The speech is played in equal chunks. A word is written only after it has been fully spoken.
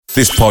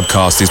This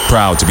podcast is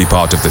proud to be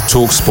part of the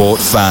TalkSport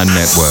Fan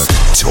Network.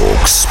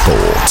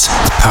 TalkSport.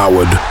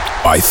 Powered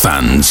by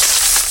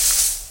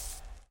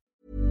fans.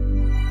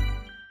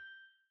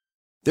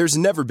 There's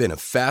never been a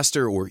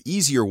faster or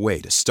easier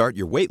way to start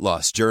your weight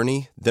loss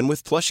journey than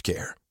with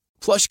PlushCare.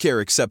 PlushCare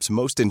accepts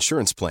most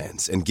insurance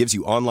plans and gives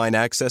you online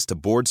access to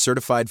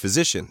board-certified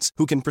physicians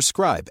who can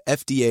prescribe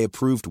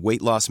FDA-approved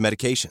weight loss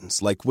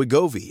medications like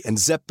Wegovy and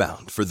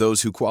Zepbound for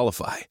those who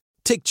qualify.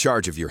 Take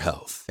charge of your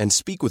health and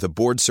speak with a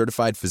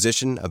board-certified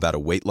physician about a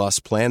weight loss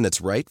plan that's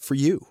right for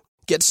you.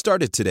 Get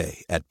started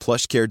today at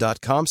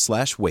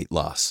plushcare.com/weight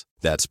loss.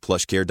 That's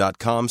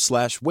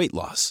plushcare.com/weight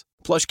loss.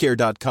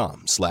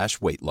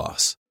 plushcare.com/weight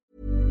loss.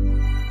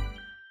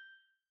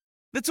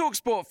 The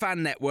TalkSport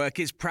Fan Network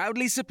is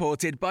proudly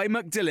supported by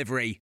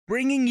McDelivery,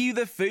 bringing you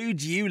the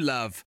food you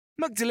love.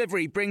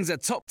 McDelivery brings a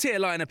top-tier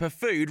lineup of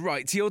food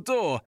right to your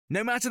door.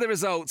 No matter the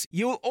result,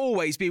 you'll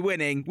always be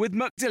winning with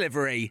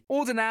McDelivery.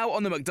 Order now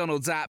on the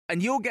McDonald's app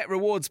and you'll get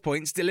rewards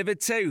points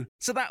delivered too.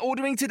 So that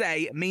ordering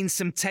today means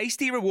some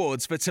tasty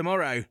rewards for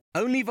tomorrow.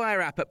 Only via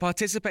app at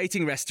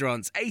participating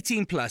restaurants.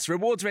 18 plus.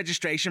 Rewards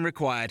registration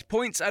required.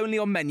 Points only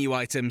on menu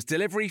items.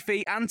 Delivery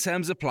fee and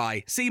terms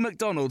apply. See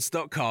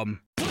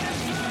mcdonalds.com.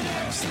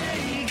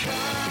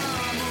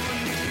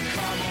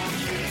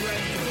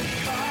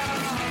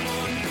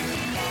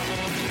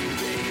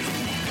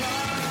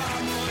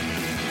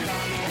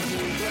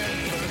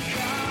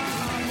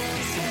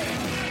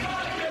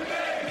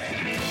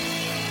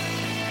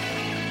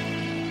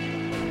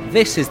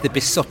 This is the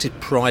Besotted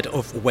Pride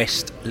of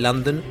West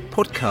London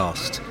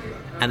podcast.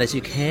 And as you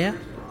can hear,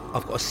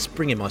 I've got a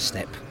spring in my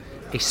step.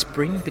 A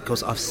spring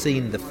because I've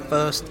seen the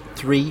first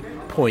 3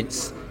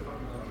 points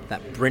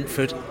that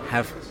Brentford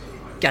have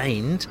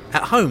gained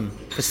at home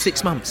for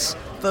 6 months.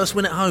 First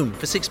win at home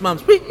for 6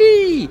 months.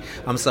 Whee!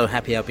 I'm so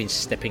happy. I've been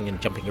stepping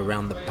and jumping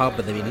around the pub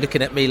and they've been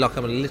looking at me like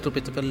I'm a little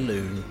bit of a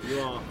loon.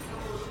 You are.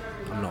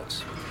 I'm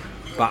not.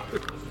 But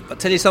I'll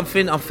tell you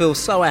something, I feel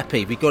so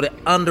happy. We got it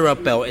under our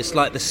belt. It's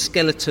like the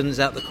skeletons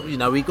out the... You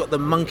know, we got the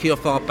monkey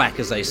off our back,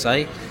 as they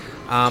say.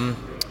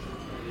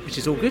 Which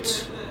is all good.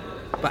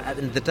 But at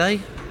the end of the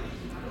day,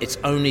 it's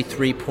only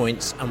 3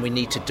 points and we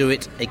need to do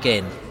it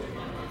again.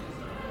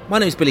 My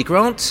name is Billy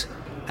Grant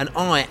and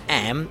I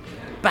am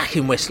back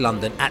in West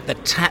London at the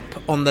Tap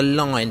on the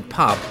Line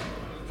pub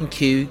in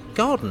Kew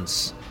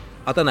Gardens.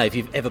 I don't know if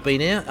you've ever been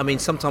here. I mean,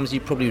 sometimes you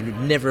probably would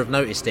never have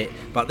noticed it,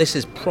 but this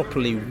is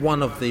properly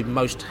one of the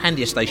most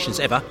handiest stations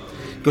ever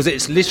because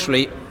it's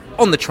literally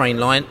on the train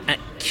line at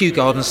Kew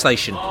Gardens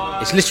Station.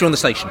 It's literally on the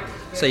station.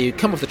 So you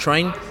come off the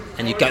train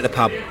and you go to the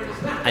pub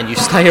and you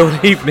stay all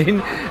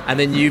evening and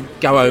then you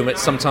go home at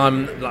some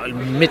time like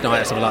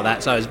midnight or something like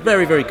that. So it's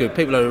very, very good.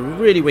 People are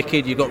really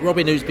wicked. You've got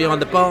Robin who's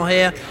behind the bar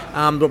here.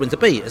 Robin's a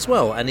beat as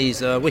well and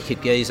he's a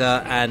wicked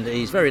geezer and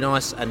he's very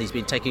nice and he's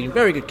been taking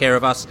very good care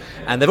of us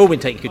and they've all been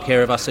taking good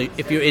care of us. So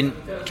if you're in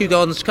Kew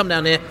Gardens, come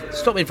down here,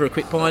 stop in for a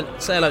quick pint,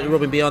 say hello to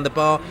Robin behind the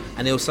bar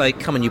and he'll say,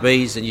 come on you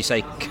bees, and you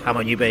say, come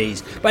on you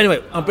bees. But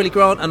anyway, I'm Billy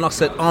Grant and like I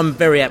said, I'm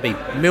very happy.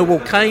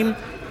 Millwall came,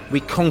 we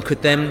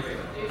conquered them,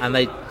 and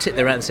they tipped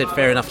their hat and said,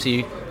 fair enough to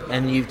you,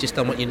 and you've just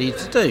done what you needed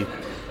to do.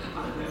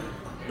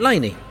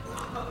 Laney.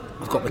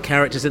 I've got the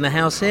characters in the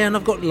house here, and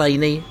I've got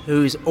Laney,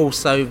 who's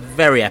also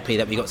very happy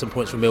that we got some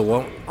points from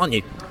Millwall, aren't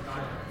you?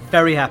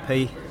 Very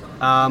happy.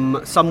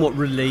 Somewhat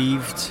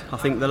relieved. I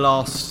think the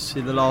last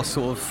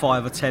sort of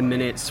 5 or 10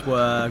 minutes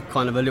were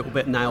kind of a little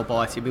bit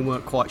nail-biting. We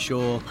weren't quite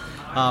sure,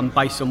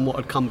 based on what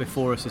had come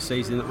before us this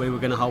season, that we were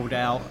going to hold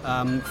out.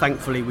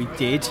 Thankfully we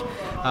did.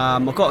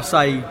 I've got to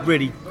say,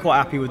 really quite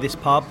happy with this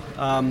pub.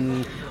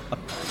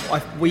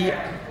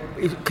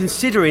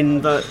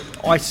 Considering that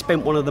I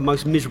spent one of the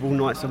most miserable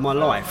nights of my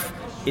life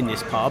in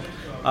this pub,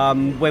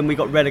 when we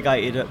got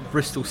relegated at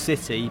Bristol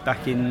City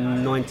back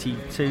in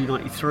 92,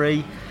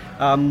 93,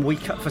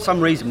 for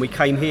some reason we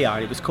came here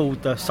and it was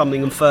called the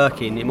something and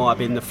Firkin. It might have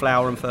been the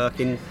Flower and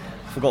Firkin,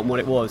 forgotten what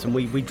it was, and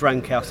we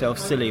drank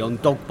ourselves silly on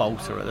dog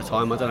bolter at the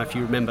time. I don't know if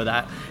you remember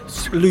that.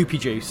 Loopy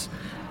juice.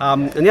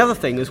 And the other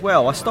thing as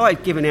well, I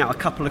started giving out a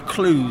couple of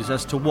clues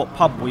as to what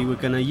pub we were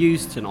going to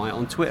use tonight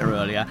on Twitter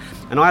earlier,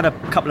 and I had a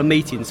couple of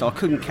meetings so I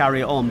couldn't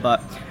carry it on,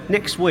 but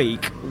next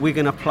week we're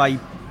going to play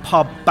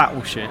pub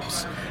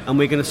battleships, and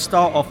we're going to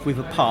start off with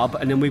a pub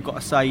and then we've got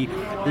to say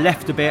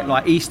left a bit,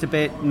 like east a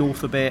bit,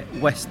 north a bit,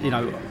 west,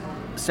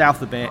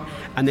 south a bit,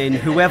 and then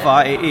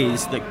whoever it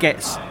is that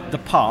gets the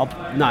pub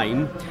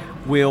name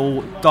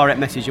we'll direct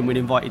message and we'll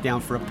invite you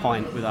down for a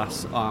pint with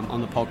us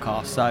on the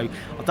podcast. So I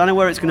don't know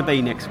where it's going to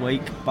be next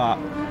week, but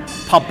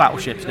pub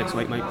battleships next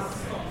week, mate.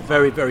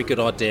 Very, very good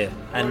idea.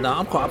 And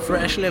I'm quite up for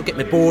it, actually. I'll get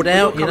my board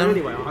out, you know.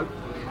 Anyway, I hope.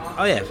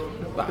 Oh, yeah.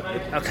 But,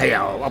 okay,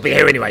 I'll be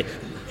here anyway.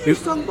 We've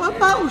sung about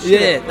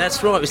battleship. Yeah,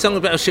 that's right. We've sung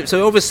about battleship.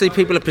 So obviously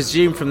people have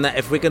presumed from that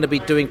if we're going to be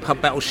doing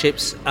pub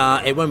battleships,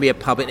 it won't be a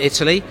pub in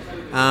Italy.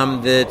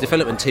 The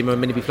development team are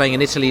going to be playing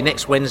in Italy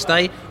next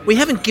Wednesday. We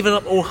haven't given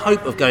up all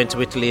hope of going to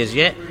Italy as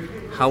yet.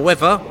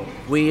 However,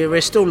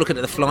 we're still looking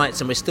at the flights,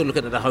 and we're still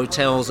looking at the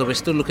hotels, and we're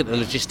still looking at the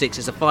logistics.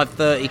 It's a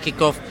 5:30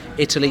 kick-off,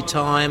 Italy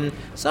time.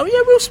 So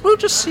yeah, we'll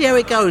just see how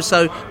it goes.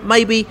 So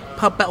maybe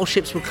pub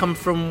battleships will come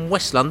from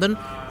West London,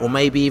 or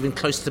maybe even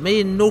close to me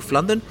in North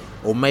London,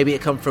 or maybe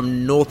it come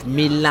from North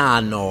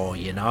Milano,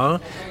 you know.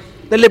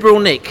 The Liberal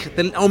Nick,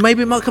 or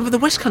maybe it might come from the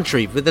West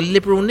Country, where the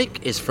Liberal Nick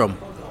is from.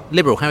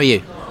 Liberal, how are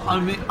you?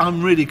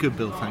 I'm really good,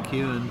 Bill, thank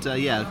you, and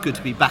good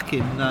to be back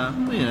in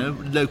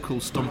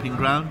local stomping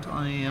ground.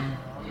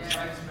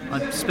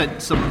 I've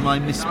spent some of my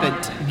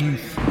misspent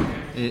youth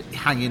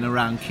hanging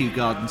around Kew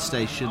Garden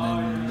Station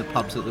and the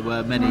pubs that there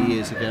were many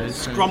years ago.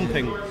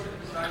 Scrumping.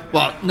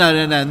 Well, no.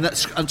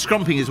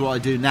 Scrumping is what I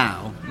do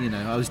now. You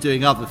know, I was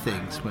doing other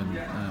things when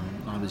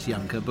I was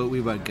younger, but we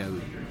won't go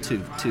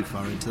too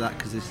far into that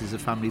because this is a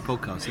family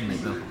podcast, isn't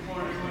it, Bill?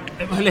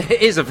 Well, it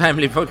is a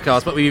family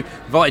podcast, but we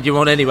invited you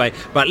on anyway.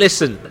 But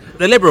listen,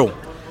 the Liberal,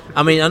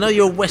 I mean, I know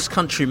you're a West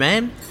Country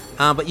man,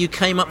 but you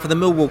came up for the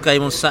Millwall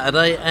game on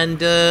Saturday,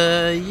 and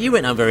you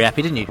went home very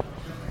happy, didn't you?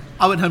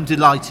 I went home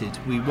delighted.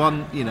 We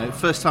won,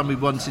 first time we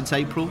won since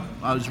April.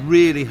 I was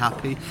really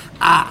happy,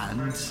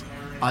 and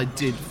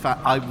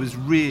I was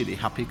really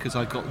happy because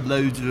I got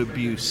loads of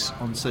abuse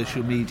on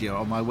social media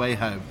on my way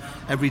home.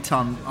 Every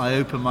time I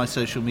opened my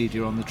social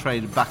media on the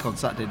train back on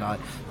Saturday night,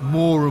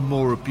 more and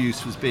more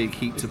abuse was being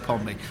heaped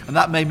upon me, and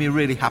that made me a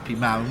really happy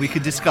man. We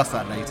can discuss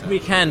that later. We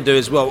can do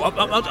as well.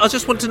 I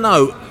just want to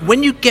know,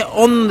 when you get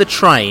on the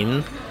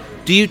train,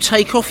 do you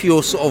take off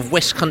your sort of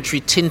West Country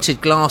tinted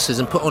glasses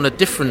and put on a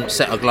different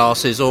set of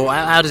glasses, or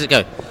how does it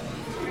go?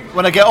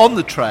 When I get on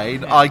the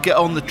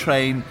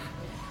train,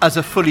 as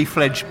a fully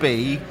fledged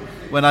bee.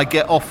 When I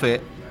get off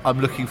it, I'm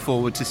looking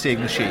forward to seeing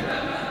the sheep.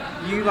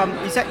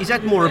 He's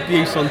had more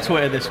abuse on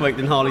Twitter this week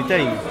than Harley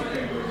Dean.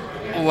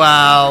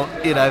 Well,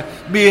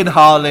 me and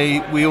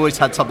Harley, we always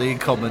had something in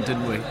common,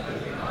 didn't we?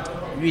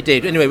 We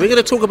did. Anyway, we're going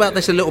to talk about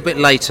this a little bit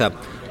later.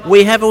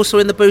 We have also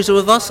in the boozer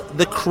with us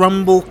the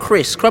Crumble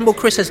Chris. Crumble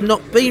Chris has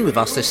not been with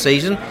us this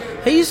season.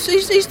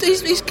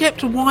 He's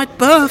kept a wide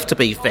berth, to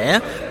be fair.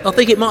 I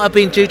think it might have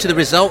been due to the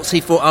results. He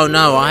thought, oh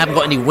no, I haven't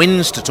got any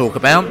wins to talk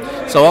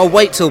about, so I'll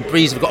wait till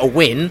Breeze have got a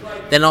win,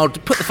 then I'll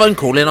put the phone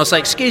call in. I'll say,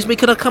 excuse me,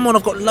 can I come on?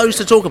 I've got loads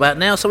to talk about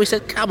now. So he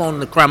said, come on,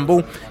 the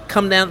Crumble,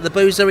 come down to the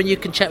boozer and you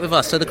can chat with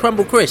us. So the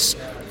Crumble Chris,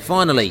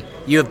 finally,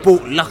 you have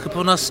brought luck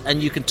upon us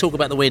and you can talk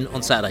about the win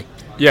on Saturday.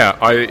 Yeah,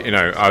 I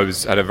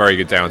had a very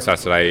good day on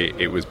Saturday.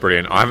 It was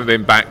brilliant. I haven't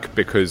been back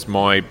because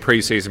my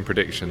pre-season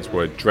predictions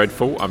were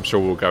dreadful. I'm sure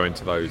we'll go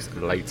into those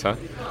later.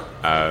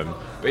 But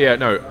yeah,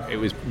 no, it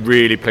was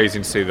really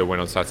pleasing to see the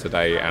win on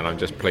Saturday, and I'm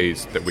just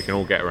pleased that we can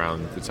all get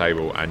around the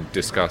table and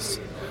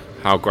discuss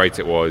how great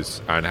it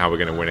was and how we're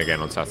going to win again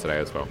on Saturday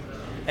as well.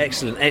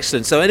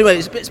 Excellent. So anyway,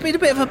 it's been a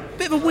bit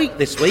of a week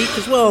this week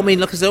as well. I mean,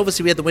 like I said,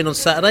 obviously we had the win on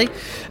Saturday,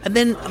 and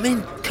then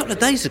a couple of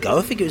days ago,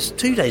 I think it was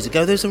 2 days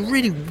ago, there was a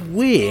really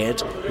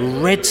weird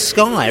red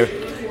sky.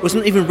 It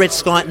wasn't even red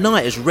sky at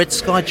night; it was red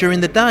sky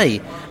during the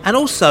day. And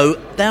also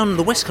down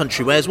the West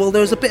Country way as well,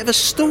 there was a bit of a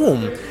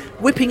storm.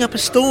 Whipping up a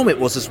storm it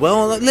was as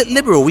well.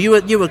 Liberal, you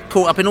were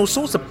caught up in all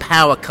sorts of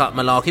power cut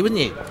malarkey, weren't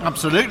you?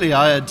 Absolutely.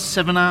 I had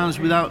 7 hours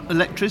without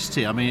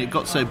electricity. I mean, it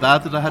got so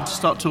bad that I had to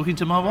start talking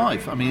to my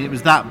wife. I mean, it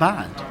was that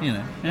bad,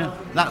 Yeah,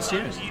 that's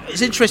serious.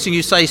 It's interesting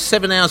you say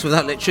 7 hours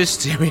without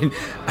electricity. I mean,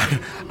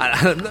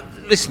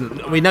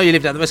 listen, we know you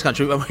live down the West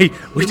Country, but we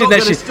didn't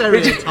actually.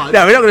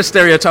 No, we're not going to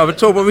stereotype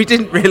at all. But we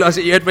didn't realise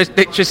that you had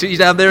electricity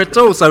down there at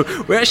all. So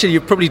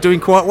you're probably doing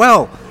quite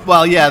well.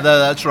 Well, yeah,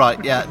 that's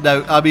right. Yeah,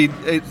 no, I mean,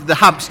 the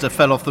hamster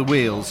fell off the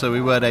wheel, so we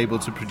weren't able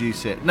to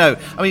produce it. No,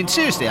 I mean,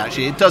 seriously,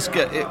 actually, it does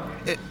get.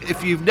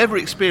 If you've never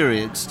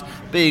experienced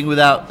being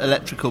without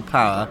electrical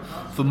power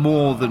for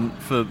more than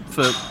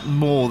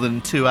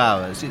 2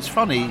 hours, it's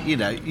funny.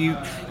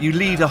 You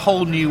lead a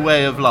whole new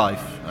way of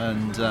life,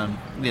 and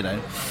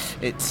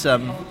it's.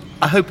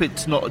 I hope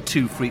it's not a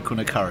too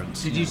frequent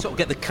occurrence. Did you sort of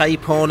get the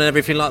cape on and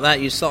everything like that?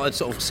 You started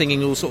sort of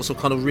singing all sorts of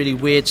kind of really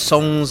weird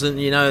songs, and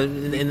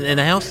in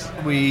the house.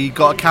 We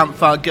got a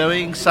campfire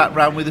going, sat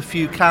round with a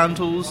few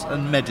candles,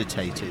 and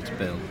meditated.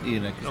 Bill,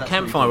 a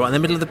campfire right in the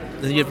middle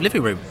of your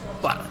living room.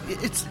 Well,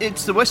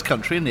 it's the West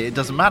Country, isn't it? It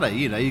doesn't matter.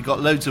 You've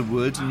got loads of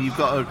wood, and you've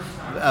got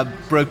a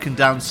broken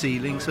down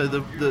ceiling, so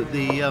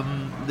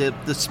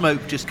the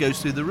smoke just goes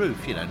through the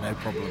roof. No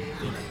problem.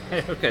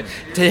 Okay,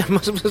 I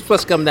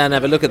must come down and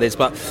have a look at this.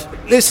 But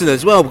listen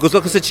as well, because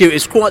like I said to you,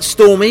 it's quite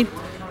stormy.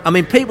 I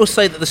mean, people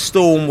say that the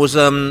storm was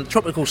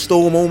tropical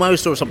storm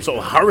almost, or some sort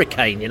of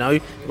hurricane,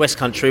 West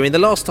Country. I mean, the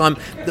last time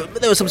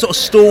there was some sort of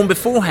storm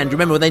beforehand.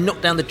 Remember when they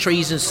knocked down the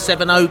trees in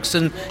Seven Oaks,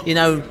 and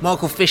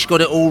Michael Fish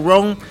got it all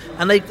wrong,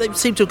 and they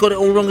seem to have got it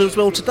all wrong as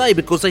well today,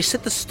 because they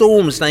said the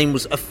storm's name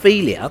was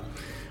Ophelia.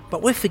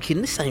 But we're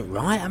thinking, this ain't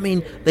right. I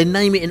mean, they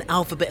name it in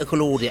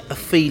alphabetical order,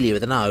 Ophelia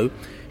with an O.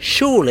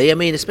 Surely, I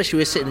mean, especially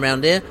we're sitting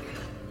around here,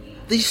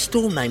 these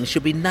storm names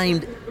should be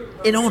named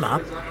in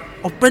honour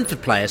of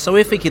Brentford players. So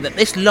we're thinking that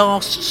this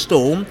last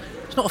storm,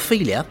 it's not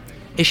Ophelia,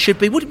 it should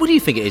be. What do you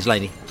think it is,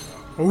 Laney?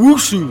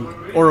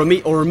 Owusu or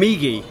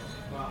Amigi.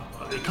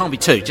 It can't be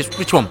two. Just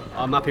which one?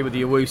 I'm happy with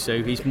the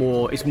Owusu.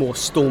 It's more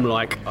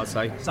Storm-like, I'd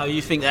say. So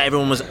you think that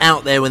everyone was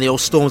out there when the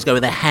old Storms go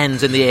with their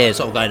hands in the air,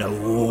 sort of going,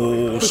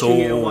 oh,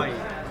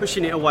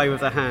 pushing it away with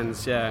their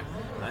hands, yeah.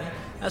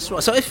 That's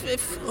right. So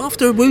if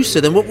after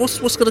Owusu, then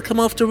what's going to come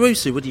after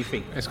Owusu? What do you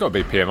think? It's got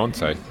to be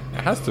Piemonte. It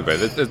has to be.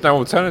 There's no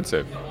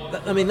alternative.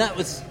 I mean,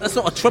 that's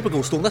not a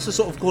tropical storm. That's a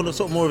sort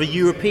of more of a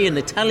European,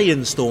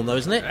 Italian storm, though,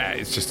 isn't it?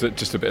 It's just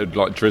a bit of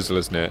like drizzle,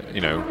 isn't it?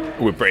 You know,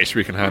 we're British,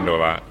 we can handle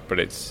that, but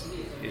it's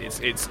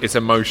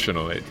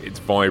emotional. It's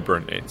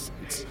vibrant.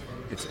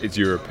 It's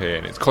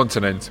European. It's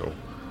continental.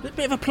 A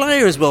bit of a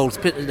player as well,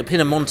 the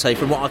Piemonte,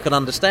 from what I can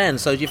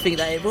understand. So do you think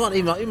that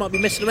he might be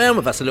messing around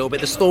with us a little bit?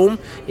 The Storm,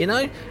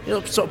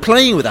 sort of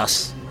playing with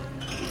us.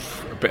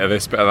 A bit of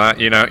this, bit of that.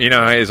 You know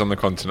how it is on the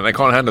continent. They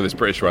can't handle this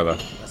British weather.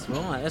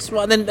 That's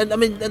right. And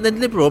then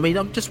Liberal. I mean,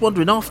 I'm just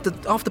wondering after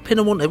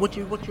Piemonte, what do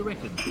you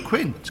reckon?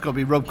 Quinn. It's got to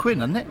be Rob Quinn,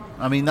 hasn't it?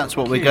 I mean, that's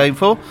what we're going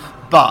for.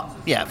 But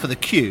yeah, for the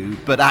Q.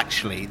 But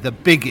actually, the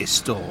biggest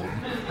storm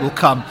will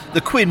come.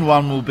 The Quinn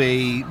one will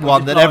be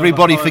one that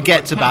everybody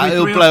forgets about.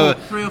 It'll blow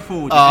 3 or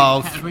 4.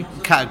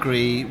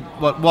 Category,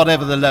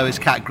 whatever the lowest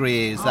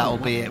category is. That'll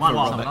be it for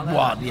Robert.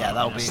 One. Yeah,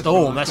 that'll be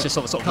storm. That's just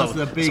sort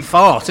of it's a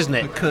fart, isn't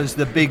it? Because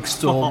the big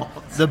storm,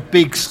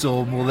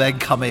 will then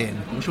come in.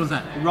 Which one's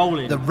that?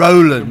 Roland. The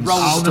Roland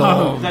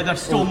storm. The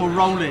storm will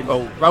roll in.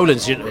 Oh,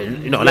 Roland's you're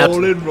not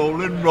allowed.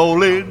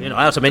 Rolling. You're not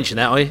allowed to mention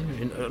that, are you?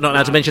 You're not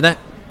allowed to mention that.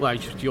 Well,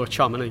 you're a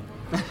chum, aren't you?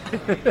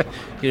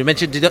 Did you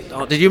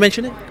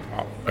mention it?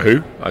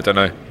 Who? I don't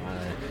know.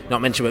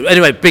 Not mention it.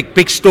 Anyway,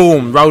 big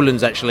storm.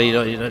 Roland's actually.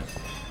 You know.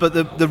 But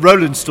the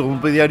Roland storm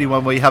will be the only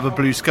one where you have a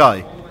blue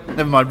sky.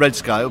 Never mind red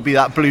sky. It'll be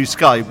that blue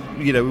sky,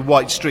 with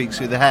white streaks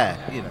through the hair.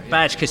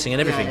 Badge kissing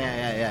and everything.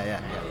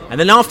 Yeah. And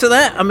then after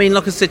that, I mean,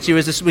 like I said to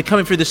you, we're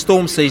coming through the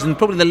storm season,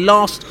 probably the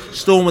last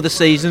storm of the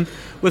season.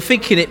 We're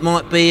thinking it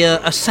might be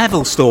a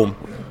Savile storm.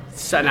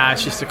 So now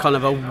it's just a kind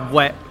of a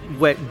wet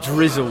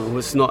drizzle.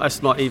 It's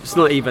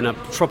not even a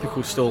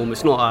tropical storm.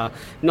 It's not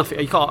nothing.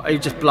 You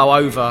just blow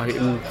over.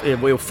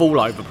 We'll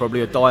fall over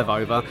probably or dive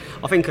over.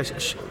 I think a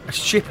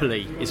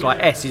Shipley is like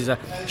S is a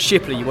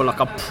Shipley. You want like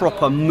a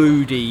proper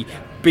moody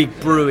big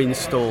brewing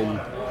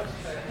storm.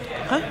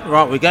 Okay.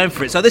 Right, we're going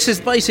for it. So this is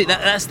basically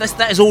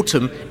that is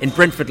autumn in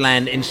Brentford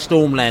land, in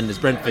Stormland as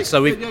Brentford.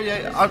 So we.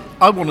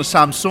 I want a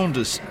Sam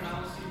Saunders.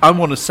 I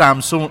want a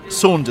Sam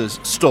Saunders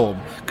storm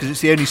because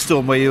it's the only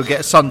storm where you'll get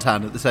a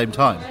suntan at the same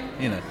time.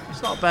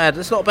 It's not bad.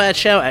 It's not a bad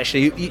shout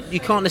actually. You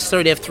can't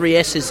necessarily have 3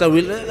 S's, so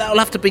that'll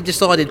have to be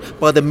decided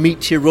by the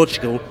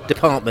meteorological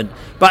department.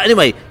 But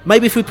anyway,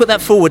 maybe if we put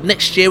that forward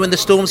next year when the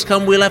storms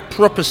come, we'll have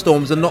proper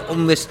storms and not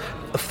on this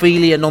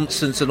Ophelia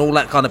nonsense and all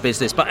that kind of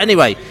business. But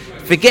anyway,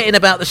 forgetting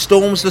about the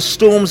storms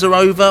are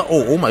over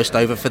or almost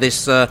over for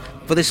this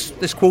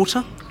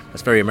quarter.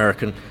 That's very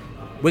American.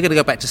 We're going to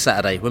go back to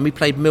Saturday when we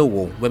played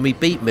Millwall, when we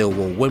beat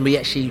Millwall, when we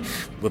actually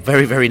were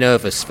very, very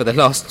nervous for the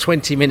last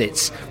 20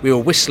 minutes. We were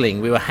whistling,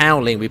 we were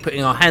howling, we were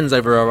putting our hands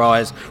over our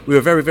eyes. We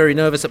were very, very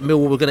nervous that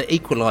Millwall were going to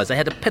equalise. They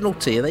had a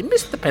penalty and they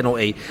missed the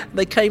penalty.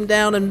 They came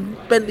down and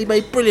Bentley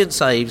made brilliant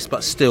saves,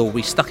 but still,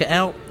 we stuck it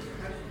out.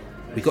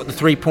 We got the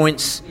 3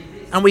 points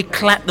and we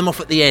clapped them off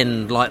at the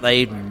end like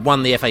they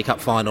won the FA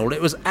Cup final.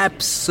 It was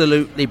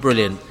absolutely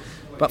brilliant.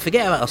 But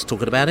forget about us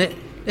talking about it.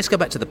 Let's go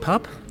back to the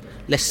pub.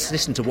 Let's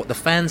listen to what the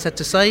fans had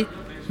to say,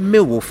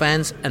 Millwall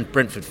fans and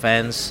Brentford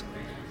fans,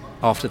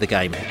 after the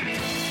game.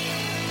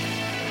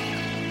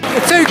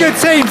 Two good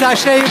teams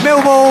actually.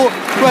 Millwall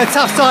were a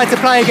tough side to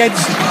play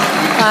against,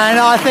 and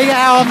I think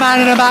our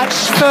man of the match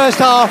first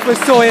half was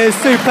Sawyer's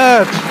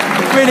superb.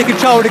 Really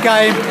controlled the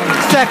game.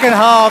 Second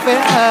half,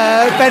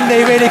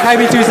 Bentley really came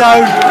into his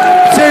own.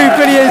 2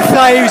 brilliant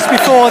saves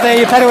before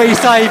the penalty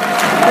save.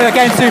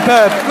 Again,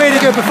 superb. Really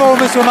good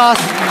performance from us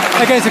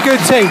against a good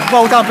team.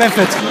 Well done,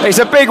 Brentford. It's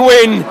a big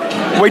win.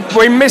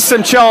 We missed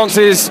some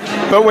chances,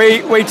 but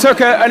we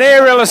took an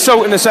aerial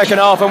assault in the second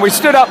half and we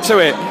stood up to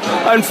it.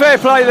 And fair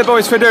play to the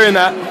boys for doing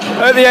that.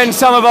 At the end,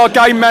 some of our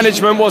game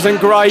management wasn't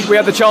great. We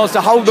had the chance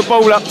to hold the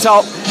ball up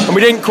top and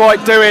we didn't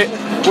quite do it.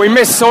 We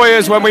missed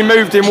Sawyers when we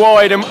moved him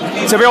wide, and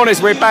to be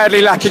honest, we're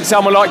badly lacking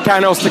someone like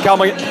Canos to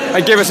come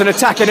and give us an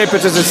attacking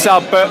impetus as a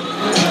sub. But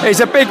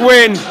it's a big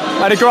win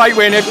and a great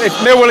win. If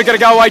Millwall are going to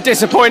go away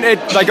disappointed,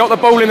 they got the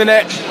ball in the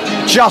net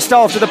just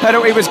after the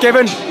penalty was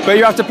given, but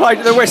you have to play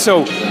to the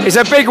whistle. It's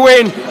a big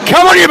win.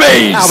 Come on, you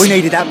bees! We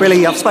needed that,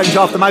 really. I've spoken to you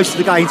after most of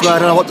the games where I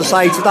don't know what to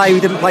say. Today we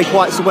didn't play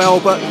quite so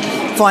well, but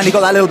finally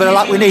got that little bit of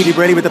luck we needed,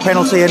 really, with the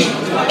penalty,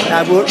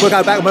 and we'll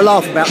go back and we'll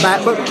laugh about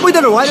that. But we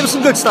did all right. There was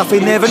some good stuff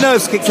in there. The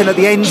nerves kicked in at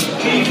the end.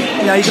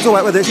 You can talk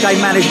about whether it's game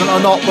management or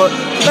not, but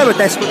they were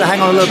desperate to hang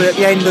on a little bit at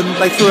the end, and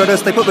they threw at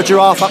us. They put the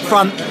giraffe up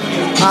front.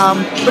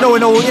 But all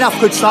in all, enough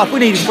good stuff. We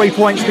needed 3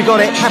 points. We got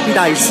it. Happy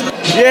days.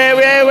 Yeah,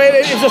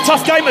 it was a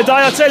tough game today,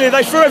 I tell you.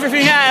 They threw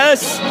everything at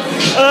us.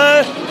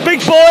 Big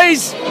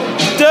boys,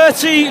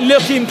 dirty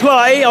looking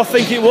play, I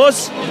think it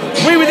was.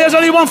 There's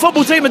only one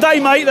football team a day,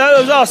 mate, that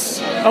was us.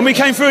 And we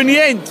came through in the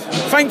end,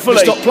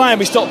 thankfully.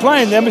 We stopped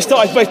playing, then we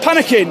started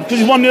panicking because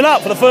we 1-0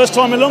 up for the first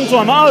time in a long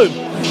time at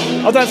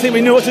home. I don't think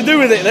we knew what to do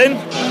with it then.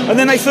 and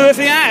then they threw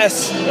everything at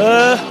us.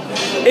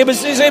 It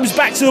was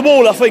back to the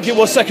wall, I think it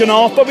was second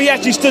half, but we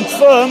actually stood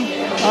firm.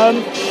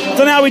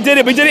 Don't know how we did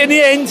it. We did it in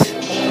the end.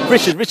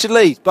 Richard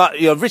Lee, but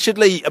Richard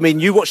Lee, I mean,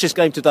 you watched this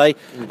game today.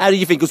 How do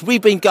you think? Because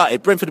we've been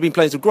gutted. Brentford have been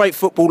playing some great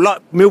football, like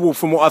Millwall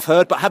from what I've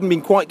heard, but haven't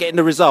been quite getting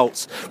the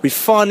results. We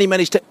finally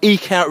managed to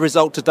eke out a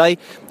result today.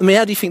 I mean,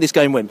 how do you think this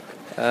game went?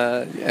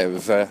 It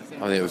was. I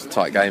mean, it was a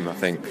tight game. I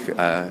think.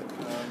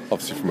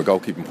 Obviously, from a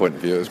goalkeeping point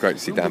of view, it was great to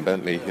see Dan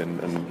Bentley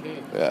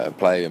and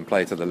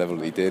play to the level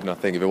that he did. And I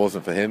think if it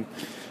wasn't for him,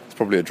 it's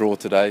probably a draw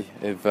today,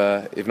 if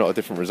not a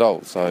different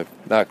result. So,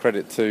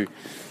 credit to.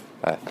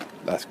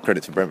 That's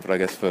credit to Brentford, I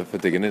guess, for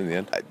digging in the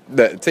end.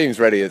 The team's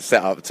ready. It's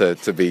set up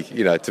to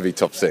be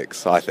top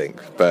six, I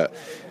think, but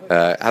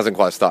it hasn't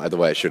quite started the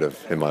way it should have,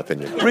 in my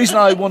opinion. The reason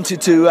I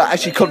wanted to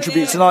actually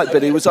contribute tonight,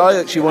 Billy, was I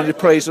actually wanted to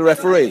praise the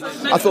referee.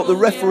 I thought the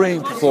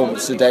refereing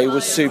performance today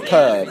was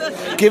superb.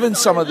 Given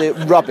some of the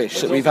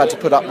rubbish that we've had to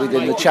put up with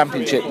in the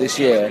Championship this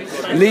year,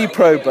 Lee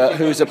Probert,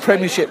 who is a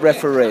Premiership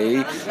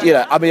referee,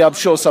 I'm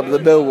sure some of the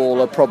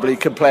Millwall are probably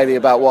complaining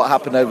about what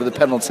happened over the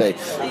penalty,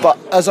 but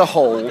as a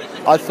whole,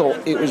 I thought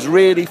it was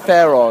really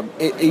fair on.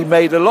 He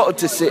made a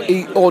lot of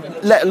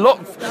let a lot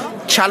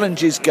of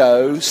challenges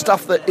go,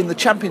 stuff that in the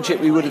Championship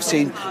we would have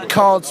seen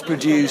cards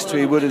produced,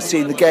 we would have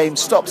seen the game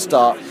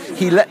stop-start.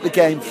 He let the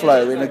game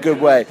flow in a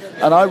good way,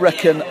 and I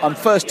reckon I'm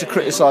first to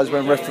criticise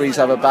when referees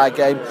have a bad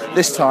game.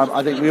 This time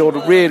I think we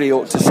really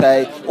ought to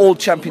say all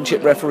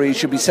Championship referees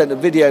should be sent a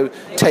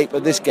videotape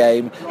of this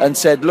game and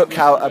said, look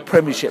how a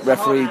Premiership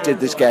referee did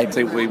this game. I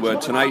think we were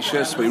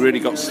tenacious, we really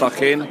got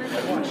stuck in,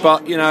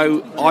 but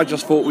I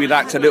just thought we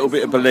lacked a little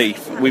bit of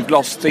belief. We've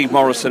lost Steve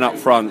Morrison up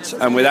front,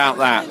 and without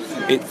that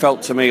it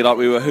felt to me like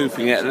we were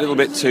hoofing it a little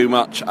bit too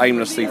much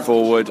aimlessly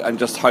forward and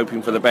just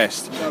hoping for the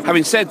best.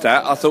 Having said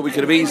that, I thought we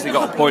could have easily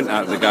got a point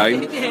out of the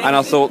game, and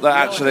I thought that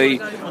actually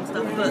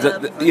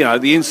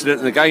the incident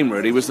in the game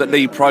really was that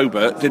Lee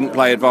Probert didn't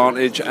play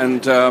advantage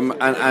and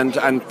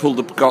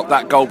got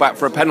that goal back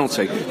for a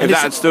penalty. If that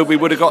had stood, we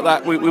would have got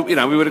that. We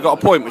would have got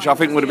a point, which I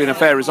think would have been a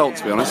fair result,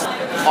 to be honest.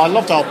 I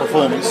loved our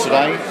performance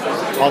today.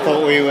 I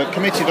thought we were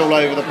committed all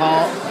over the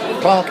park.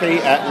 Clarkey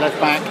at left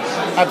back,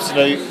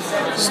 absolute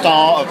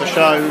star of the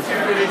show.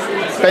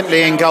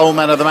 Bentley in goal,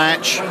 man of the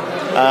match.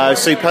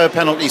 Superb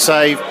penalty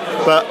save.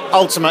 But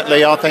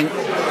ultimately, I think,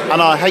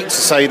 and I hate to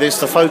say this,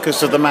 the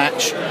focus of the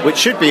match, which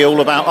should be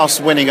all about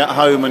us winning at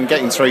home and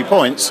getting 3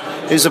 points,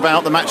 is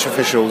about the match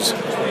officials.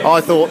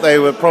 I thought they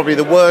were probably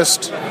the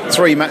worst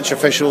 3 match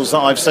officials that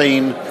I've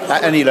seen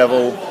at any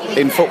level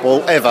in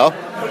football ever.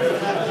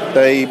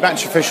 The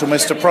match official,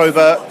 Mr.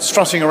 Probert,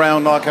 strutting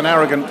around like an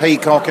arrogant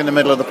peacock in the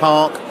middle of the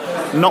park,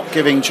 not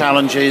giving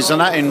challenges, and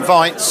that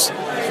invites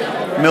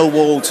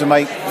Millwall to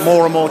make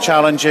more and more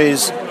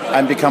challenges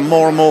and become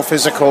more and more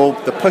physical.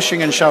 The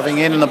pushing and shoving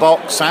in the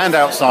box and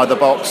outside the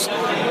box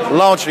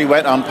largely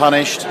went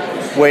unpunished.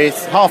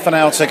 With half an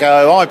hour to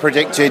go, I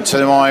predicted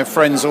to my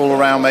friends all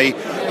around me,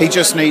 he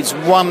just needs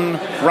one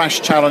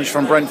rash challenge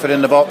from Brentford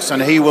in the box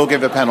and he will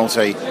give a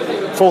penalty.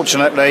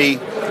 Fortunately,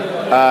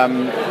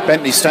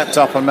 Bentley stepped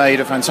up and made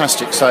a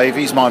fantastic save.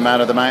 He's my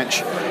man of the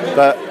match.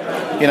 But,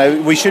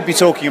 we should be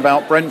talking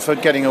about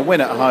Brentford getting a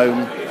win at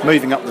home,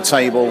 moving up the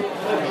table.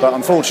 But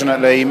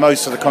unfortunately,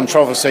 most of the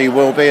controversy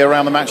will be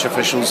around the match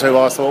officials, who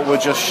I thought were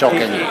just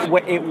shocking.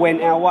 It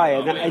went our way,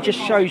 and it just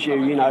shows you,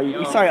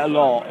 we say it a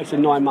lot, it's a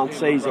 9-month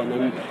season,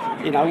 and,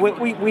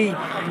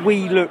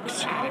 we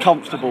looked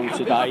comfortable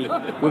today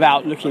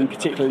without looking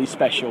particularly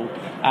special.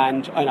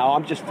 And,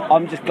 I'm just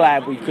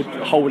glad we could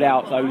hold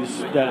out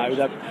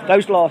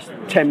those last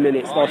 10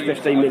 minutes, last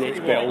 15 minutes,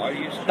 Bill.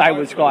 They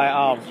was like,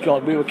 oh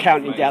God, we were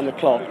counting down the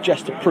clock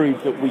just to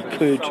prove that we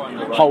could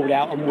hold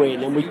out and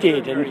win, and we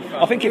did. And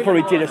I think it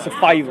probably did us a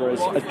favour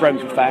as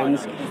Brentford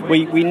fans.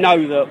 We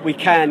know that we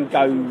can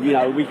go,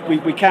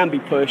 we can be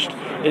pushed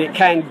and it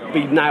can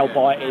be nail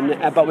biting,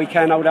 but we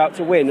can hold out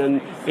to win.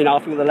 And I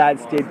think the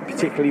lads did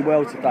particularly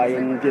well today,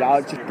 and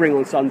just bring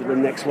on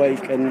Sunderland next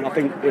week, and I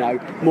think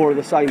more of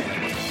the same.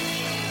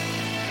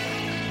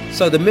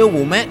 So the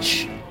Millwall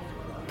match,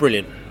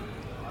 brilliant,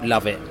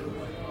 love it.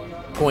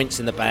 Points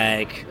in the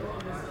bag.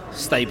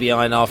 Stay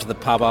behind after the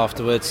pub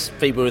afterwards.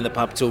 People were in the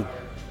pub till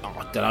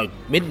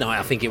midnight,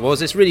 I think it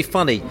was. It's really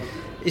funny.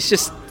 It's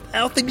just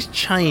how things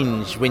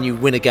change when you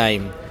win a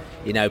game.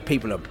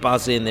 People are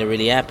buzzing, they're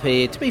really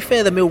happy. To be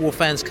fair, the Millwall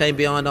fans came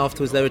behind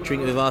afterwards, they were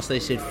drinking with us, they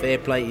said, fair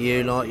play to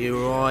you, you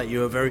were right,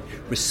 you were very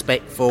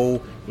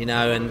respectful,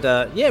 and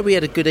we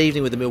had a good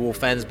evening with the Millwall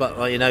fans, but,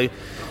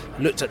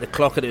 looked at the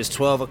clock and it was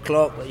 12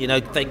 o'clock,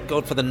 thank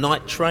God for the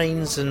night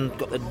trains, and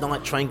got the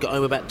night train, got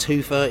home about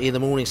 2:30 in the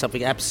morning,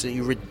 something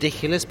absolutely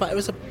ridiculous, but it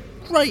was a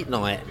great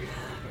night.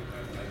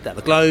 At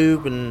the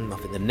Globe, and I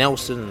think the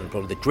Nelson, and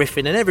probably the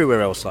Griffin, and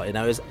everywhere else, it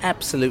was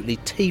absolutely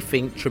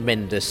teething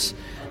tremendous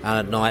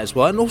night as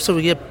well. And also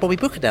we had Bobby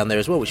Booker down there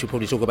as well, which we'll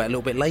probably talk about a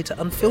little bit later,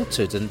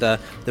 Unfiltered, and there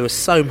was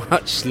so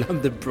much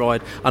London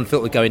Pride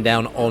Unfiltered going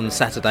down on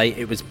Saturday.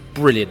 It was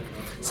brilliant,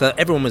 so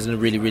everyone was in a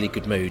really, really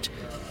good mood.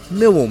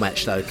 Millwall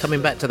match though,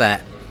 coming back to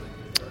that,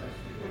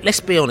 let's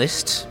be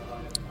honest,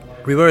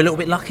 we were a little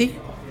bit lucky.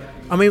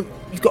 I mean,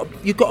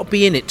 you've got to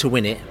be in it to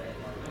win it,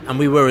 and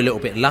we were a little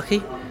bit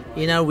lucky.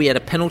 You know, we had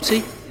a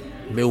penalty.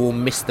 Millwall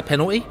missed the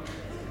penalty.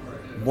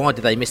 Why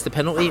did they miss the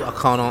penalty? I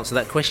can't answer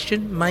that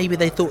question. Maybe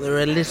they thought they were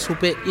a little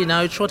bit,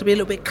 tried to be a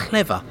little bit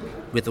clever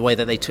with the way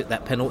that they took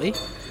that penalty.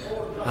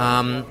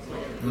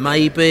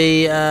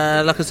 Maybe,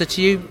 like I said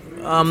to you,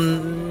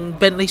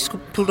 Bentley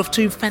pulled off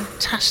 2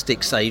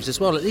 fantastic saves as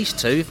well, at least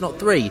 2, if not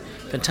 3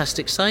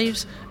 fantastic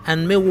saves,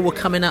 and Millwall were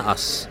coming at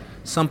us.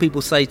 Some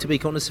people say, to be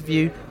honest with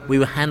you, we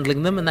were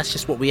handling them, and that's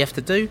just what we have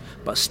to do.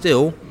 But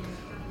still,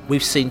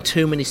 we've seen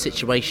too many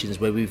situations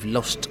where we've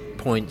lost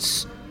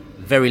points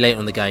very late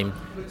on the game,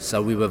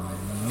 so we were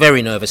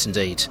very nervous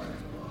indeed.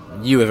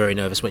 You were very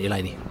nervous, weren't you,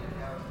 Laney?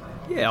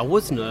 Yeah, I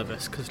was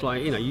nervous because,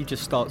 you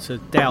just start to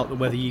doubt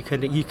whether you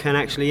can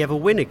actually ever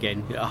win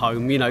again at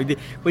home.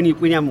 When you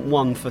haven't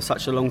won for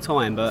such a long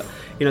time. But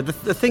the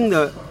thing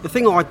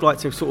I'd like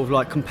to sort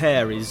of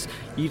compare is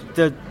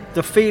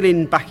the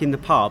feeling back in the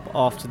pub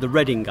after the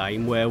Reading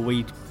game where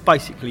we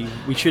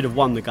should have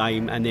won the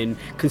game and then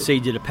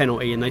conceded a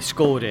penalty and they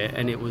scored it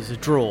and it was a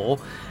draw.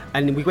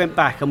 And we went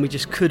back and we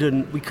just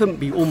couldn't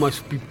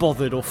be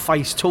bothered or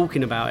face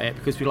talking about it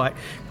because we're like,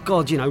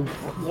 God,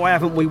 why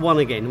haven't we won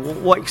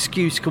again? What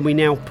excuse can we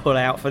now pull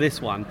out for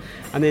this one?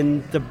 And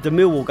then the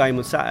Millwall game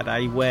on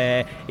Saturday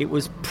where it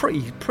was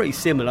pretty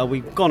similar.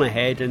 We'd gone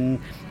ahead and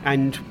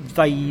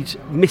they'd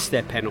missed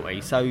their penalty.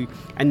 So,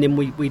 and then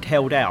we'd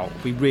held out.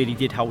 We really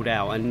did hold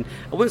out. And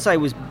I wouldn't say it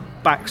was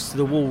backs to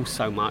the wall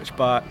so much,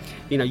 but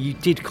you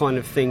did kind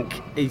of think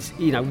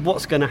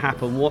what's going to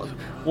happen, what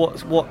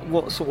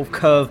sort of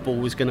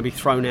curveball was going to be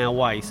thrown our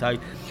way. So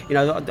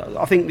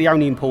I think the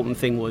only important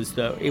thing was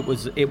that it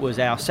was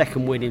our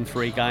second win in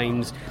 3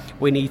 games.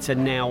 We need to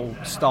now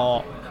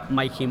start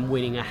making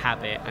winning a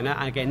habit, and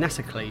again that's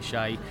a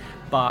cliche,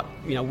 but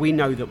we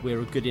know that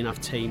we're a good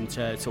enough team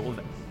to sort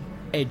of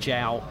edge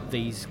out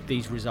these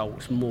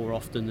results more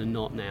often than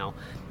not now.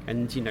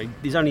 And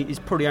there's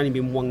probably only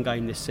been 1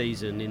 game this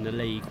season in the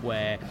league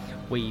where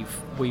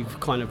we've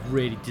kind of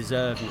really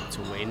deserved not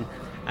to win,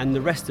 and the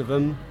rest of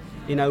them,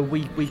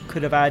 we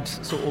could have had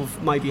sort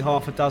of maybe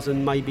half a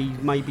dozen,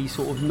 maybe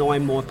sort of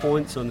 9 more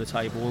points on the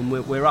table, and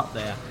we're up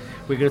there.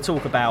 We're going to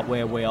talk about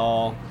where we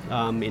are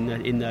in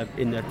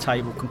the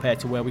table compared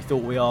to where we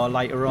thought we are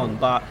later on,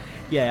 but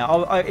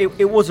yeah,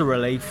 it was a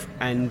relief,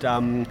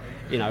 and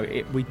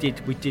we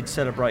did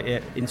celebrate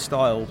it in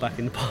style back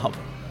in the pub.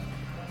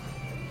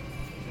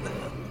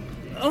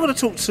 I want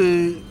to talk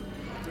to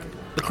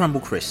the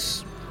Crumble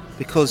Chris,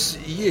 because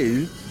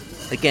you,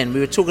 again, we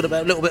were talking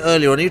about a little bit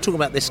earlier on, you were talking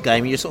about this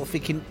game, and you're sort of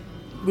thinking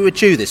we were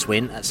due this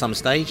win at some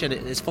stage, and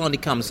it's finally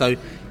come. So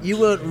you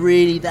weren't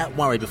really that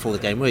worried before the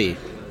game, were you?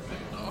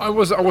 I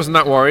wasn't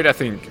that worried. I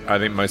think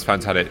most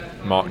fans had it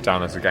marked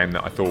down as a game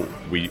that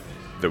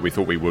we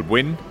thought we would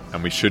win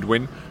and we should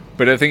win.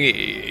 But I think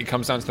it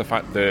comes down to the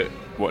fact that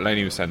what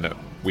Laney was saying, that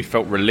we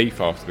felt relief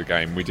after the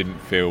game. We didn't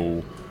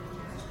feel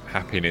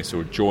happiness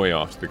or joy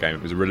after the game.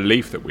 It was a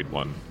relief that we'd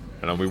won,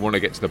 and we want to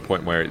get to the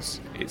point where it's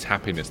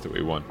happiness that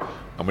we won,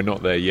 and we're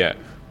not there yet.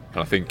 And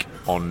I think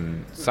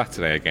on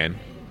Saturday again,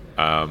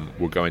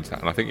 we'll go into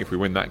that. And I think if we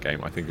win that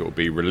game, I think it will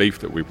be relief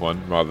that we've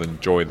won rather than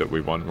joy that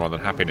we've won, rather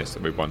than happiness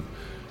that we've won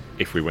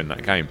if we win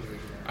that game.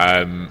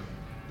 And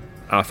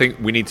I think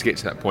we need to get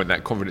to that point.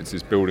 That confidence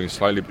is building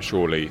slowly but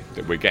surely,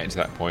 that we're getting to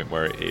that point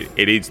where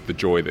it is the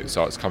joy that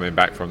starts coming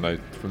back from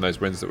those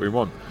wins that we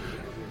won.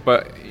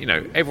 But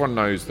everyone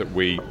knows that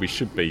we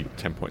should be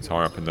 10 points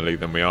higher up in the league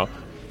than we are,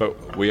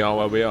 but we are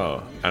where we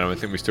are, and I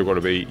think we still got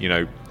to be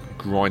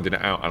grinding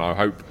it out. And I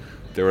hope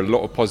there are a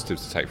lot of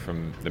positives to take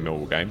from the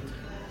Millwall game.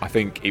 I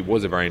think it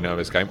was a very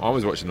nervous game. I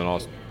was watching the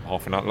last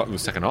half an hour, like the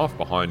second half,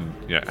 behind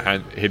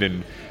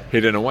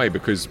hidden away,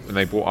 because when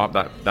they brought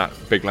up that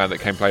big lad that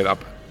came played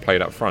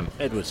up front,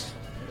 Edwards,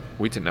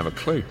 we didn't have a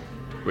clue.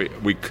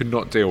 We could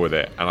not deal with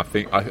it, and I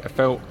think I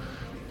felt,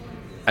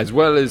 as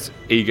well as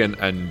Egan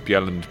and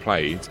Bjelland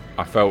played,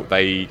 I felt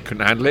they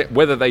couldn't handle it.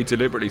 Whether they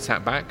deliberately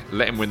sat back,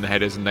 let him win the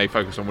headers, and they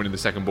focused on winning the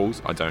second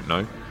balls, I don't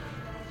know.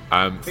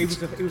 He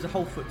was a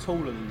whole foot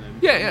taller than them.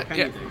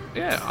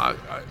 Yeah.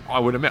 I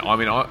would admit. I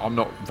mean, I'm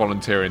not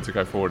volunteering to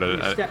go forward.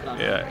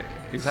 Yeah,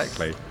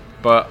 exactly.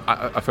 But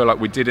I feel like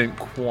we didn't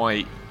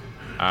quite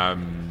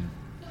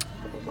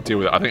deal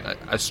with it. I think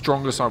a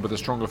stronger side with a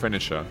stronger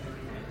finisher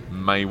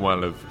may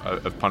well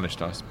have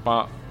punished us.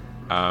 But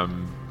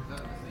I'm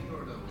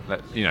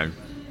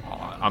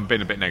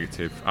being a bit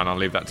negative, and I'll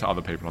leave that to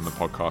other people on the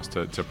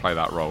podcast to play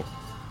that role.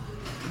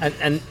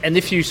 And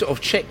if you sort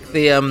of check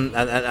the and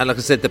like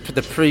I said,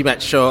 the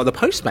pre-match show, the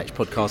post-match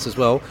podcast as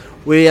well,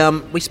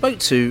 we spoke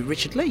to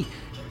Richard Lee.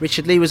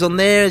 Richard Lee was on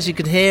there, as you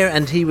can hear,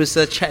 and he was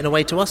chatting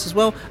away to us as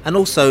well. And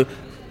also,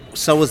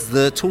 so was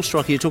the tall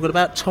striker you're talking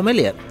about, Tom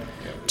Elliott.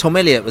 Tom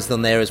Elliott was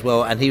on there as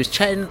well, and he was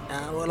chatting.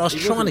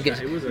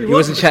 He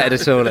wasn't chatting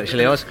at all,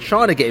 actually. I was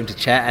trying to get him to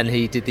chat, and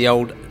he did the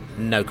old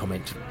no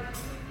comment.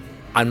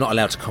 I'm not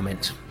allowed to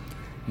comment.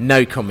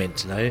 No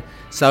comment, no.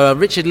 So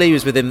Richard Lee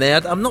was with him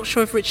there. I'm not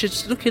sure if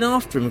Richard's looking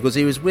after him because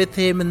he was with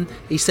him and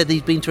he said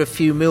he'd been to a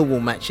few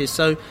Millwall matches.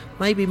 So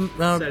maybe,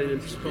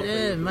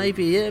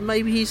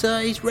 maybe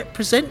he's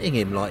representing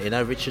him, like,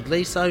 Richard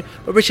Lee. So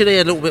Richard Lee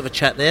had a little bit of a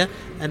chat there,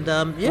 and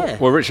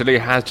Well, Richard Lee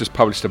has just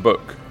published a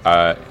book.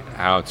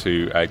 How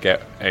to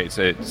get it's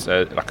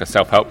like a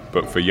self-help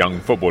book for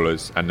young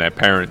footballers and their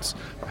parents,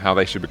 how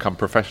they should become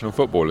professional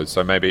footballers.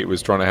 So maybe it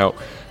was trying to help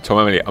Tom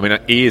Emily. I mean,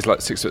 he is like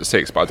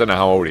 6'6", but I don't know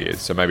how old he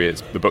is. So maybe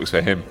the book's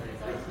for him.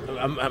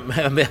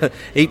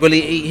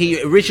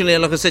 He originally,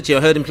 like I said to you,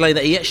 I heard him play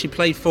that he actually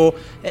played for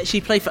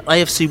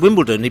AFC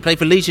Wimbledon. He played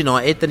for Leeds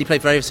United, then he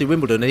played for AFC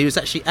Wimbledon, and he was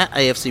actually at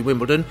AFC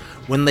Wimbledon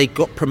when they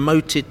got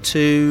promoted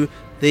to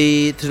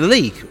the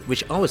league,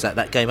 which I was at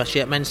that game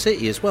actually at Man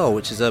City as well,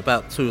 which is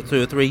about 3 or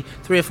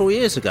 4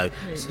 years ago.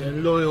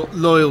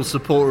 Loyal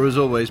supporter as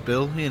always,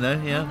 Bill.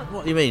 Yeah.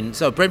 What do you mean?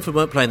 So Brentford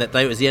weren't playing that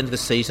day. It was the end of the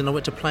season. I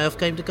went to a playoff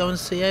game to go and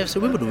see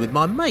AFC Wimbledon with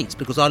my mates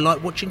because I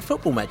like watching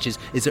football matches.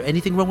 Is there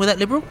anything wrong with that,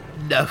 Liberal?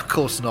 No, of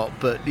course not.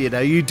 But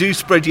you do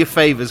spread your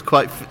favours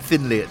quite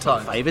thinly at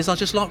times. Favours? I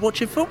just like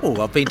watching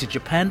football. I've been to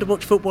Japan to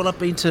watch football. I've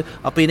been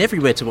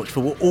everywhere to watch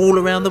football all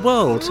around the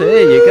world. So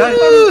there you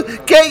go.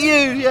 Get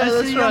you. Yeah,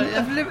 that's right.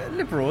 Yeah.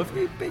 Liberal,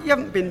 you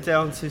haven't been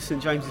down to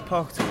St James's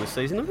Park at all this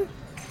season, have you?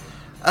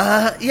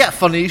 Yeah,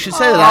 funny you should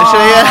say that,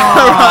 actually. Yeah,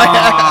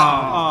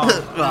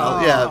 right.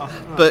 Well,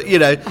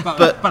 yeah,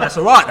 but that's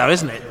all right, though,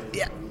 isn't it?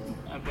 Yeah.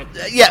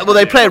 Well,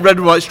 they play in red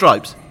and white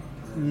stripes.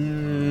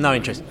 No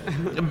interest.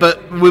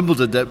 But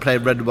Wimbledon don't play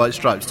in red and white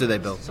stripes, do they,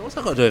 Bill? So what's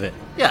that got to do with it?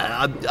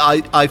 Yeah,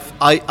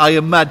 I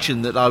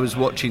imagine that I was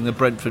watching the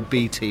Brentford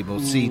B team or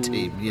C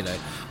team,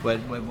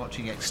 when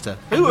watching Exeter.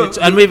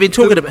 And we've been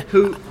talking about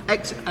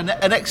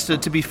and Exeter.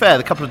 To be fair,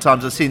 the couple of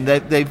times I've seen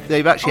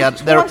they've actually had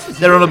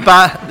they're on a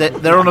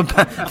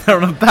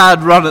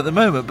bad run at the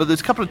moment. But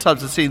there's a couple of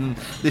times I've seen them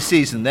this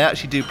season. They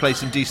actually do play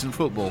some decent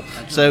football.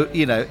 So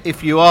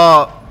if you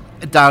are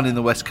down in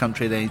the West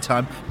Country at any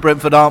time,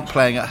 Brentford aren't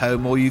playing at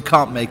home, or you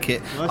can't make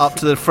it up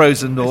to the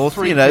frozen north.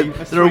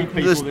 It's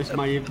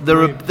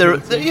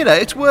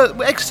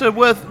Exeter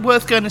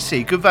worth going to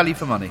see. Good value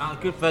for money.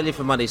 Good value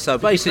for money. So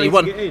basically,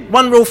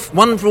 one rule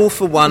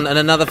for one, and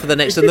another for the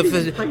next.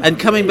 And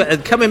coming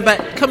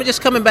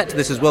back to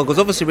this as well, because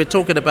obviously we're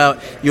talking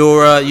about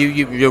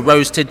your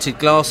rose tinted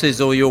glasses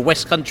or your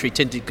West Country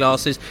tinted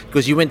glasses,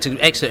 because you went to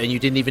Exeter and you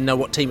didn't even know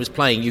what team was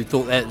playing. You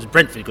thought that it was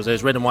Brentford because there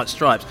was red and white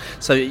stripes.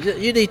 So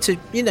you need to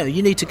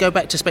go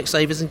back to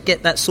Specsavers and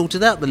get that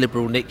sorted out, the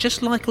Liberal, Nick,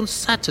 just like on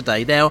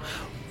Saturday. Now,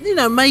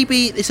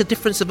 maybe it's a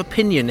difference of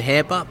opinion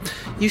here, but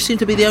you seem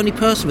to be the only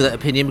person with that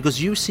opinion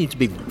because you seem to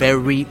be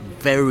very,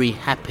 very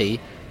happy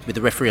with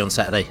the referee on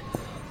Saturday.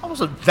 I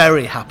wasn't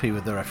very happy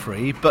with the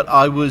referee, but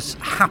I was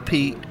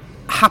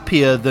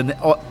happier than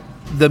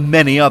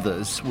many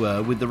others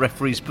were with the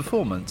referee's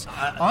performance.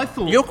 I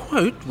thought your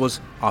quote was,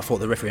 "I thought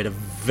the referee had a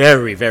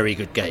very, very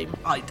good game."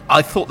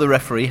 I thought the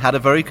referee had a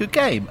very good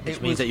game.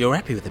 Which means that you're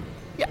happy with him.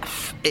 Yeah,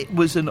 it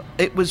was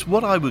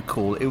what I would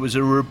call a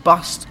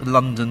robust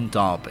London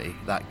derby,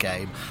 that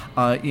game.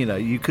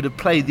 You could have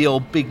played the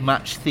old big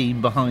match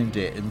theme behind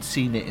it and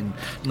seen it in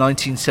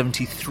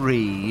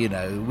 1973,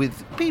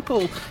 with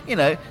people,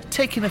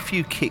 taking a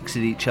few kicks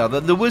at each other.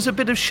 There was a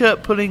bit of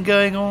shirt pulling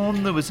going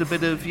on. There was a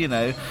bit of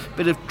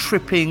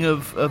tripping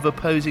of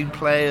opposing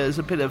players,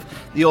 a bit of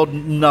the odd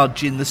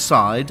nudge in the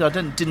side. I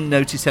didn't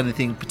notice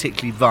anything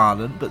particularly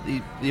violent, but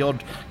the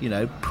odd,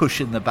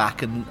 push in the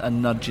back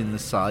and nudge in the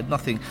side.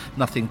 Nothing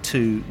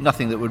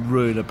that would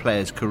ruin a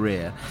player's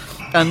career.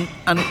 And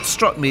it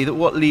struck me that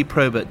what Lee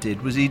Probert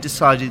did was he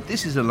decided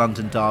this is a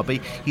London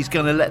derby, he's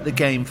going to let the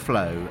game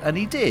flow, and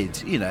he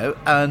did,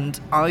 and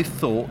I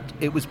thought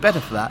it was better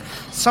for that.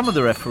 Some of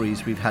the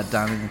referees we've had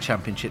down in the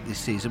Championship this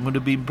season would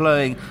have been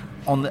blowing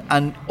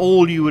and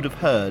all you would have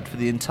heard for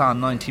the entire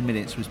 90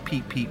 minutes was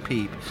peep, peep,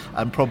 peep,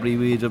 and probably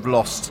we'd have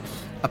lost.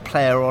 A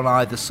player on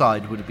either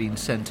side would have been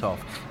sent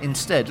off.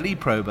 Instead, Lee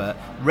Probert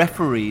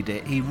refereed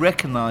it. He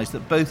recognised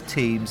that both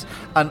teams,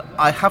 and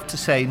I have to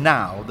say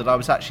now that I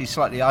was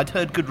actually I'd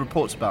heard good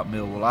reports about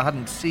Millwall. I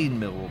hadn't seen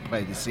Millwall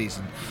play this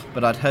season,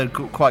 but I'd heard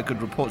quite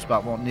good reports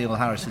about what Neil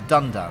Harris had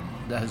done.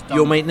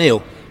 Your mate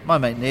Neil? My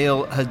mate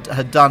Neil has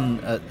done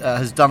at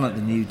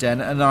the New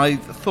Den, and I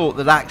thought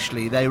that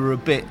actually they were a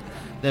bit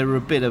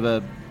of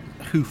a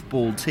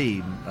hoofball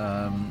team,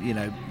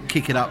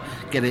 kick it up,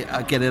 get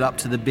it up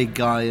to the big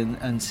guy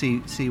and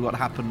see what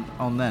happened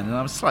on then. And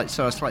I was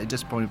slightly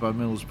disappointed by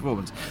Millwall's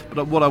performance.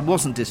 But what I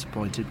wasn't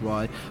disappointed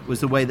by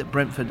was the way that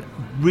Brentford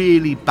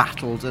really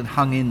battled and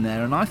hung in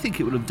there. And I think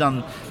it would have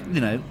done,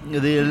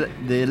 the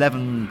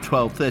 11,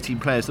 12, 13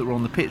 players that were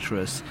on the pitch for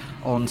us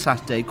on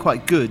Saturday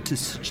quite good to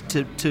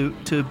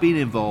have been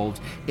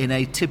involved in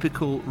a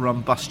typical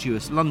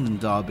rumbustious London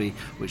derby,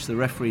 which the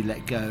referee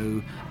let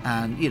go,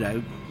 and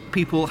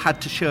people had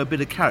to show a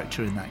bit of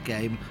character in that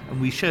game, and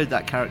we showed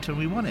that character and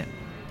we won it.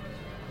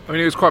 I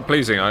mean, it was quite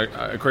pleasing. I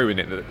agree with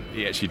Nick that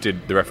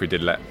the referee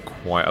did let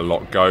quite a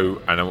lot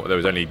go, and there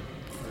was only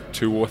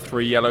 2 or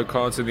 3 yellow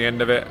cards in the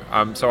end of it.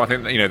 So I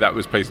think that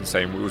was pleasing to see.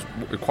 It was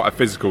quite a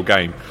physical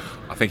game.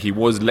 I think he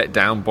was let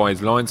down by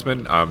his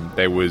linesman.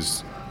 There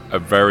was a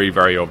very,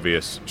 very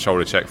obvious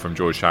shoulder check from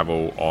George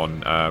Saville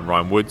on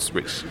Ryan Woods,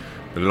 which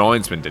the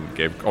linesman didn't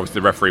give. Obviously,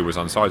 the referee was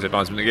onside, the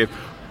linesman didn't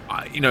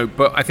give.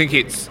 But I think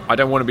I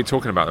don't want to be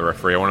talking about the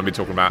referee. I want to be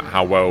talking about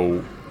how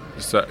well,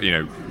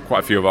 quite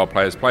a few of our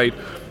players played.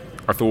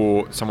 I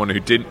thought someone who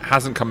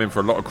hasn't come in for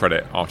a lot of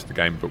credit after the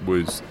game, but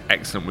was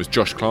excellent, was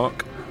Josh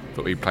Clark. I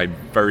thought he played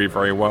very,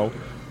 very well.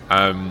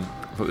 I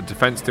thought the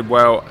defence did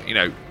well.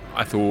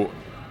 I thought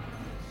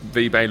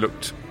Vibe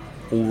looked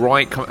all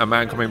right. A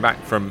man coming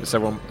back from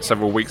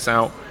several weeks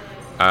out.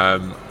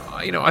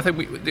 I think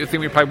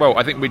we played well.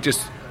 I think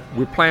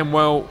we're playing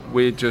well.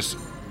 We're just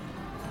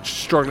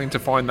struggling to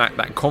find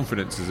that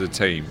confidence as a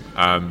team.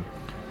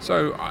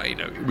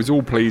 It was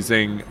all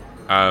pleasing.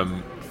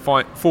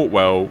 Fought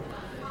well.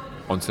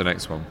 On to the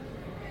next one.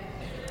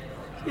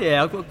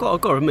 Yeah, I've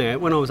got to admit,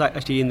 when I was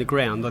actually in the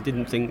ground, I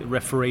didn't think the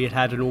referee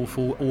had an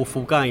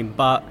awful game.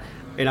 But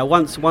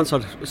once I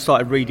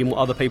started reading what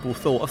other people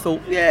thought, I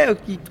thought, yeah,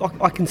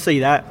 I can see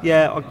that.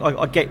 Yeah,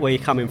 I get where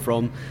you're coming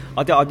from.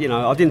 I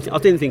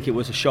didn't think it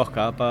was a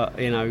shocker, but I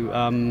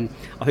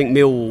think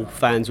Millwall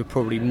fans were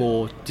probably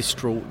more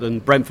distraught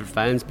than Brentford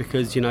fans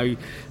because they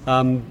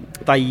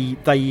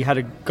had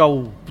a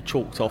goal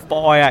chalked off, but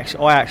I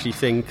actually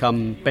think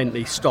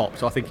Bentley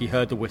stopped. I think he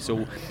heard the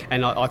whistle,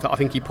 and I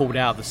think he pulled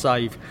out of the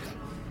save.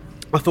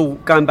 I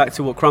thought, going back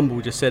to what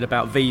Crumble just said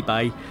about Vibe,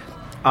 I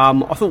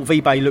thought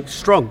Vibe looked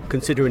strong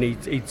considering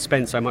he'd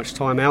spent so much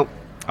time out.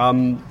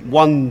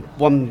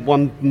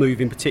 One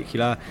move in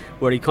particular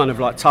where he kind of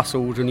like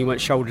tussled and he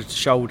went shoulder to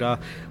shoulder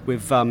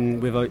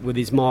with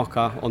his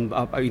marker on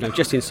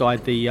just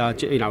inside the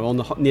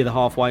near the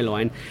halfway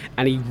line,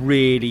 and he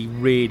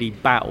really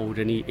battled,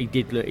 and he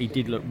did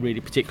look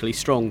really particularly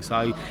strong.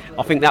 So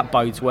I think that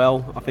bodes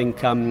well. I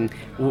think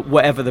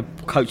whatever the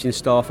coaching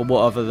staff or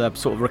whatever the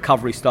sort of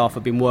recovery staff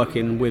have been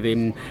working with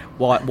him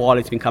while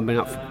he's been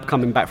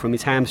coming back from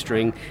his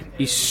hamstring,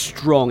 he's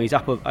strong. His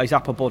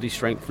upper body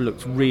strength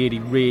looks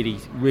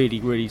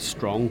really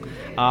strong,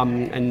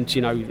 and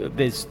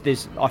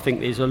I think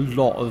there's a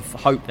lot of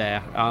hope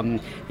there.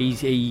 I've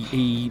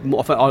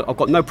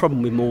got no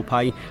problem with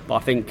Morpay, but I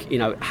think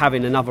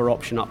having another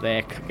option up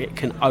there, it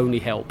can only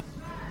help.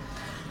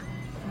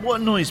 What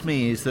annoys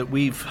me is that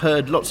we've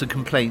heard lots of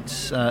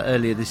complaints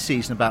earlier this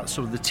season about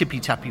sort of the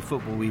tippy-tappy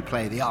football we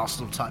play, the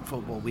Arsenal-type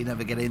football. We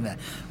never get in there.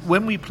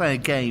 When we play a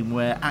game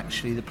where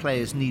actually the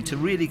players need to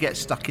really get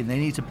stuck in, they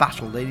need to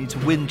battle, they need to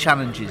win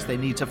challenges, they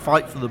need to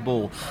fight for the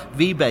ball.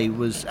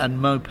 Vibe and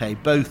Mopé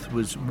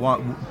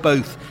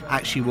both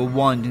actually were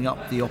winding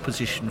up the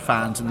opposition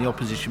fans and the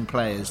opposition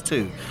players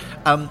too.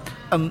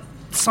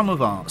 Some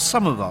of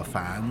our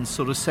fans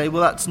sort of say,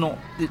 well, it's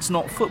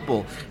not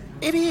football.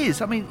 It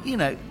is. I mean,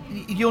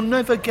 you're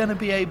never going to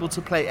be able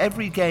to play.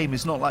 Every game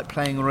is not like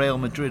playing Real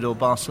Madrid or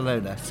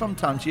Barcelona.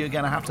 Sometimes you're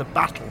going to have to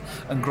battle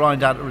and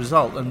grind out a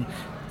result. And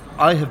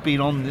I've been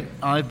on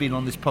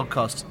this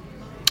podcast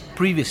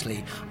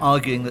previously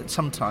arguing that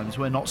sometimes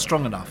we're not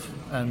strong enough,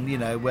 and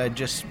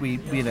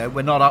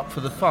we're not up for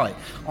the fight.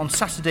 On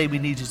Saturday we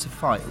needed to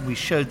fight. We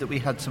showed that we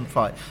had some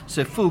fight.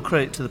 So full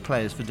credit to the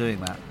players for doing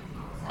that.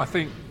 I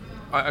think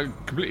I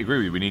completely agree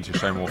with you. We need to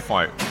show more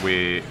fight.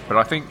 But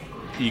I think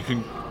you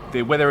can.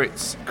 Whether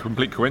it's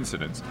complete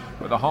coincidence,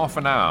 but the half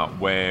an hour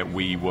where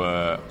we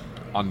were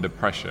under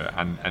pressure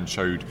and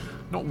showed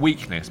not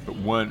weakness but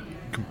weren't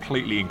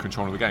completely in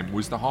control of the game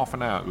was the half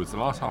an hour. It was the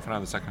last half an hour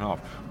of the second half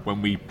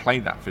when we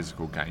played that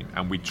physical game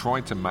and we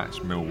tried to match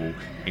Millwall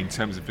in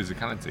terms of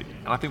physicality,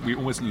 and I think we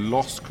almost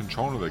lost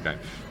control of the game.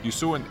 You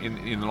saw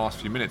in the last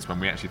few minutes when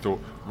we actually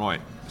thought,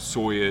 right,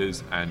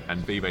 Sawyers and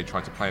Vibe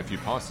tried to play a few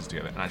passes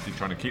together and actually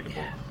trying to keep the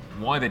ball.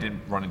 Why they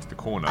didn't run into the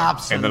corner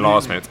in the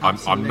last minute,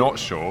 I'm not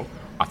sure.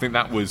 I think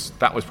that was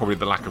probably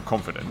the lack of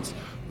confidence.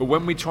 But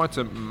when we tried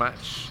to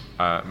match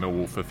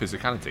Millwall for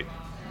physicality,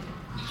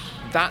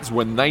 that's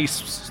when they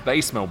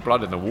smell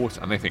blood in the water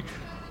and they think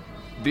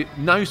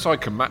no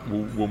side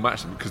will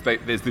match them, because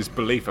there's this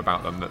belief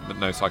about them that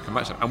no side can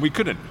match them. And we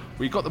couldn't.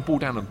 We got the ball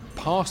down and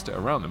passed it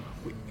around them.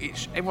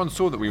 Everyone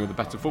saw that we were the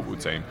better football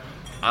team.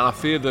 And I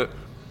fear that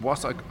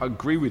whilst I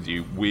agree with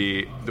you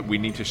that we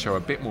need to show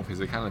a bit more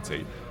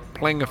physicality,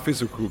 playing a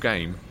physical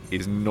game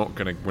is not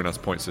going to win us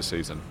points this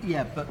season.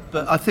 Yeah,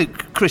 but I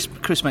think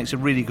Chris makes a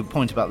really good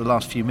point about the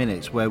last few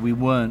minutes where we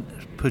weren't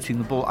putting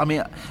the ball. I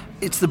mean,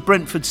 it's the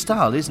Brentford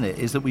style, isn't it?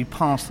 Is that we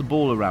pass the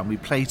ball around, we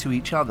play to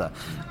each other.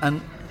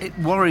 And it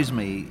worries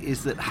me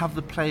is that have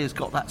the players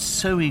got that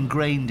so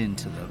ingrained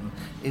into them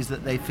is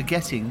that they're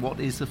forgetting what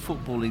is the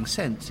footballing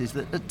sense, is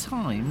that at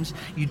times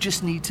you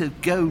just need to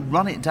go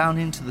run it down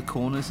into the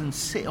corners and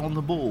sit on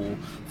the ball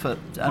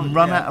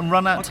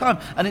run out time.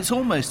 And it's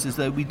almost as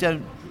though we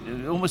don't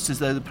almost as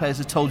though the players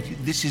are told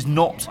this is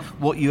not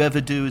what you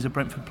ever do as a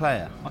Brentford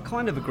player. I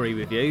kind of agree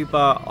with you,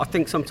 but I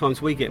think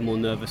sometimes we get more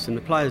nervous than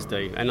the players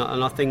do, and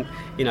I think,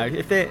 you know,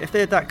 if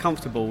they're that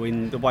comfortable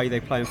in the way they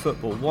play in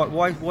football,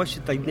 why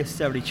should they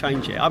necessarily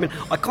change it? I mean,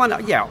 I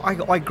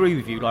agree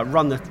with you. Like,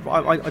 run the,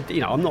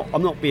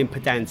 I'm not being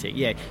pedantic.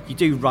 Yeah, you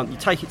do run, you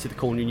take it to the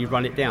corner and you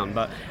run it down,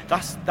 but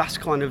that's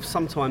kind of,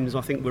 sometimes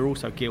I think we're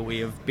also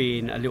guilty of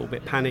being a little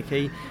bit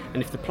panicky,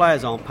 and if the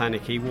players aren't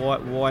panicky,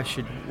 why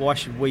should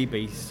we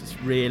be,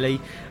 really?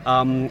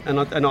 And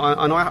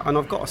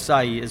I've got to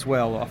say as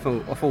well, I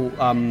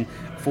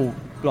thought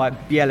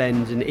like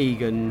Bjelland and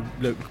Egan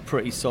look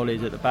pretty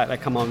solid at the back. They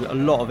come on a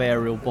lot of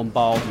aerial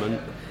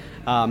bombardment.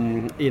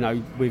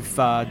 With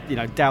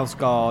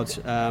Dalsgaard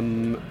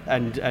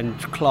and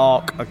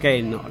Clark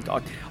again.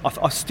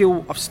 I'm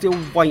still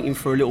waiting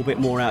for a little bit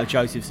more out of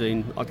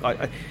Josephson.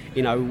 At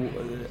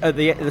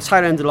the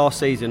tail end of last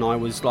season, I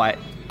was like,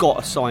 got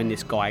to sign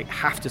this guy.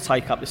 Have to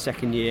take up the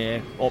second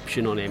year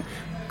option on him.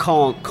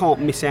 Can't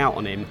miss out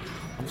on him.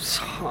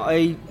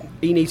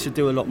 He needs to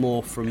do a lot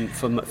more for me.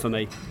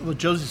 Well,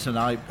 Josephson,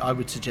 I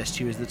would suggest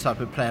to you, is the type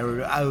of player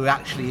who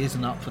actually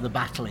isn't up for the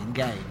battling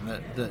game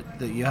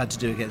that you had to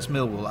do against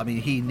Millwall. I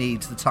mean, he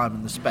needs the time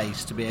and the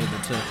space to be able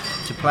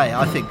to play.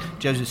 I think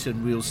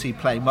Josephson we'll see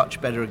play much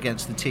better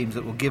against the teams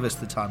that will give us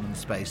the time and the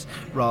space,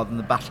 rather than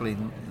the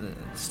battling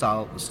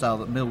style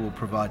that Millwall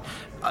provide.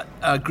 I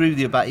agree with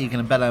you about Egan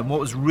and Bella, and what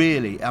was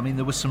really, I mean,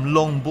 there were some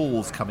long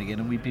balls coming in,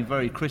 and we've been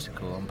very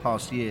critical on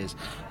past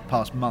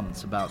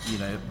months about,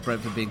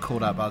 Brentford being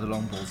called out by the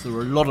long balls. There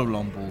were a lot of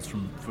long balls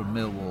from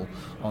Millwall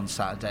on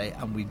Saturday,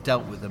 and we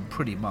dealt with them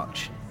pretty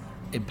much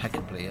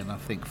impeccably, and I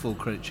think full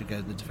credit should go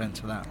to the defence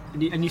for that.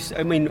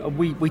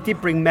 We did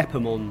bring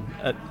Mepham on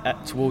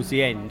towards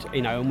the end,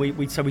 and we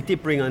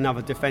did bring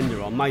another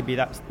defender on. Maybe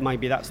that's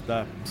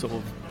the sort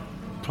of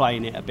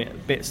playing it a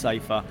bit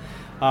safer.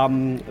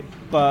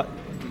 But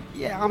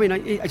yeah, I mean,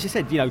 as you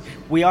said,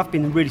 we have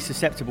been really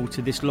susceptible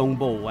to this long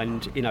ball,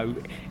 and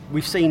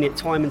we've seen it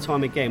time and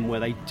time again where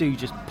they do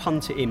just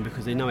punt it in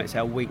because they know it's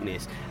our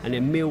weakness. And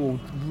then Millwall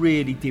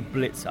really did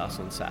blitz us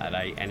on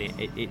Saturday, and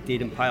it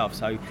didn't pay off.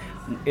 So,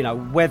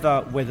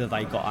 whether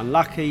they got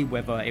unlucky,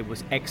 whether it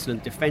was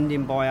excellent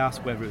defending by us,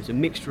 whether it was a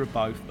mixture of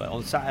both, but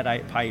on Saturday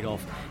it paid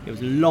off. It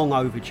was a long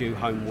overdue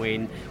home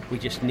win. We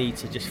just need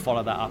to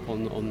follow that up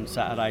on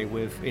Saturday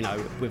with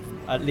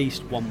at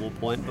least one more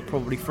point, but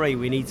probably three.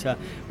 We need to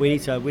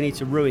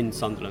ruin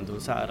Sunderland on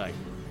Saturday.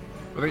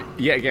 I think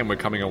yet again we're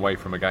coming away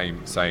from a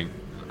game saying,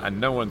 and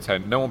no one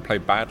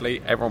played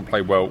badly, everyone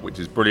played well, which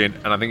is brilliant,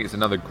 and I think it's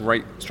another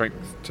great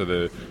strength to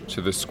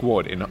the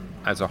squad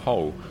as a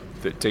whole,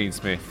 that Dean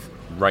Smith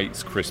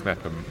rates Chris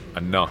Mepham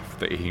enough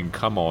that he can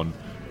come on,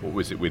 what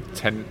was it, with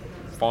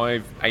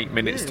 8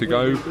 minutes to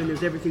go, when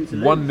there's everything to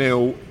lose.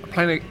 1-0,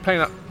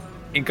 playing up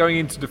in going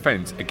into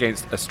defence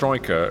against a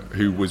striker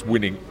who was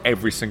winning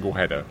every single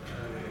header,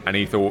 and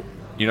he thought,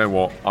 you know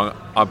what,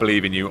 I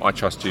believe in you, I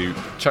trust you,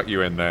 chuck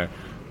you in there,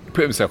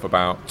 put himself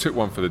about, took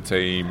one for the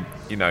team,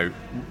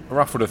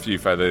 ruffled a few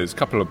feathers,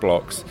 couple of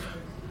blocks,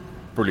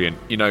 brilliant.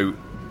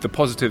 The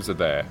positives are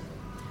there.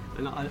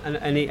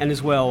 And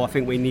as well, I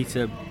think we need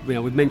to,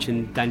 we've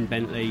mentioned Dan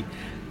Bentley,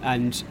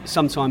 and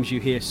sometimes you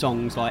hear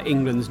songs like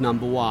England's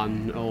number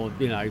one, or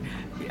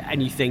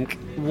and you think,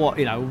 what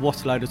a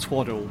load of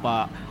twaddle,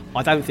 but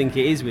I don't think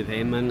it is with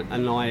him,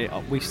 and I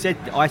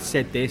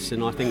said this,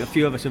 and I think a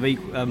few of us have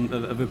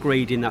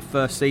agreed in that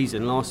first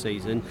season, last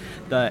season,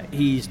 that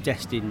he's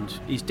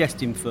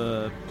destined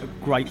for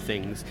great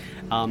things.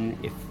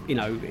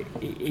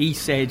 He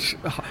said,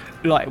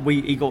 like,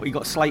 he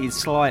got slated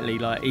slightly,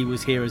 like he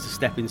was here as a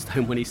stepping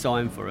stone when he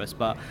signed for us,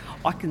 but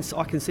I can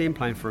see him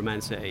playing for a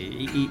Man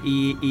City.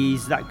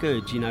 He's that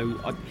good,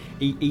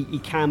 He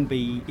can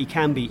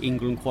be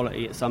England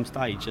quality at some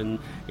stage, and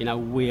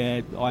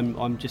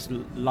I'm just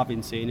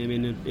loving seeing him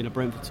in a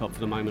Brentford top for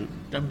the moment.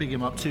 Don't big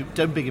him up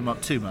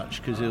too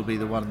much, because he'll be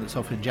the one that's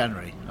off in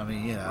January. I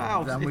mean,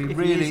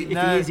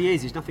 if he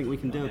is, there's nothing we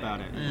can do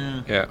about it.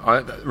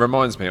 That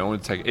reminds me, I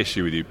want to take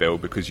issue with you, Bill,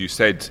 because you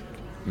said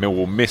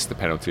Millwall missed the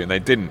penalty and they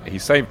didn't. He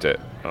saved it,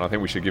 and I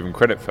think we should give him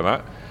credit for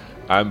that.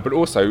 But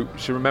also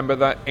should remember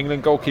that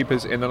England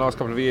goalkeepers in the last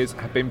couple of years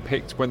have been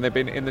picked when they've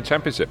been in the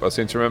Championship. I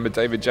seem to remember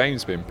David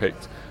James being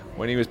picked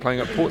when he was playing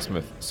at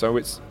Portsmouth. So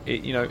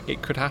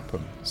it could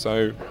happen.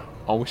 So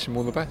I wish him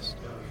all the best.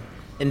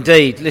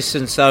 Indeed.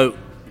 Listen, so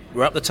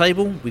we're up the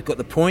table. We've got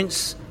the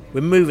points.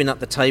 We're moving up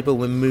the table.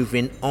 We're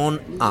moving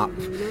on up.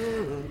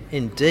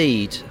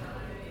 Indeed.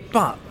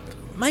 But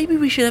maybe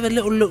we should have a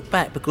little look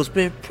back, because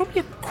we're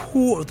probably a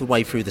quarter of the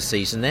way through the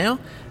season now,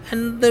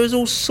 and there's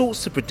all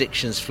sorts of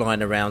predictions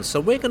flying around. So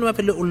we're going to have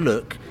a little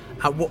look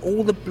at what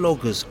all the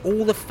bloggers,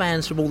 all the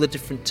fans from all the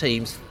different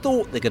teams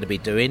thought they're going to be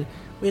doing.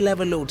 We'll have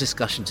a little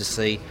discussion to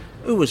see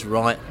who was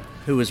right,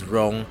 who was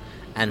wrong,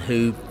 and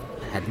who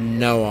had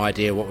no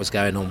idea what was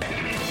going on.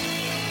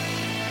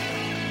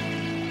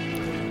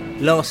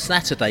 Last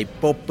Saturday,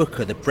 Bob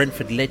Booker, the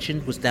Brentford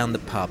legend, was down the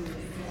pub.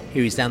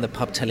 He was down the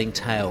pub telling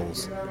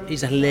tales.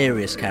 He's a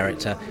hilarious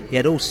character. He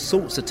had all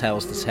sorts of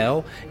tales to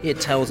tell. He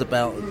had tales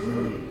about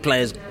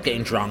players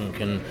getting drunk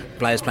and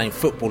players playing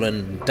football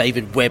and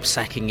David Webb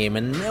sacking him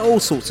and all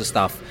sorts of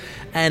stuff.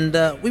 And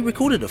we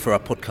recorded it for our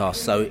podcast.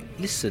 So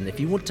listen, if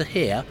you want to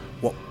hear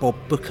what Bob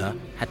Booker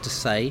had to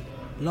say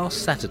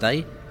last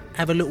Saturday,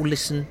 have a little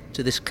listen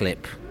to this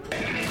clip.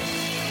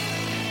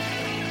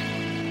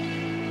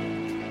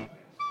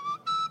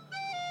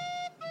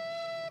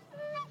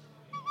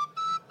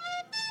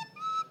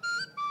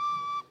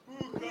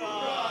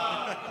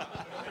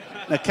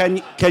 Now,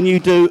 can you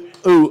do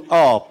ooh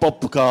ah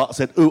Bob Booker? I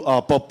said ooh ah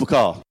Bob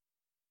Booker.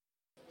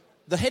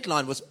 The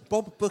headline was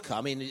Bob Booker.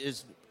 I mean,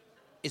 is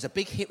a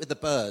big hit with the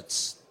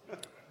Birds,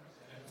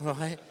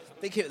 right?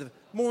 Big hit with the.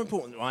 More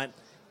important, right?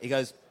 He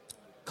goes,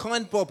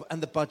 kind Bob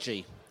and the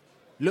Budgie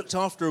looked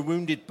after a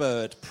wounded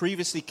bird,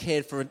 previously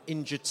cared for an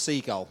injured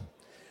seagull,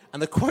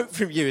 and the quote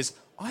from you is,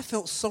 "I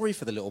felt sorry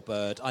for the little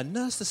bird. I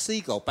nursed the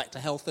seagull back to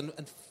health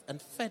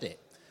and fed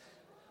it.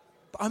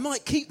 But I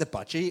might keep the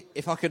budgie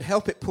if I can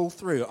help it pull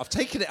through. I've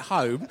taken it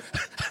home,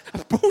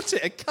 I've bought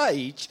it a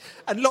cage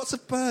and lots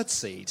of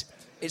birdseed.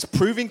 It's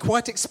proving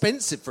quite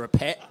expensive for a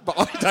pet, but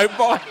I don't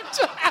mind."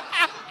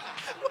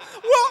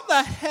 What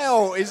the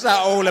hell is that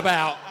all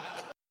about?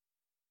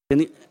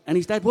 And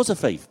his dad was a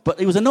thief, but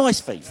he was a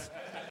nice thief.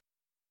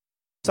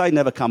 So he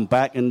never come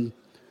back, and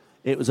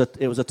it was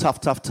a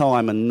tough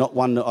time, and not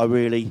one that I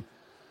really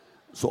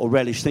sort of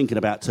relished thinking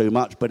about too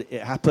much, but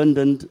it happened,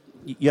 and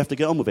you have to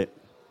get on with it.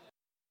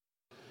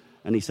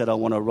 And he said, "I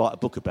want to write a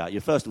book about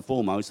you." First and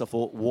foremost, I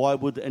thought, why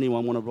would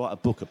anyone want to write a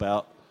book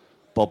about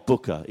Bob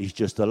Booker? He's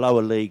just a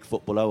lower league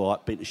footballer. All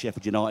right, been to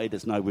Sheffield United,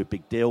 it's no real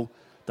big deal.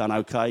 Done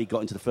okay, got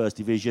into the first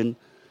division.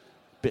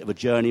 Bit of a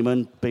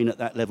journeyman, been at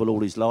that level all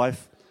his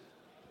life.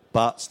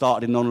 But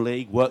started in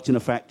non-league, worked in a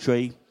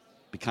factory,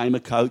 became a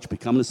coach,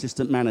 become an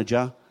assistant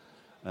manager.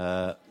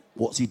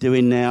 What's he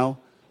doing now?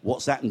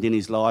 What's happened in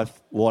his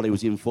life while he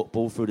was in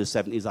football through the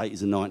 70s,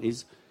 80s and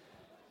 90s?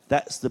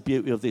 That's the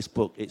beauty of this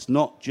book. It's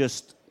not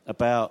just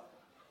about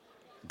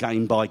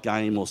game by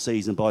game or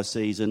season by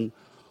season,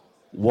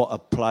 what a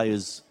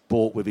player's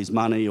bought with his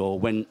money or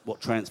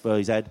what transfer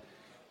he's had.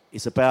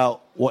 It's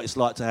about what it's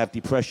like to have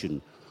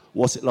depression.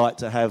 What's it like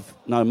to have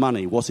no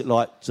money? What's it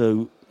like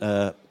to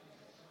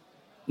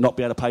not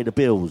be able to pay the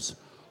bills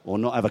or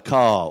not have a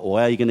car, or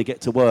how are you going to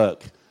get to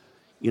work?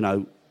 You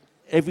know,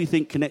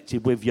 everything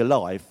connected with your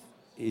life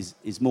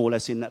is more or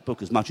less in that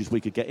book, as much as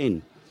we could get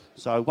in.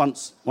 So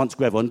once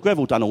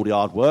Greville done all the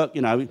hard work,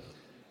 you know,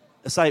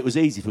 I say it was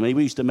easy for me.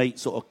 We used to meet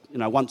sort of, you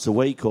know, once a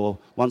week or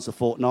once a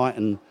fortnight,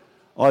 and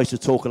I used to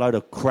talk a load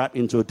of crap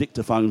into a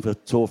dictaphone for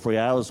 2 or 3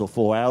 hours or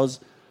 4 hours,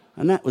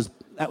 and that was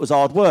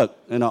hard work.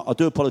 And I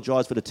do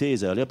apologise for the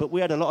tears earlier, but we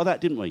had a lot of that,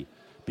 didn't we?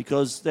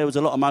 Because there was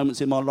a lot of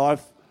moments in my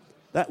life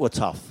that were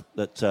tough,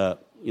 that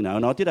you know,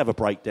 and I did have a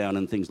breakdown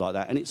and things like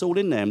that, and it's all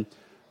in them.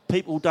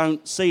 People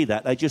don't see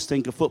that. They just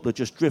think a footballer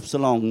just drifts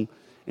along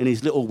in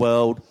his little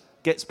world,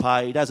 gets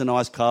paid, has a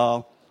nice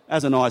car,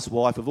 has a nice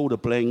wife with all the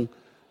bling,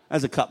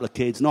 has a couple of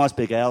kids, nice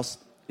big house.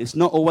 It's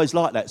not always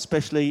like that,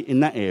 especially in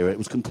that era. It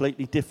was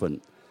completely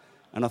different.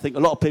 And I think a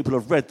lot of people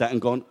have read that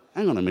and gone,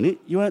 hang on a minute,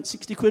 you earned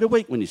 60 quid a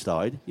week when you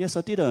started? Yes,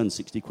 I did earn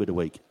 60 quid a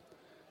week.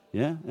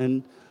 Yeah,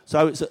 and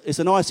so it's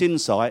a nice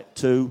insight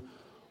to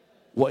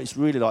what it's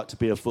really like to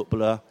be a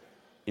footballer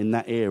in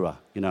that era,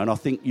 you know, and I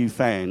think you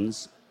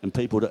fans and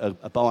people that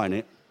are buying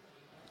it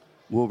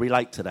will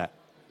relate to that,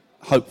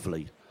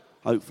 hopefully.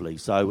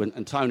 So,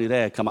 and Tony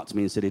there come up to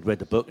me and said he'd read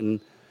the book, and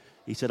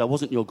he said, I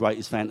wasn't your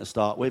greatest fan to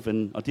start with,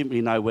 and I didn't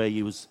really know where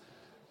you was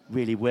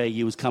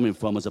coming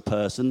from as a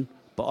person,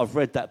 but I've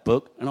read that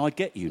book, and I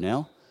get you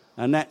now,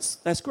 and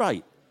that's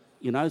great,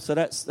 you know, so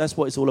that's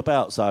what it's all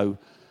about. So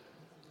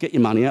get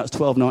your money out, it's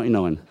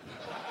 $12.99.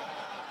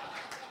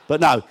 But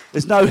no,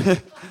 there's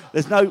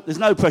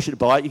no pressure to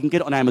buy it. You can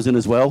get it on Amazon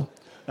as well.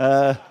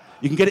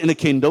 You can get it in a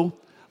Kindle.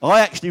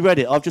 I actually read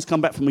it. I've just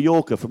come back from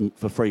Mallorca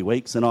for 3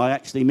 weeks, and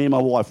me and my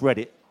wife read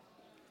it,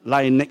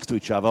 laying next to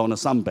each other on a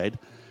sunbed,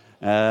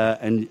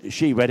 and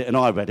she read it and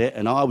I read it,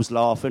 and I was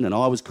laughing and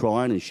I was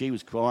crying and she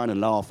was crying and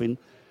laughing,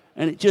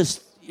 and it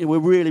just, you know, we're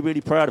really,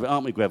 really proud of it,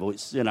 aren't we, Greville?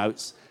 It's, you know,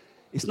 it's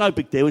no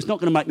big deal. It's not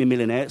going to make me a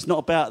millionaire. It's not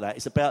about that.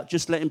 It's about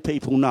just letting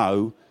people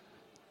know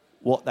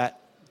what that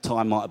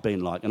time might have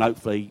been like, and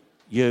hopefully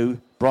you,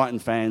 Brighton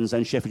fans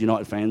and Sheffield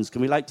United fans,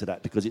 can relate to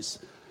that, because it's,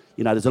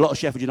 you know, there's a lot of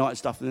Sheffield United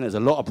stuff in there, there's a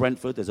lot of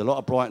Brentford, there's a lot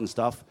of Brighton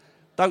stuff.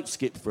 Don't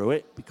skip through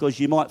it,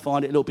 because you might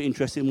find it a little bit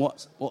interesting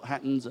what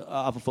happens at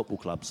other football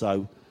clubs.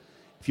 So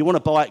if you want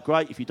to buy it,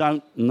 great. If you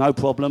don't, no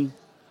problem.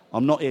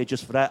 I'm not here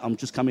just for that. I'm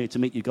just coming here to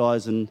meet you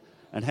guys and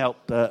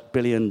help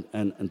Billy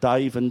and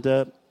Dave, and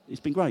it's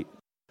been great.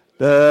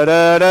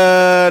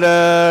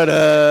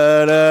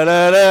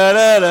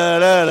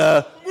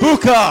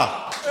 Booker!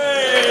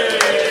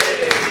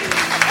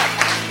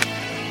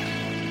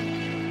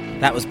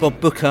 That was Bob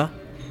Booker,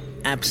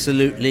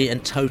 absolutely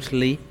and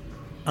totally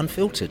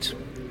unfiltered.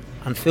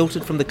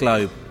 Unfiltered from the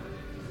Globe.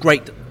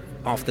 Great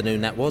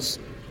afternoon that was.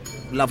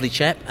 lovely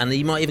chap, and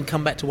he might even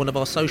come back to one of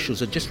our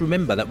socials. And just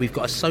remember that we've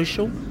got a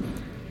social.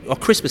 Our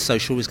Christmas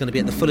social is going to be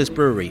at the Fuller's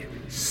Brewery,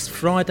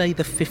 Friday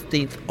the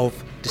 15th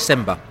of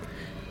December.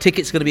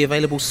 Tickets are going to be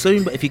available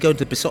soon, but if you go to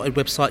the Besotted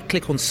website,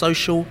 click on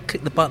social,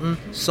 click the button,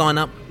 sign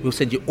up, we'll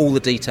send you all the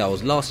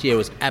details. Last year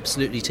was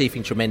absolutely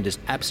teething tremendous,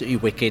 absolutely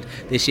wicked.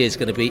 This year is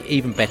going to be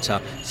even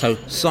better. So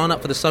sign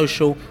up for the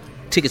social.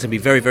 Tickets are going to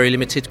be very, very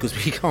limited because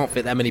we can't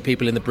fit that many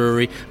people in the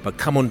brewery, but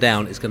come on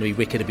down, it's going to be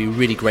wicked. It'll be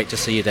really great to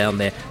see you down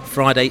there.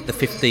 Friday the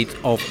 15th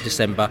of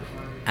December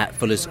at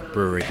Fuller's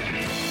Brewery.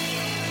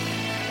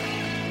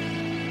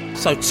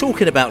 So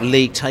talking about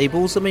league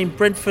tables, I mean,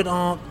 Brentford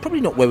are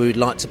probably not where we would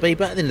like to be,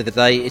 but at the end of the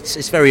day,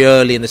 it's very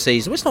early in the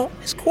season. Well, it's not.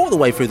 It's quarter of the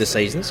way through the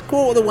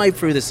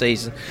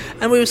season.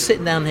 And we were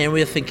sitting down here and we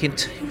were thinking,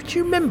 do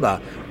you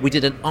remember we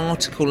did an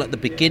article at the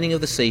beginning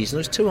of the season? There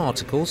was 2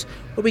 articles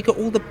where we got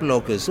all the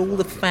bloggers, all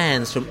the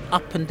fans from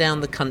up and down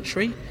the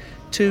country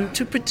to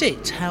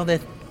predict how they're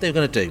going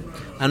to do.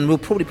 And we'll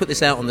probably put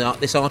this out on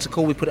this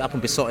article. We put it up on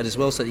Besotted as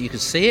well so that you can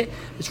see it.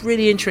 It's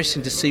really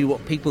interesting to see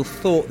what people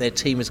thought their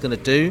team was going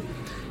to do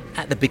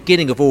at the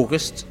beginning of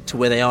August to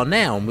where they are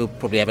now, and we'll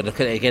probably have a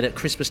look at it again at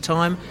Christmas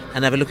time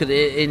and have a look at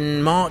it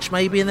in March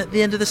maybe and at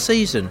the end of the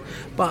season.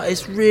 But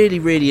it's really,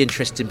 really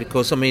interesting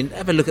because, I mean,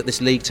 have a look at this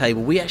league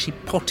table. We actually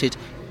potted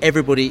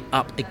everybody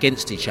up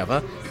against each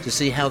other to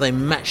see how they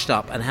matched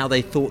up and how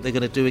they thought they're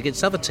going to do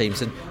against other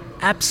teams, and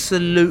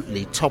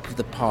absolutely top of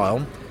the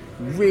pile,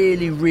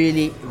 really,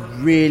 really,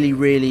 really,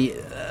 really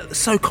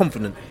so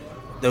confident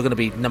they were going to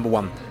be number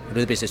one in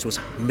the business was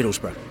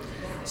Middlesbrough.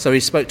 So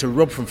he spoke to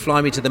Rob from Fly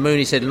Me to the Moon.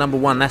 He said, number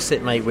one, that's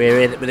it, mate.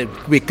 We're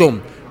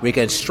gone. We're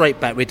going straight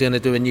back. We're going to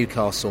do a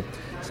Newcastle.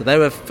 So they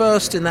were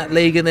first in that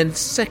league, and then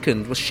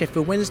second was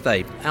Sheffield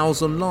Wednesday,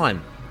 Owls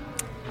Online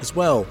as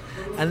well.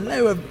 And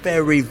they were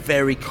very,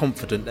 very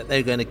confident that they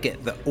were going to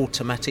get the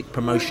automatic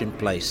promotion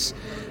place.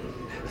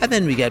 And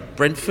then we get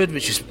Brentford,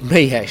 which is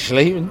me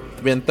actually.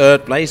 We're in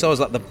third place. I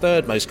was like the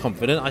third most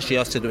confident. Actually,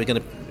 I said we're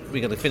going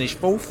to finish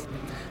fourth.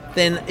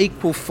 Then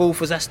equal fourth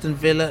was Aston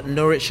Villa,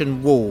 Norwich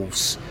and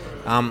Wolves.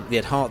 We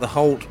had Hart the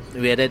Holt,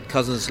 we had Ed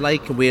Cousins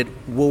Lake, and we had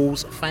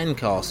Wolves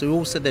Fancast, who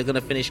all said they're going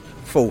to finish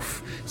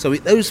fourth. So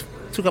those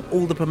took up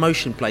all the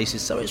promotion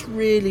places. So it's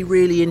really,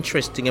 really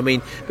interesting. I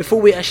mean, before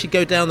we actually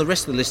go down the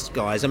rest of the list,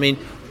 guys, I mean,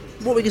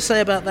 what we can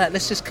say about that,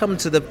 let's just come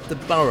to the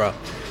Borough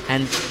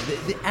and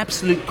the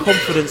absolute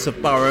confidence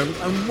of Borough,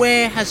 and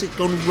where has it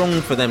gone wrong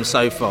for them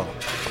so far?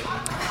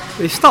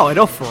 They started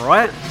off all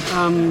right.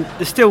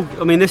 They're still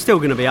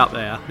going to be up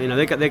there. You know,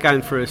 they're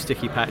going through a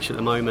sticky patch at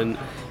the moment.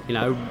 You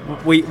know,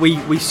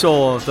 we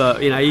saw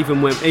that. You know,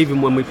 even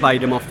when we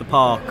played them off the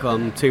park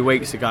 2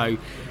 weeks ago,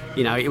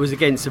 you know, it was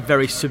against a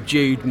very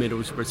subdued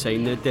Middlesbrough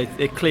team.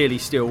 They're clearly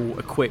still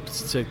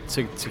equipped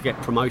to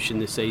get promotion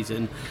this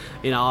season.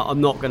 You know,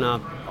 I'm not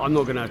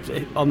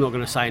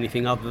gonna say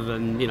anything other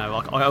than, you know,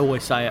 I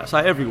always say it. I say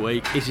it every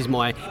week. It's a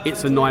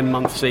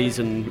 9-month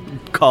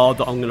season card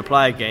that I'm going to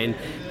play again.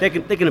 They're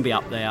going to be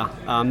up there.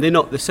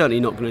 They're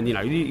certainly not going to. You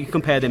know, you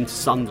compare them to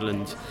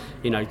Sunderland.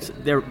 You know,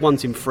 they're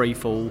one's in free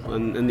fall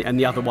and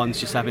the other one's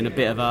just having a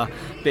bit of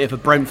a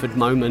Brentford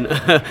moment.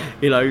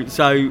 You know,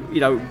 so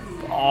you know.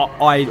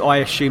 I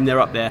assume they're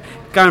up there.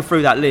 Going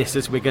through that list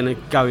as we're going to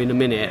go in a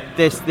minute,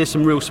 there's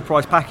some real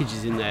surprise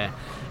packages in there.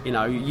 You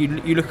know, you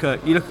look.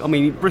 I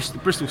mean,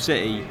 Bristol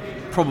City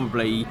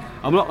probably.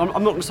 I'm not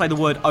going to say the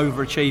word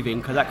overachieving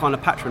because that kind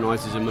of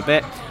patronises them a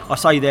bit. I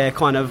say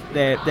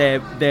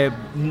they're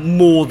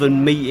more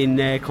than meeting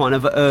their kind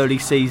of early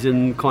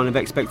season kind of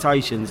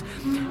expectations.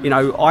 You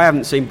know, I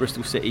haven't seen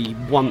Bristol City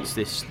once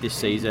this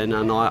season,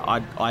 and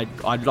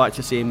I'd like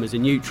to see him as a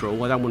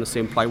neutral. I don't want to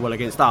see him play well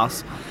against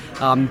us.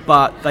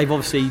 But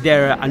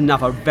they're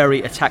another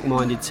very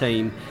attack-minded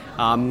team.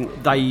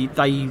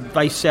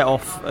 They set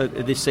off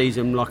this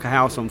season like a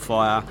house on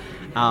fire,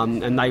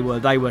 and they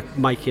were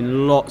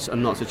making lots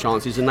and lots of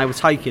chances, and they were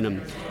taking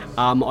them.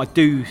 I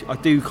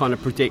do kind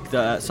of predict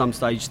that at some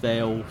stage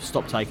they'll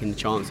stop taking the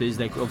chances.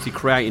 They're obviously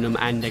creating them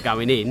and they're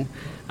going in,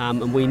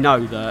 and we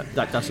know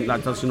that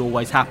doesn't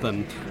always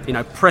happen. You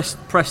know,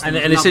 Preston.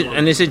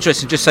 And it's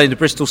interesting just saying to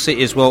Bristol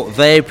City as well.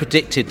 They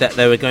predicted that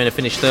they were going to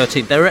finish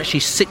 13th. They were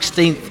actually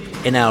 16th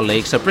in our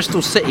league, so Bristol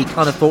City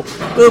kind of thought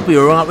we'll be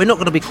alright, we're not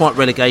going to be quite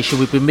relegation,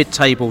 we'll be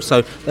mid-table,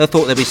 so they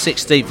thought they'd be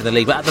 16th in the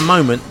league, but at the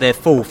moment they're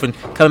 4th. And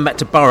coming back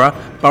to Borough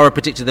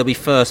predicted they'll be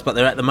 1st, but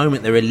at the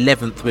moment they're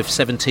 11th with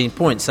 17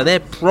 points, so they're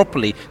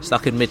properly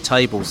stuck in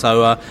mid-table.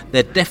 So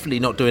they're definitely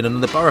not doing it,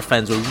 and the Borough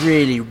fans were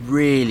really,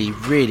 really,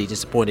 really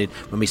disappointed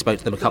when we spoke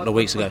to them a couple of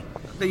weeks ago.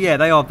 Yeah,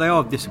 they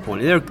are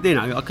disappointed.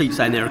 I keep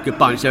saying they're a good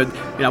bunch.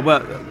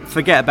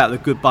 Forget about the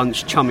good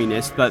bunch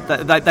chumminess, but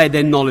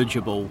they're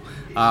knowledgeable.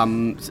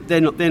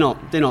 They're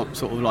not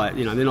sort of like,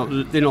 you know,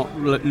 they're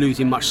not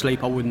losing much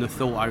sleep. I wouldn't have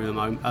thought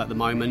at the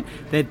moment.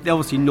 They're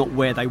obviously not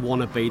where they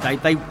want to be.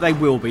 They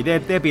will be.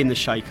 They'll be in the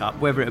shake-up,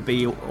 whether it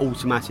be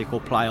automatic or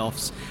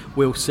playoffs.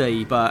 We'll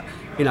see. But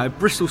you know,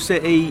 Bristol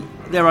City,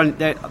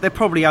 they're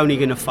probably only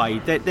going to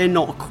fade. They're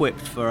not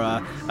equipped for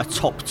a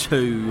top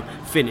 2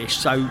 finish.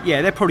 So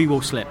yeah, they probably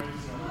will slip.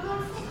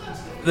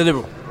 The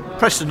Liberal.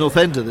 Preston North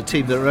End are the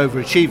team that are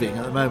overachieving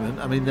at the moment.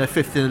 I mean, they're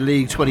 5th in the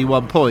league,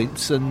 21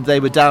 points, and they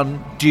were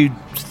down due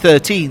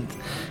 13th,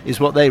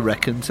 is what they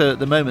reckon. So at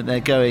the moment they're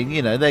going,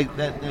 they're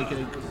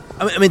going.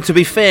 I mean, to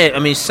be fair,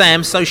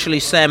 Sam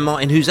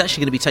Martin, who's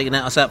actually going to be taking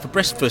us out for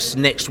breakfast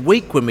next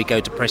week when we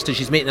go to Preston.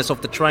 She's meeting us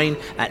off the train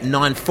at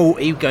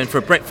 9:40, going for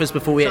a breakfast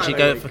before we actually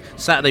go for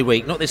Saturday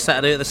week. Not this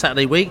Saturday, the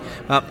Saturday week.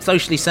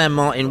 Socially Sam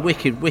Martin,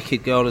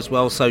 wicked girl as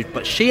well. So,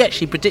 but she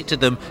actually predicted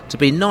them to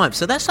be 9th.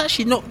 So that's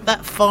actually not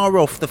that far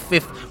off the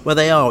 5th where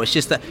they are. It's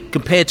just that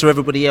compared to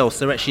everybody else,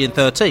 they're actually in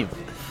 13th.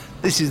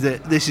 This is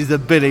the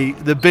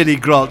Billy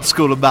Grant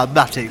School of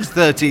Mathematics.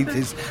 13th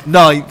is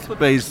 9th,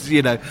 but is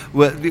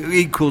we're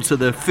equal to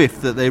the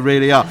 5th that they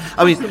really are.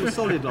 I mean, they were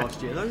solid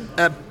last year,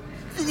 though.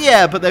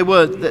 Yeah, but they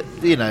weren't.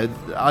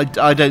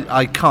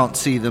 I can't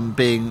see them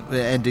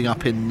ending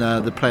up in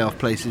the playoff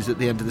places at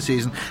the end of the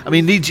season. I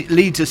mean,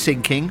 Leeds are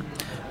sinking.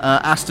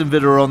 Aston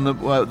Villa are on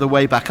the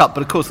way back up,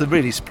 but of course the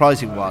really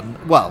surprising one,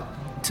 well,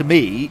 to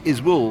me, is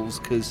Wolves,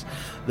 because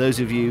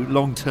those of you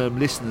long-term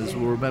listeners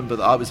will remember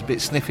that I was a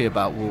bit sniffy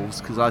about Wolves,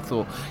 because I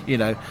thought,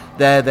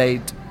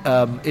 they'd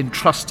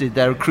entrusted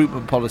their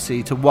recruitment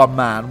policy to one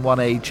man, one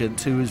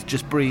agent, who was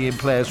just bringing in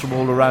players from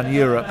all around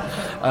Europe,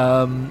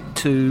 and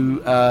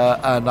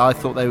I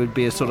thought they would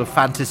be a sort of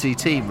fantasy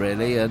team,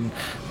 really, and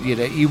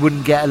you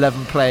wouldn't get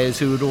 11 players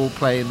who would all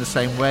play in the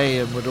same way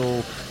and would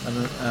all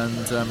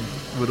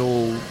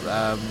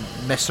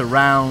mess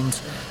around,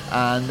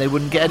 and they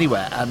wouldn't get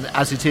anywhere. And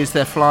as it is,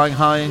 they're flying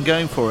high and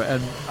going for it.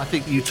 And I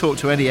think you talk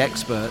to any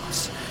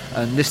experts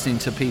and listening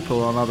to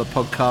people on other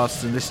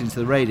podcasts and listening to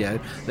the radio,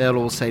 they'll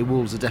all say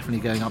Wolves are definitely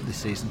going up this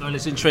season. Well,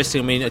 it's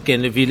interesting. I mean,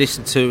 again, if you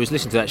listen to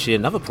actually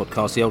another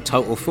podcast, the old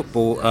Total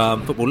Football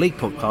League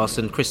podcast,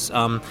 and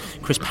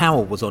Chris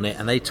Powell was on it,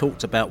 and they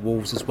talked about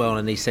Wolves as well.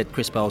 And he said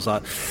Chris Powell's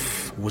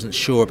wasn't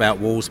sure about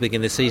Wolves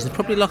beginning of the season,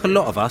 probably like a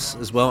lot of us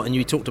as well. And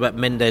you talked about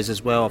Mendes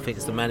as well. I think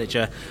it's the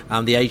manager,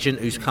 the agent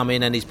who's come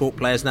in and he's brought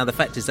players. Now the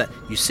fact is that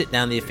you sit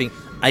down and you think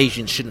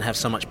agents shouldn't have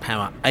so much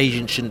power,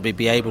 agents shouldn't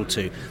be able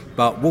to,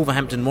 but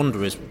Wolverhampton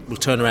Wanderers will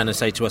turn around and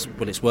say to us,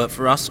 well, it's worked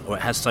for us, or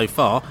it has so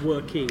far.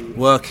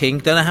 Working.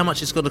 Don't know how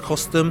much it's going to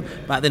cost them,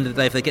 but at the end of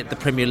the day, if they get the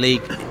Premier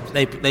League,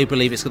 they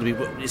believe it's going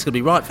to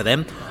be right for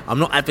them. I'm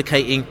not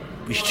advocating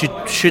we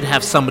should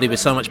have somebody with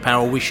so much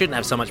power, or we shouldn't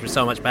have someone with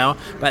so much power,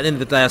 but at the end of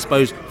the day, I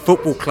suppose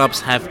football clubs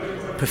have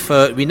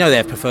preferred. We know they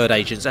have preferred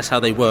agents. That's how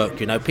they work.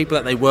 People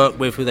that they work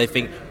with who they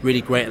think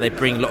really great. They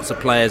bring lots of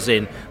players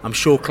in. I'm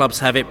sure clubs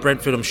have it.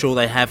 Brentford, I'm sure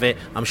they have it.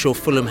 I'm sure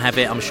Fulham have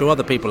it. I'm sure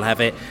other people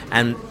have it.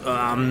 And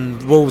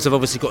Wolves have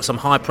obviously got some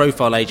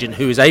high-profile agent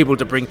who is able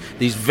to bring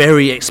these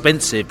very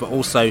expensive, but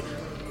also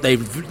they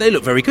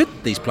look very good,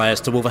 these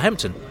players, to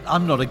Wolverhampton.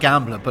 I'm not a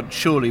gambler, but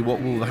surely what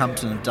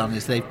Wolverhampton have done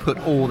is they've put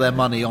all their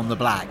money on the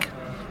black.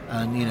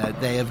 And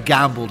they have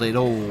gambled it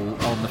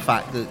all on the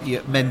fact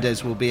that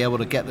Mendes will be able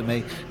to get them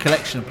a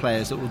collection of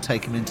players that will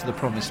take them into the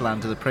promised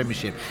land of the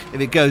Premiership. If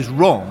it goes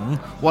wrong,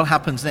 what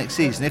happens next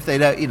season? If they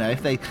don't,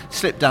 if they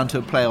slip down to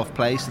a playoff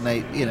place, and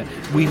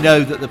we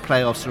know that the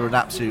playoffs are an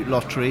absolute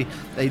lottery.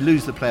 They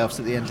lose the playoffs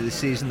at the end of the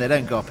season. They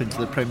don't go up into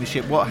the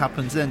Premiership. What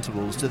happens then to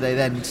Wolves? Do they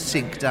then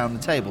sink down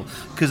the table?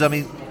 Because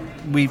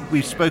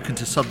we've spoken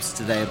to subs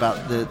today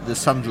about the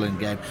Sunderland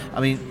game.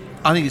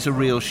 I think it's a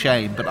real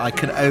shame, but I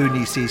can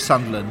only see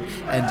Sunderland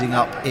ending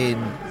up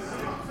in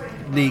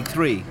League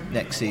 3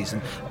 next season,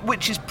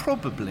 which is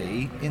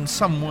probably, in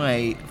some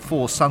way,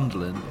 for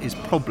Sunderland, is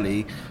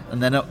probably,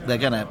 and they're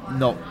going to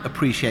not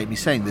appreciate me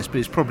saying this, but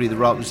it's probably the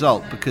right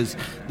result, because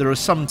there are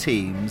some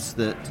teams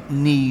that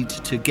need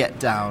to get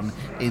down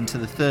into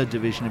the 3rd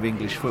division of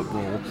English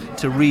football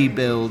to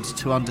rebuild,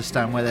 to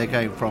understand where they're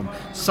going from.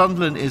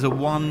 Sunderland is a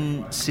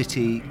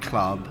one-city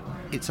club.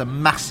 It's a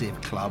massive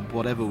club,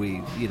 whatever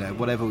we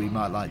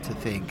might like to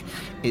think.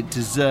 It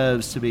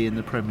deserves to be in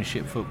the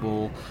Premiership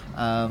football,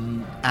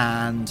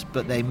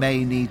 but they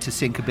may need to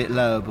sink a bit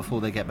lower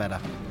before they get better.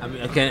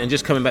 Again, and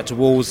just coming back to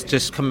Wolves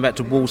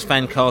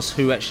Fancast,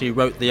 who actually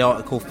wrote the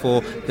article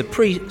for the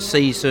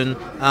pre-season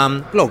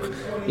blog,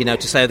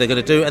 to say what they're going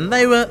to do, and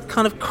they were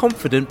kind of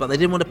confident, but they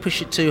didn't want to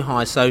push it too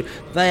high, so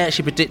they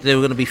actually predicted they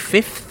were going to be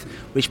 5th,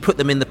 which put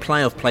them in the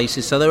playoff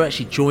places, so they're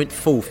actually joint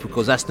 4th,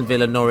 because Aston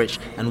Villa, Norwich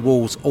and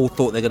Wolves all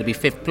thought they're going to be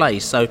 5th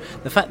place. So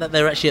the fact that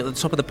they're actually at the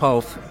top of the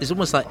pile is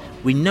almost like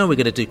we know we're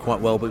going to do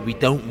quite well, but we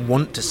don't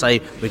want to say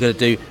we're going to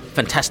do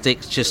fantastic,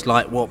 just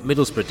like what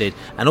Middlesbrough did.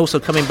 And also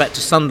coming back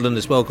to Sunderland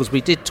as well, because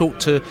we did talk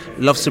to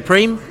Love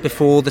Supreme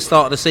before the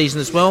start of the season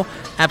as well.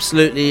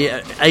 Absolutely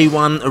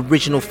A1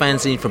 original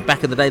fanzine from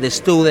back in the day. They're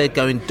still there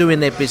doing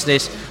their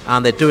business,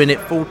 and they're doing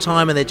it full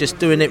time, and they're just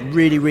doing it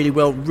really, really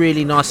well.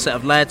 Really nice set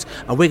of lads.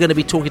 And we're going to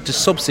be talking to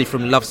Sobsy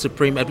from Love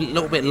Supreme a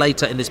little bit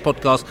later in this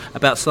podcast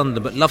about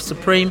Sunderland. But Love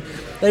Supreme,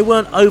 they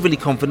weren't overly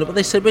confident, but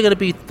they said we're going to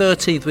be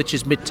 13th, which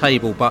is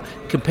mid-table. But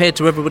compared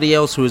to everybody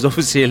else who is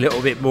obviously a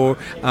little bit more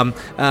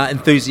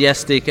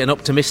enthusiastic and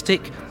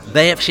optimistic,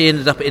 they actually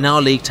ended up in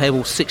our league table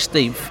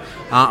 16th,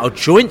 or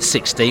joint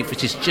 16th,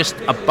 which is just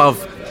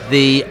above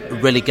the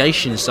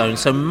relegation zone.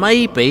 So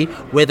maybe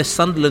where the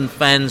Sunderland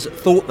fans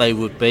thought they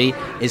would be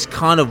is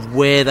kind of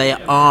where they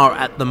are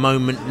at the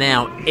moment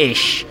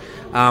now-ish,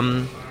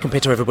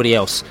 compared to everybody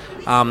else.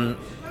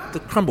 The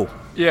crumble.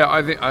 Yeah,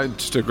 I think I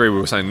just agree with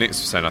what saying Nick's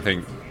saying. I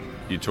think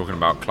you're talking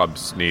about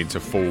clubs need to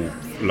fall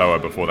lower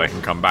before they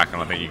can come back,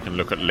 and I think you can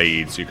look at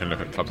Leeds, you can look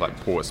at clubs like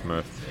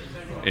Portsmouth,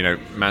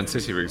 Man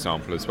City, for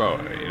example, as well.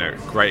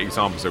 Great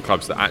examples of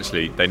clubs that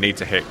actually they need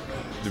to hit.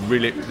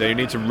 They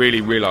need to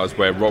really realise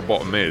where rock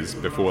bottom is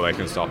before they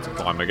can start to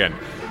climb again.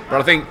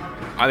 But I think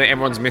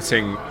everyone's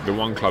missing the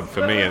one club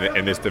for me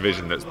in this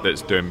division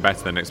that's doing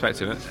better than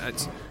expected.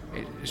 It's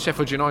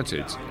Sheffield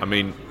United. I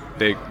mean,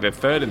 they're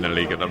third in the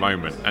league at the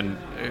moment, and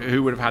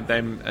who would have had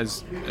them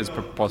as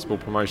possible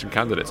promotion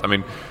candidates? I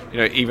mean,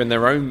 even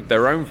their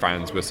own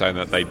fans were saying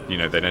that they'd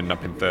end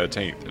up in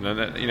 13th, and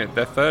then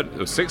they're third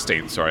or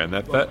 16th, sorry, and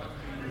they're third.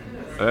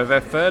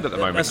 They're third at the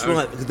moment. That's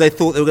right. They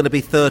thought they were going to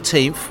be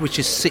 13th, which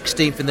is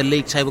 16th in the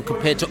league table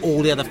compared to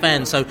all the other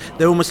fans. So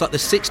they're almost like the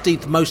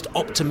 16th most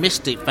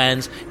optimistic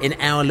fans in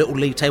our little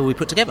league table we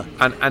put together.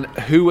 And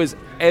who has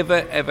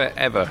ever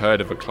heard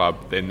of a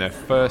club in their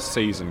first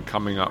season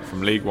coming up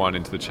from League One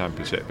into the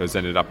Championship has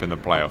ended up in the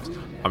playoffs?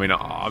 I mean,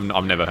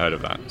 I've never heard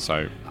of that.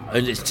 So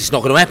it's just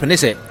not going to happen,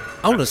 is it?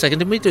 Hold on a second.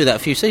 Didn't we do that a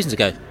few seasons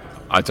ago?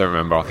 I don't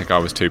remember. I think I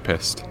was too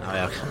pissed. Oh,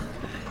 yeah.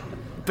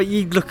 But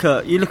you look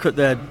at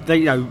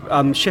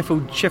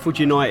Sheffield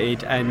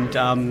United and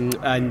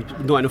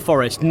Nottingham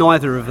Forest.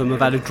 Neither of them have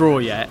had a draw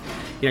yet.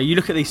 You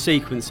look at these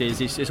sequences.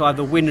 It's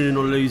either winning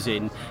or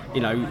losing.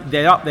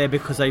 They're up there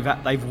because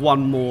they've won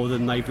more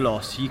than they've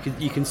lost. You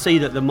can see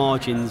that the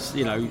margins.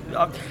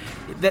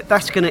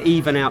 That's going to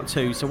even out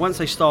too. So once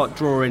they start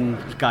drawing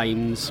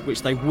games,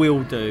 which they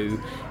will do,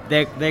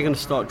 they're going to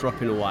start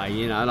dropping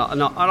away. And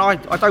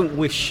I don't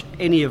wish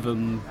any of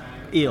them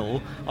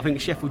ill. I think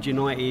Sheffield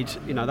United,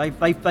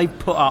 they've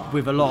put up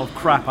with a lot of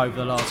crap over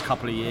the last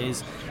couple of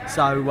years.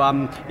 So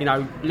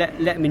let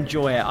them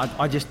enjoy it.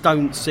 I just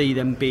don't see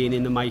them being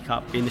in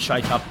the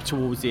shake-up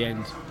towards the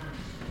end.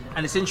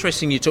 And it's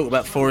interesting you talk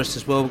about Forest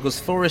as well, because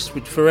Forest,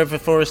 with Forever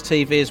Forest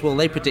TV as well,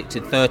 they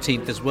predicted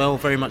 13th as well,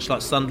 very much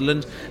like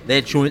Sunderland.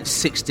 They're joint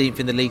 16th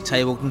in the league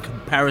table in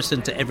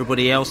comparison to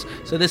everybody else.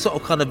 So they're sort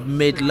of kind of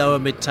lower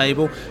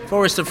mid-table.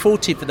 Forest are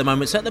 14th at the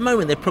moment. So at the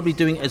moment they're probably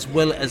doing as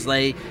well as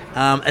they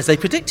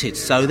predicted.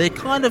 So they're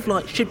kind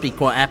of should be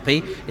quite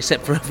happy,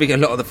 except for I think a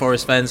lot of the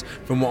Forest fans,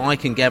 from what I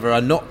can gather, are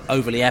not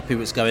overly happy with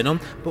what's going on.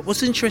 But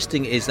what's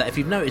interesting is that if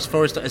you've noticed,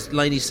 Forest, as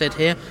Laney said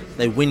here,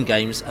 they win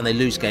games and they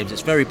lose games.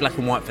 It's very black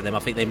and white for them. I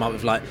think they might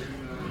have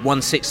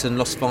won 6 and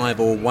lost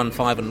 5, or won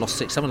 5 and lost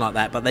 6, something like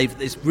that. But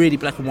it's really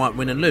black and white,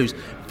 win and lose.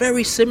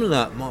 Very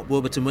similar, Mark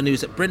Warburton, when he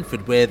was at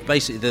Brentford, where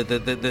basically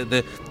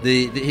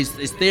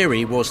his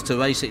theory was to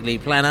basically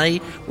plan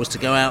A was to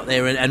go out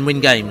there and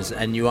win games.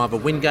 And you either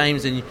win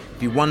games, and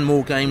if you won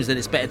more games, then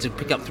it's better to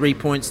pick up 3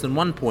 points than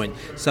 1 point.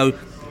 So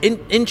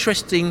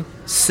interesting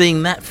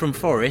seeing that from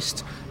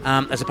Forest.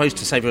 As opposed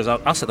to, say, for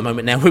us at the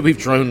moment now, where we've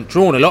drawn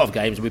a lot of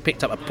games, we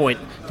picked up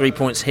 3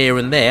 points here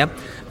and there,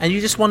 and you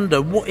just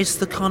wonder what is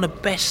the kind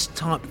of best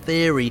type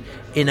theory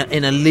in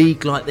a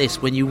league like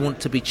this when you want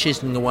to be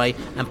chiselling away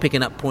and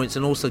picking up points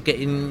and also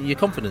getting your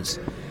confidence.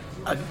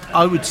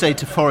 I would say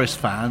to Forest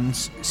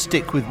fans,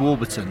 stick with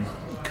Warburton,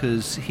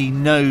 because he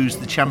knows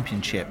the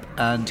Championship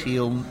and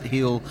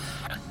he'll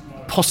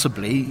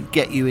possibly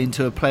get you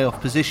into a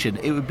playoff position.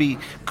 It would be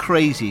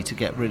crazy to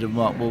get rid of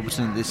Mark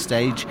Warburton at this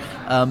stage.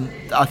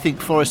 I think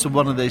Forest are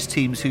one of those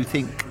teams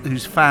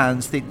whose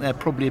fans think they're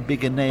probably a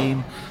bigger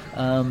name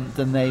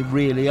than they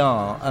really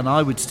are, and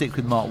I would stick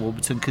with Mark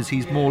Warburton because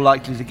he's more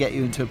likely to get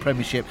you into a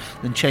Premiership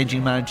than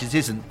changing managers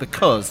isn't,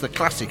 because the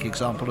classic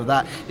example of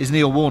that is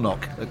Neil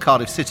Warnock at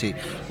Cardiff City.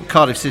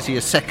 Cardiff City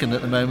are second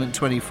at the moment,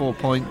 24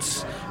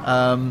 points,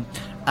 and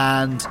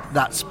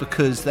that's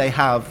because they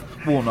have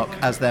Warnock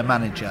as their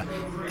manager.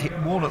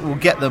 Warnock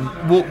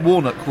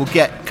will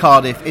get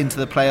Cardiff into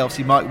the playoffs.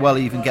 He might well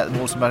even get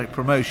them automatic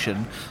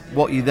promotion.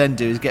 What you then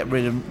do is get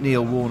rid of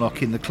Neil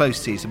Warnock in the close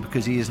season,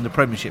 because he isn't a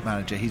Premiership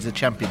manager, he's a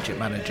Championship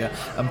manager,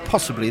 and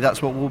possibly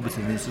that's what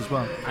Warburton is as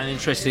well. And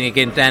interesting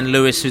again, Dan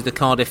Lewis, who's the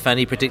Cardiff fan,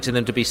 he predicted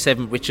them to be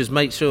 7th, which is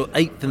make sure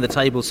 8th in the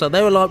table. So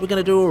they were like, we're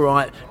going to do all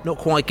right, not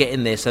quite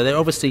getting there. So they're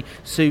obviously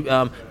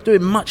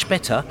doing much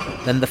better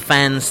than the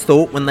fans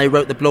thought when they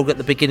wrote the blog at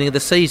the beginning of the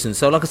season.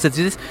 So like I said,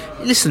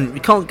 listen,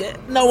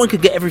 no one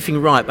could get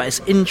everything right, but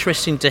it's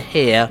interesting to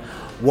hear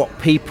what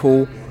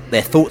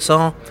their thoughts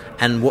are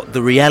and what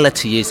the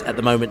reality is at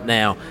the moment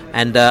now.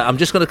 And I'm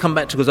just going to come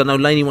back to, because I know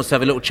Laney wants to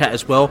have a little chat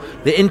as well.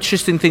 The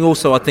interesting thing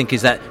also, I think,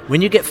 is that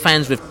when you get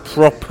fans with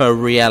proper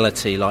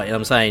reality,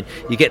 I'm saying,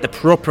 you get the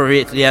proper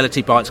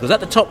reality bites, because at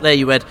the top there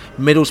you had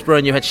Middlesbrough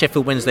and you had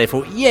Sheffield Wednesday.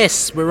 Thought,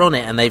 yes, we're on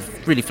it, and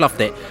they've really fluffed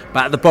it.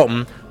 But at the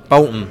bottom,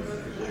 Bolton,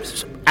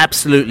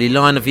 absolutely,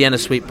 Lion of Vienna,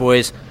 sweet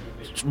boys,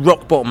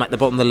 rock bottom at the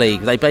bottom of the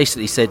league. They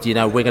basically said,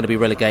 we're going to be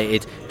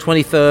relegated.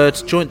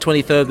 23rd, joint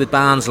 23rd with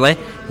Barnsley,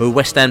 who are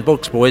West End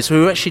Box boys,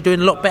 who are actually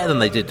doing a lot better than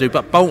they did do,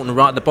 but Bolton are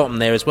right at the bottom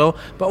there as well.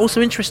 But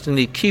also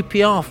interestingly,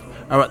 QPR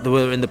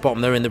were in the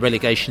bottom. They're in the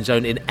relegation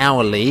zone in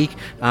our league.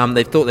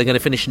 They thought they're going to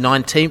finish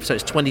 19th, so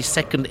it's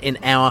 22nd in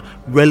our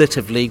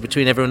relative league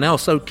between everyone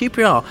else. So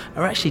QPR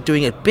are actually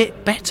doing a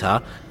bit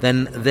better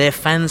than their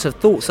fans have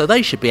thought, so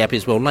they should be happy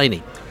as well,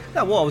 Laney.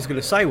 Yeah, what I was going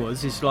to say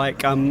is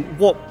like,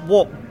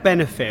 what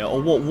benefit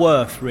or what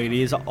worth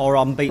really is our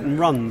unbeaten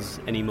runs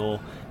anymore?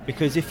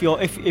 Because if you're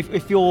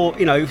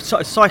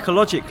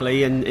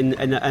psychologically and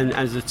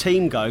as a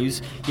team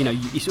goes,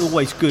 it's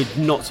always good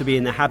not to be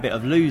in the habit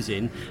of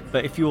losing.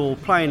 But if you're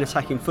playing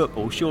attacking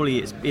football, surely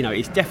it's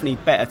definitely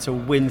better to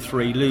win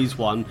 3, lose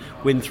 1,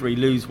 win 3,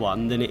 lose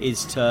 1 than it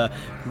is to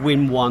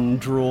win 1,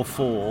 draw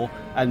 4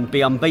 and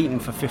be unbeaten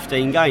for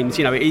 15 games.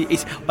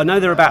 I know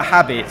they're about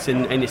habits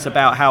and it's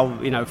about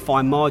how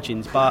fine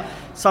margins, but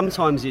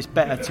sometimes it's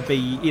better to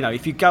be,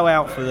 if you go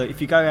out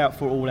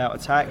for all-out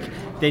attack,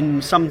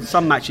 then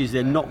some matches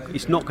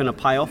it's not going to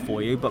pay off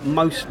for you. But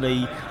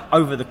mostly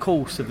over the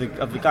course of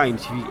the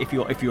games, if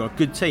you're a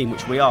good team,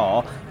 which we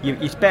are,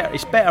 it's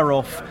better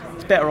off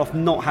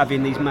not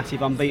having these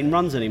massive unbeaten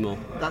runs anymore.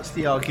 That's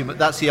the argument.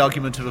 That's the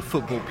argument of a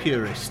football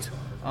purist.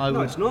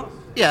 It's not.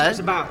 Yeah, it's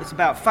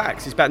about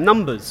facts. It's about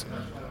numbers.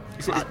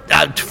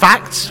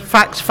 Facts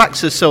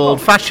are so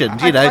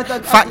old-fashioned.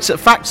 Facts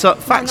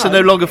are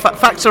no longer.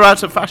 Facts are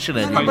out of fashion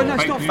anymore. But no,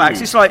 it's not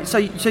facts. It's like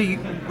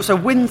so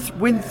win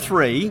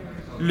 3,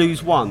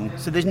 lose 1.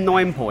 So there's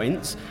 9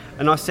 points.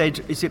 And I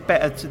said, is it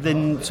better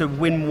than to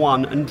win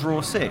 1 and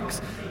draw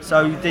 6?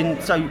 If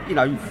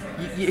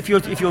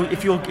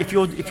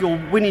you're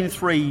winning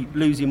 3,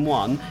 losing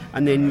 1,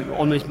 and then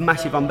on this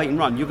massive unbeaten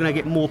run, you're going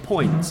to get more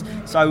points.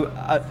 So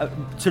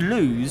to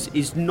lose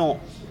is not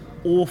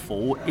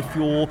awful if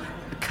you're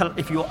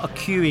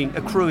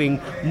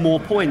accruing more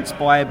points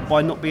by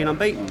not being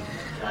unbeaten.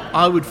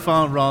 I would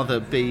far rather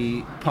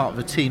be part of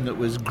a team that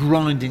was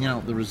grinding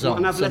out the results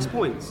and have less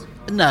points.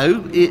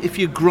 No, if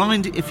you're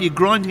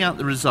grinding out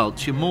the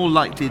results, you're more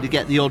likely to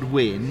get the odd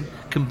win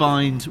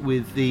combined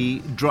with the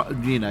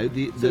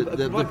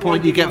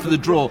point you get for the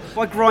draw.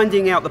 By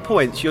grinding out the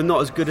points, you're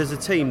not as good as a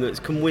team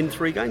that can win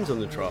 3 games on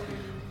the trot.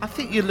 I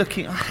think you're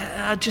looking.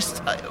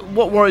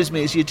 What worries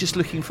me is you're just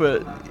looking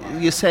for.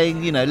 You're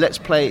saying, let's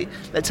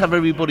have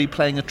everybody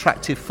playing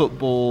attractive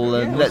football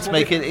and let's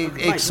make it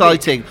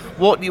exciting.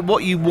 What we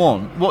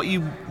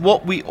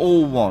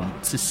all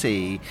want to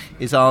see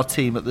is our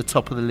team at the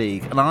top of the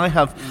league, and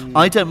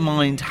I don't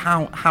mind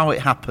how it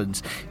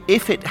happens.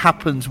 If it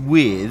happens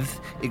with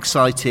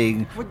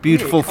exciting,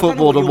 beautiful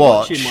football to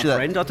watch. My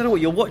friend, I don't know what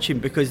you're watching,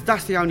 because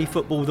that's the only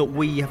football that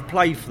we have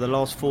played for the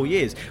last 4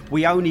 years.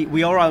 We are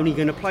only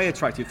going to play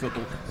attractive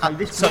football.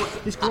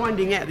 This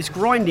grinding out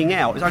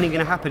is only going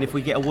to happen if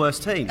we get a worse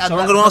team. So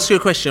I'm going to ask you a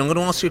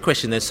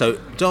question. Then. So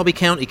Derby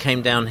County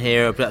came down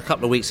here a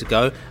couple of weeks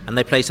ago, and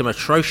they played some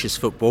atrocious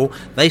football.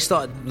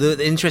 The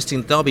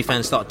interesting Derby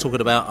fans started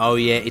talking about,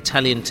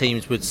 Italian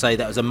teams would say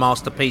that was a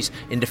masterpiece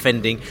in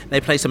defending.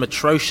 They play some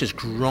atrocious,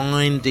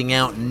 grinding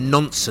out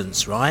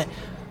nonsense. Right?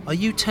 Are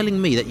you telling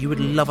me that you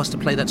would love us to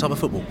play that type of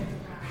football?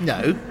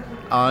 No,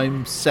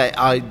 I'm saying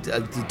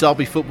the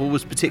Derby football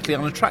was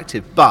particularly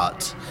unattractive,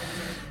 but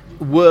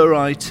were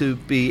I to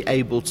be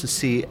able to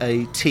see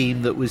a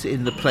team that was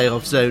in the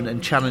playoff zone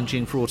and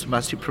challenging for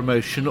automatic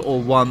promotion,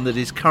 or one that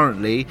is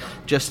currently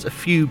just a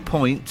few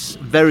points,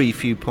 very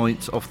few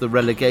points off the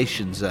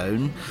relegation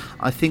zone,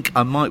 I think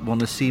I might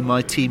want to see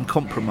my team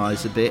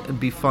compromise a bit and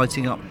be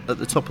fighting up at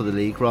the top of the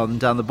league rather than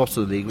down the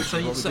bottom of the league.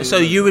 So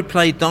you would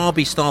play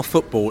Derby-style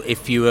football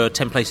if you were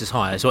 10 places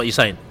higher, is what you're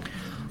saying?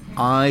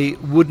 I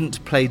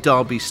wouldn't play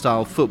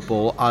Derby-style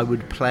football. I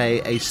would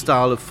play a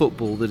style of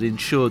football that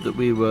ensured that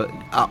we were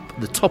up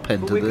the top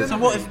end of the... So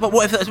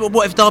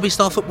what if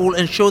Derby-style football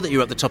ensured that you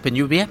were at the top end?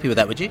 You would be happy with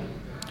that, would you?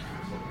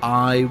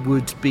 I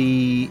would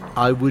be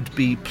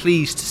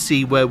pleased to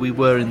see where we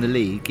were in the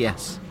league,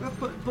 yes.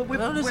 But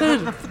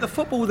the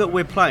football that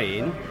we're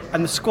playing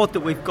and the squad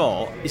that we've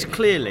got is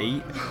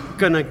clearly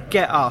going to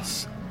get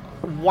us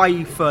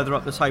way further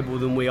up the table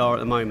than we are at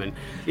the moment.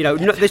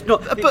 There's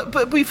not.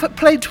 But we've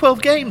played 12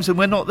 games and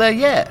we're not there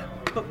yet.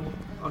 But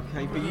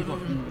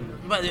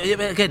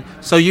again,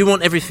 so you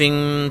want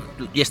everything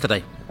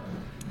yesterday?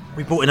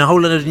 We brought in a whole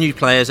lot of new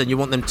players, and you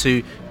want them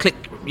to click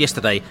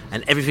yesterday,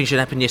 and everything should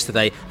happen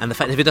yesterday. And the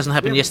fact that if it doesn't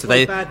happen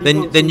yesterday,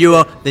 then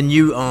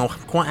you are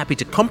quite happy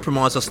to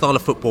compromise our style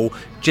of football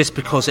just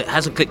because it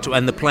hasn't clicked.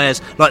 And the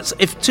players, like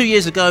if 2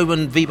 years ago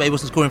when Vibe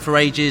wasn't scoring for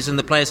ages and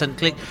the players hadn't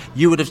clicked,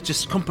 you would have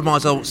just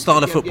compromised our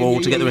style of football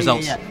to get the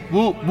results.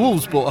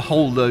 Wolves bought a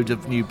whole load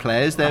of new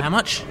players. How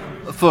much?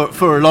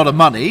 For a lot of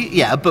money,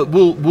 yeah. But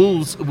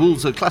Wolves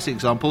are a classic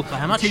example. For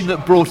how much? A team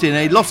that brought in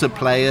a lot of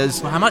players.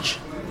 For how much?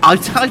 I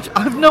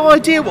have no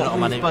idea what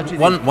budget is.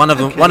 One of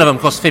them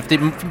cost 50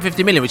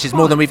 million, which is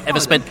more than we've ever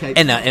spent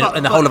in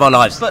the whole of our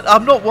lives. But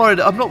I'm not worried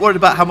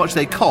about how much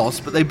they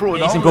cost. But they brought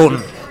in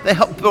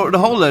brought in a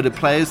whole load of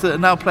players that are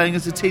now playing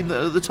as a team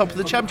that are at the top of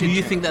the championship. Do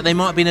you think that they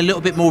might have been a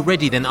little bit more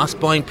ready than us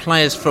buying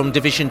players from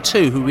Division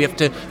 2, who we have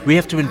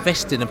to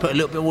invest in and put a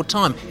little bit more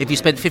time? If you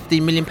spent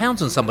 £15 million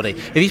on somebody,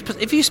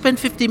 if you spend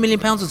 £15 million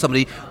on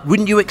somebody,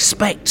 wouldn't you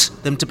expect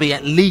them to be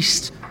at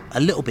least a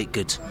little bit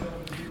good.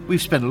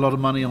 We've spent a lot of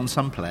money on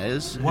some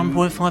players.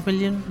 1.5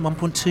 million,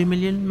 1.2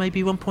 million,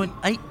 maybe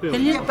 1.8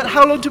 million. Yeah, but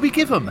how long do we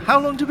give them?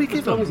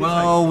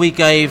 Well, we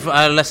gave,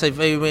 let's say,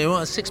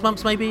 6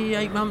 months, maybe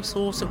 8 months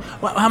or so.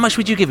 Well, how much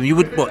would you give them? You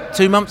would,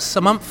 2 months,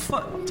 a month?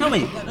 Tell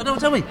me. I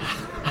don't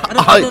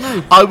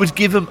know. I would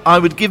give them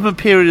a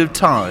period of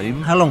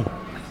time. How long?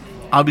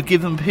 I would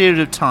give them a period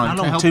of time.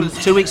 How long?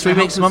 2 weeks, 3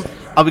 weeks, a month?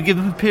 I would give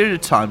them a period of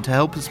time to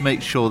help us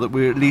make sure that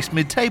we're at least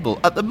mid-table.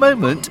 At the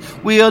moment,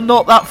 we are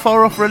not that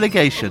far off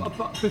relegation.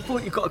 But before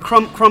you've got a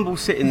Crumble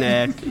sitting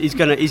there, he's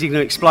going to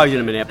explode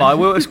in a minute. But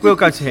we'll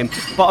go to him.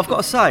 But I've got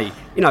to say,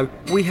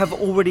 we have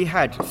already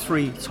had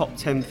 3 top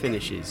 10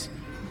 finishes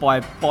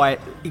by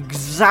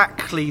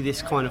exactly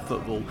this kind of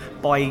football,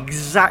 by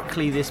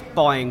exactly this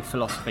buying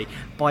philosophy,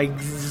 by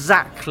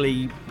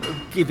exactly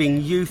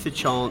giving youth a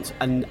chance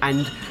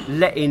and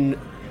letting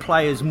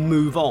players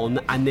move on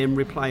and then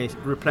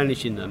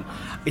replenishing them.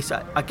 It's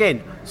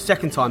again,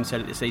 second time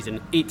said it this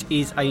season, it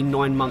is a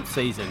 9-month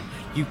season.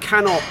 You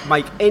cannot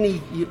make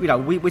any,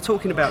 we're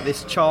talking about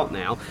this chart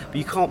now, but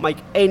you can't make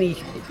any,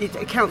 it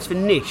accounts for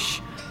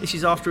niche. This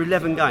is after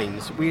 11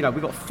 games. We've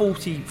got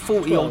 40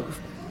 odd,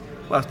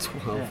 well,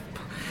 12.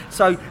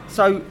 So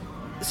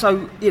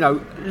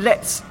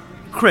let's,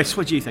 Chris,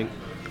 what do you think?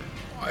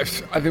 I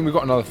think we've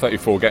got another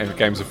 34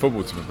 games of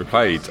football to be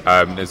played.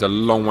 There's a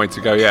long way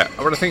to go yet.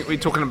 But I think we're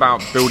talking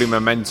about building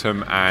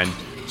momentum and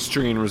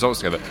stringing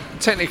results together.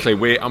 Technically,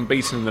 we're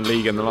unbeaten in the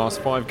league in the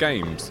last 5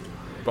 games.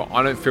 But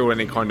I don't feel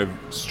any kind of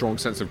strong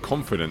sense of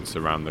confidence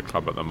around the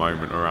club at the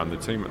moment, or around the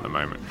team at the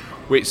moment.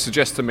 Which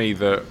suggests to me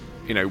that,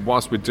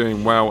 whilst we're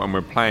doing well and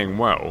we're playing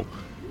well,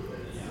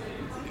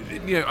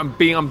 and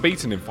being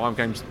unbeaten in 5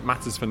 games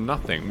matters for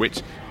nothing.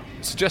 Which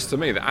suggests to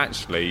me that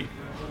actually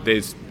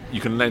you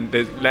can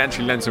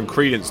lend some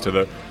credence to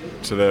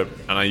the,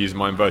 and I use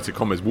my inverted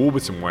commas,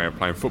 Warburton way of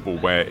playing football,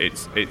 where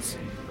it's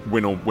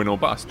win or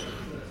bust.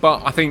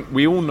 But I think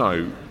we all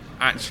know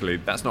actually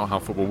that's not how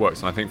football works,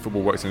 and I think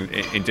football works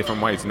in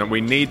different ways, and that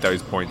we need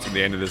those points at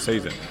the end of the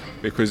season,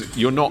 because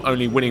you're not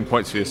only winning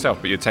points for yourself,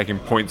 but you're taking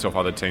points off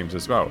other teams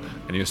as well,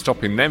 and you're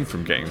stopping them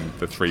from getting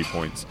the 3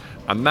 points,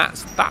 and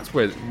that's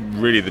where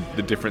really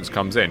the difference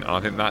comes in, and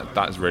I think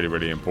that's really,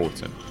 really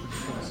important.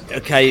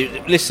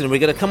 Okay, listen, we're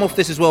going to come off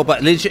this as well,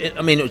 but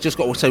just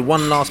got to say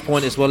one last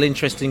point as well,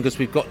 interesting, because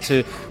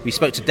we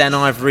spoke to Dan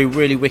Ivory,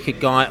 really wicked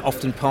guy,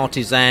 often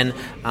partisan,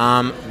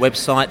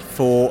 website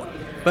for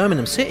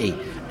Birmingham City.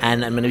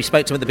 And when we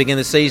spoke to him at the beginning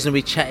of the season,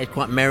 we chatted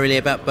quite merrily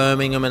about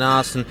Birmingham and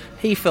us, and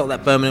he felt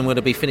that Birmingham were going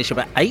to be finished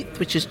about 8th,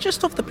 which is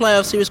just off the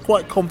playoffs. He was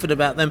quite confident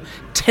about them.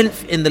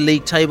 10th in the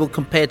league table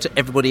compared to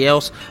everybody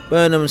else.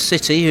 Birmingham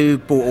City, who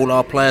bought all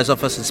our players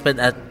off us and spent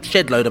a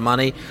shed load of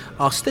money,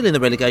 are still in the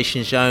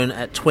relegation zone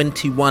at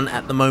 21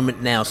 at the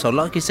moment now. So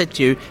like I said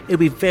to you, it'll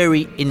be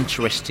very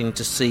interesting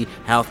to see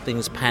how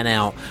things pan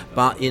out.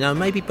 But,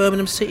 maybe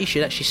Birmingham City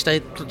should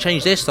actually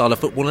change their style of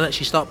football and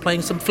actually start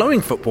playing some flowing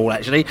football,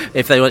 actually,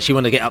 if they actually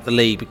want to get up the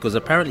league, because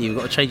apparently you've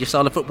got to change your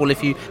style of football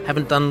if you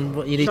haven't done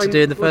what you need to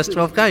do in the first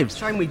 12 games.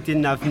 Shame we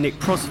didn't have Nick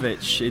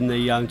Prosovic in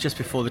the just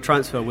before the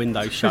transfer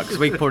window shut, because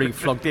we probably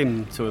flogged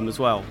him to him as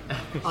well.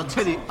 I'll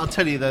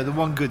tell you though, the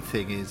one good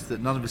thing is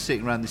that none of us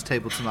sitting around this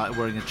table tonight are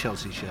wearing a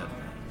Chelsea shirt.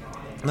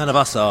 None of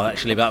us are,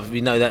 actually, but we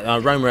know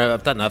that Roma, I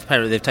don't know,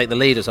 apparently they've taken the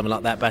lead or something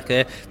like that back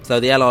there. So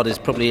the Allard is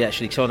probably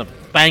actually kind of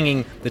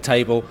banging the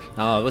table.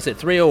 What's it,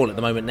 3-3 at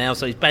the moment now?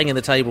 So he's banging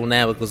the table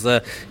now because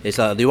it's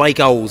the away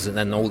goals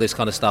and all this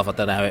kind of stuff. I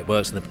don't know how it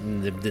works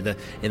in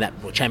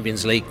that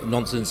Champions League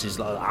nonsense. Is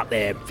like up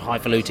there,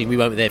 highfalutin. We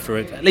won't be there for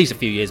at least a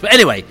few years. But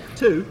anyway,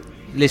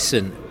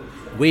 listen,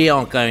 we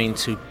are going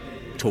to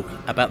talk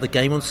about the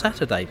game on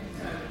Saturday.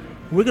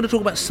 We're going to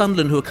talk about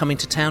Sunderland, who are coming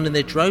to town in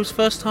their droves.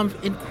 First time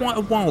in quite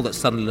a while that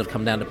Sunderland have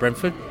come down to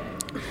Brentford.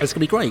 It's going to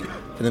be great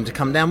for them to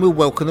come down. We'll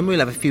welcome them. We'll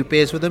have a few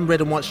beers with them. Red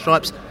and white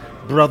stripes,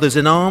 brothers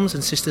in arms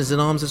and sisters in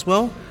arms as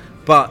well.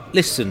 But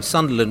listen,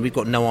 Sunderland, we've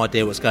got no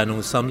idea what's going on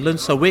with Sunderland.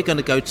 So we're going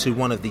to go to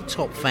one of the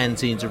top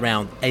fanzines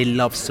around, A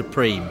Love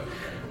Supreme.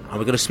 And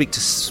we're going to speak to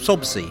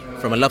Sobsy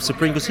from A Love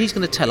Supreme, because he's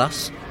going to tell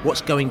us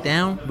what's going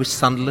down with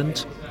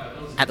Sunderland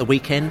at the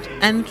weekend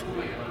and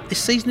this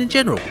season in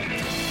general.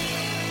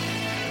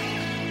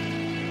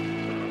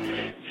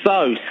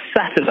 So,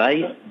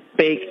 Saturday,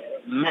 big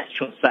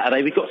match on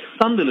Saturday. We've got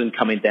Sunderland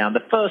coming down.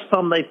 The first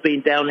time they've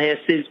been down here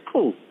since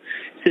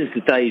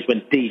the days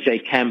when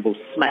DJ Campbell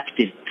smashed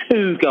in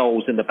 2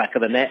 goals in the back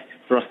of the net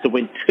for us to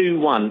win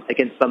 2-1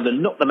 against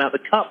Sunderland, knocked them out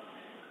of the cup.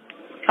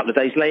 A couple of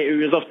days later,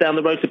 he was off down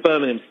the road to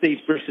Birmingham. Steve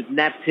Bruce had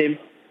nabbed him.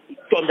 He'd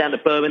gone down to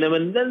Birmingham,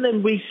 and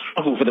then we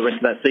struggled for the rest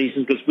of that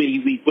season, because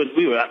we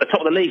were at the top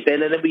of the league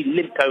then, and then we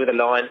limped over the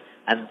line,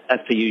 and as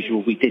per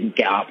usual, we didn't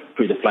get up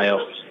through the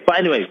playoffs. But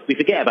anyway, we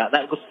forget about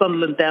that, because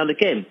Sunderland down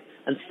again.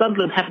 And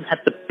Sunderland haven't had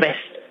the best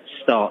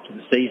start to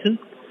the season,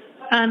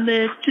 and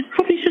they're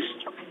probably just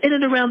in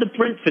and around the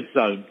Brentford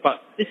zone.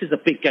 But this is a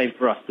big game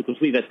for us, because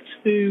we've had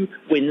 2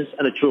 wins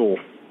and a draw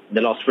in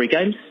the last 3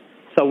 games,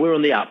 so we're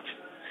on the up.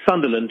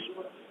 Sunderland,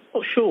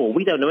 not sure.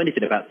 We don't know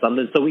anything about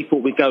Sunderland, so we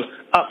thought we'd go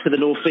up to the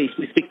northeast.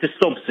 We speak to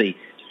Sobsy.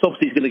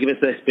 Sobsey's going to give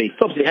us their speed.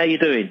 Sobsey, how you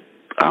doing?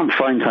 I'm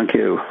fine, thank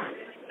you.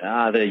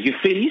 There.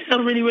 You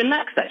sound really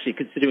relaxed, actually,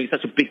 considering it's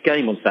such a big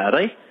game on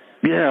Saturday.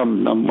 Yeah,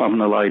 I'm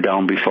having a lie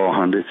down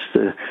beforehand.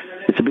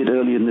 It's a bit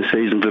early in the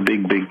season for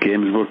big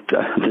games, but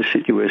the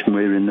situation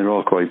we're in, they're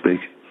all quite big.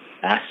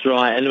 That's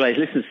right. Anyways,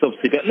 listen,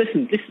 Sobsey, but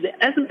listen, it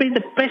hasn't been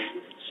the best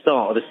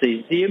start of the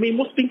season. Do you mean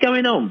what's been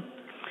going on?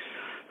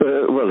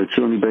 Well, it's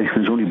only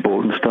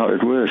Bolton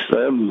started worse.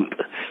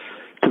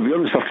 To be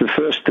honest, after the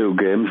first two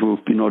games, we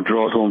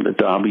draw at home to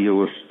Derby, who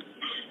were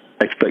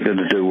expected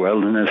to do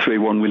well, and a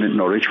 3-1 win at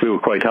Norwich. We were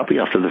quite happy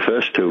after the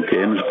first two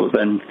games, but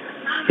then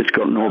it's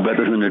got no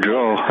better than a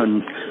draw,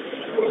 and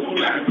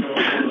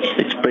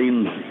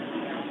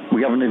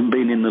we haven't even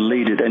been in the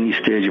lead at any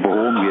stage of a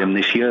home game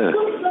this year.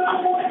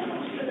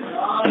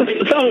 So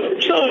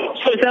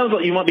it sounds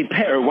like you might be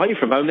better away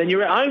from home than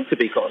you're at home, to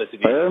be quite honest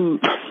with you.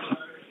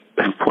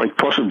 Quite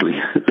possibly.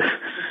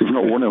 We've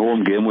not won a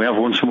home game. We have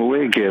won some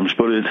away games,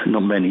 but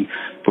not many.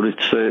 But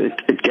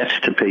it gets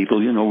to people.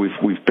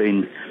 We've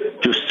been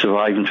just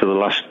surviving for the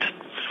last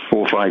 4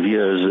 or 5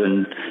 years,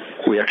 and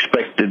we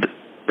expected,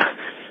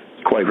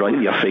 quite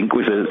rightly, I think,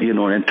 with an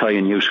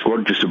entire new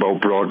squad just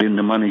about brought in,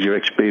 the manager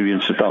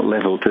experience at that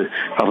level, to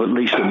have at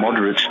least a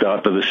moderate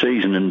start to the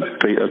season, and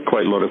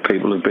quite a lot of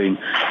people have been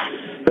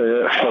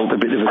felt a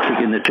bit of a kick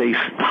in the teeth.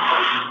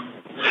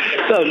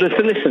 So,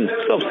 listen,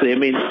 obviously, I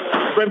mean,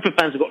 Brentford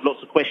fans have got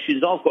lots of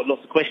questions, I've got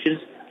lots of questions,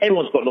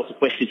 everyone's got lots of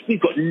questions,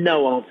 we've got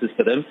no answers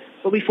for them,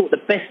 but we thought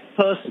the best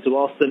person to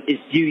ask them is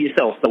you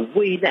yourself. So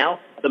we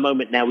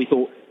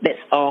thought, let's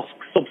ask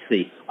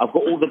Sobsey. I've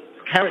got all the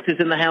characters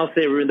in the house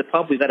here who are in the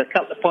pub, we've had a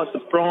couple of pints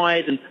of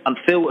Pride and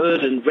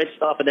Unfiltered and Red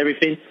Stuff and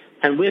everything,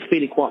 and we're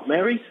feeling quite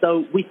merry,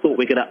 so we thought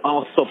we're going to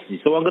ask Sobsey.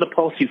 So I'm going to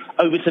pass you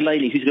over to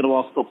Laney, who's going to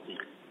ask Sobsey.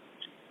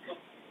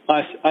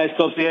 Hi,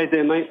 Sobsey, how you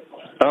doing, mate?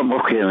 I'm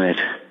okay, mate.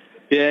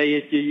 Yeah,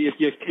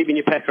 you're keeping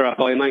your pecker up,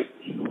 are you, mate?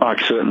 I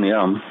certainly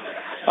am.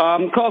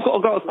 I've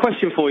got a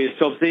question for you,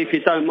 Sobsey, if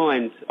you don't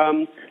mind.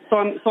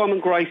 Simon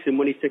Grayson,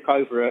 when he took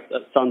over at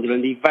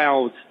Sunderland, he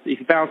vowed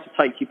to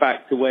take you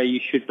back to where you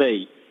should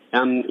be.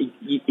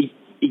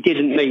 He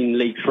didn't mean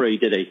League 3,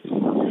 did he?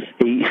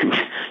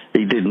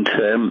 He didn't.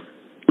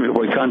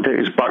 We can't take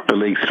us back to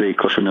League 3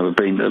 because we've never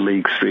been to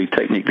League 3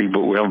 technically, but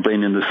we have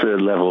been in the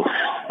third level.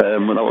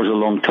 And that was a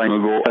long time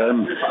ago.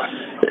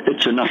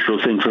 It's a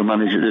natural thing for a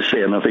manager to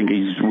say, and I think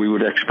we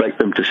would expect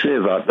them to say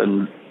that.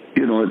 And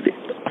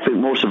I think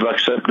most have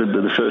accepted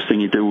that the first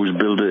thing you do was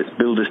build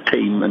a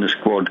team and a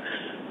squad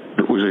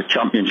that was a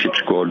championship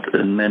squad,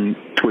 and then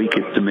tweak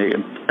it to make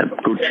a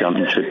good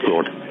championship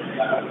squad.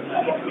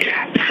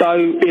 So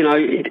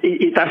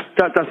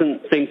that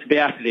doesn't seem to be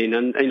happening,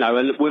 and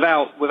and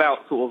without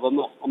sort of, I'm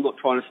not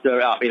trying to stir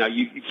it up.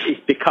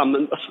 It's become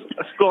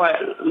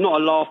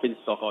not a laughing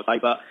stock, I'd say,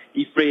 but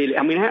he's really.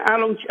 I mean, how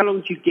long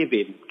do you give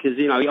him? Because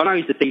I know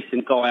he's a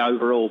decent guy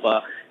overall,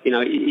 but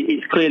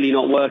it's clearly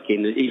not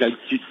working. Do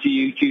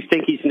you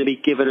think he's going to be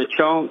given a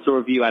chance, or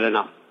have you had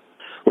enough?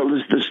 Well,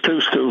 there's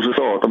two schools of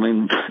thought. I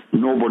mean,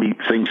 nobody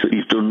thinks that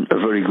he's done a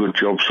very good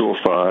job so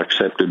far,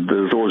 except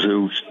there's those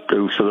who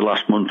for the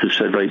last month have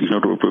said, right, he's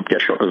not going to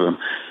get shot of them.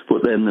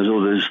 But then there's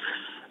others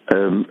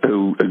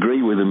who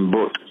agree with him,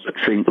 but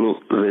think,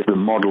 look, the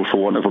model, for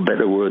want of a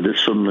better word, that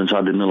Sunderland's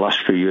had in the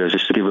last few years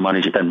is to give a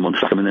manager 10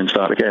 months, sack him and then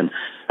start again.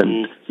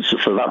 And so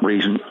for that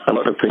reason, a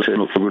lot of people say,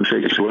 look, for goodness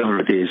sake, whatever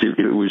it is, if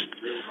it was,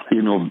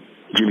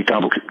 Jimmy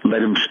Campbell,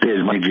 let him stay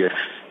as manager,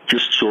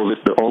 just so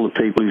that all the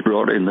people he's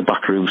brought in, the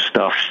backroom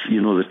staff,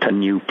 the 10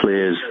 new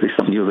players, this,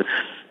 that and the other,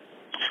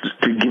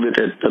 to give it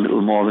a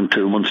little more than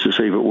 2 months to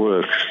see if it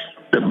works.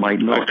 That might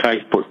not,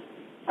 but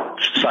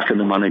sacking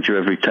the manager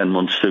every 10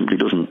 months simply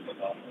doesn't.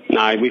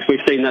 No, we've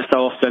seen that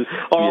so often.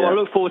 All right, I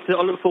look forward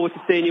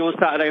to seeing you on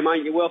Saturday,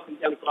 mate. You're welcome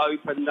to the Globe,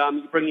 and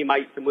you bring your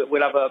mates, and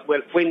we'll have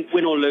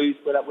win or lose,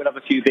 we'll have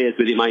a few beers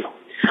with you, mate.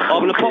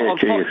 I'm going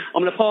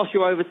to pass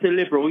you over to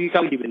Liberal. You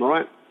go with him, all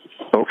right?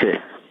 Okay.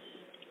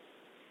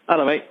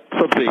 Hello, mate.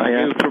 Probably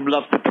you from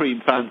Love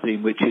Supreme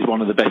fanzine, which is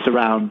one of the best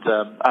around.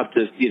 I've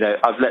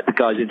let the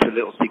guys into a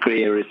little secret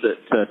here is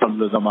that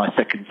Sunderland are my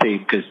second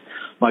team because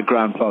my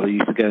grandfather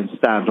used to go and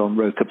stand on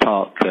Roker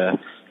Park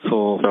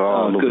for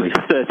a good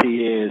 30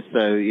 years.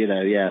 So,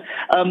 yeah.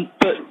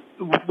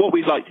 But what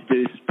we'd like to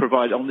do is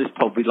provide, on this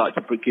pod, we'd like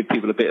to give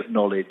people a bit of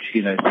knowledge,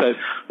 So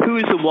who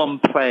is the one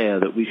player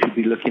that we should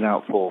be looking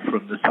out for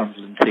from the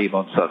Sunderland team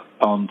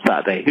on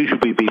Saturday? Who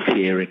should we be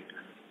cheering?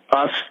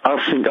 I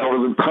think I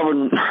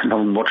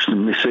haven't watched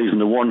them this season.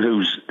 The one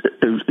who's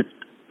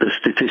the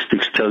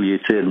statistics tell you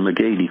it's Aidan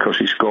McGeady because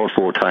he scored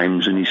 4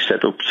 times and he's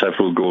set up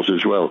several goals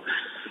as well.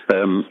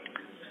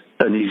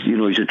 And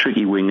he's a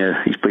tricky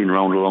winger. He's been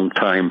around a long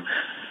time.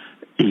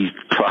 He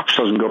perhaps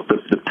hasn't got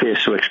the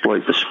pace to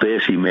exploit the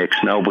space he makes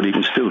now, but he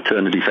can still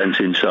turn the defence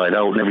inside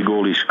out. And every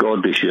goal he's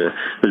scored this year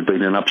has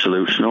been an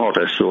absolute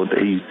snorter. So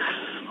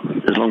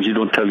as long as you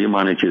don't tell your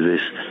manager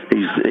this,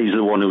 he's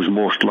the one who's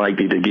most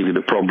likely to give you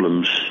the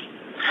problems.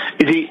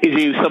 Is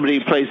he somebody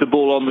who plays the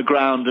ball on the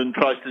ground and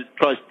tries to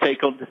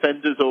take on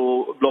defenders,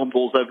 or long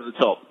balls over the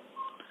top?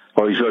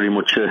 Oh, he's very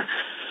much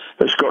a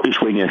a Scottish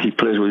winger. He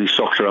plays with his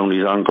socks around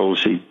his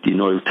ankles.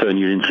 He'll turn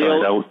you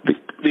inside out.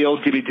 The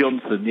old Jimmy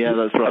Johnson, yeah,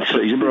 that's right.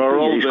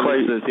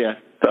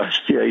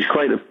 That's, he's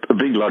quite a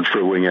big lad for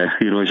a winger.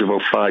 He's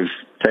about 5'10",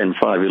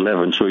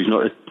 5'11", so he's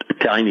not a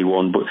tiny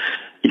one, but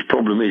his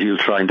problem is he'll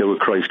try and do a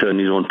Cruyff turn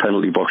in his own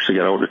penalty box to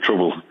get out of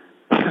trouble.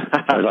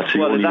 That's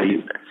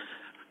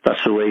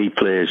the way he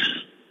plays.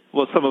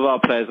 Well, some of our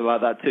players are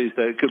like that too,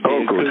 so it could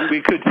be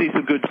we could see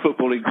some good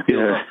footballing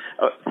skills.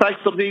 Yeah.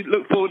 Thanks, somebody.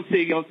 Look forward to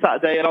seeing you on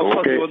Saturday, and I'll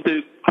pass you on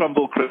to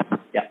Crumble Crew.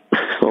 Yeah.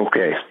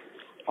 Okay.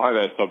 Hi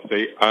there,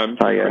 Subsy.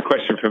 A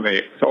question for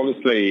me. So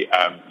obviously,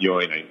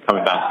 you're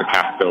coming down to the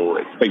capital.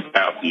 It's a big day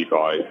out for you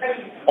guys.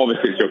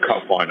 Obviously, it's your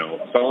cup final.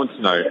 So I want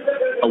to know,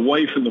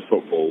 away from the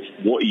football,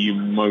 what are you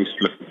most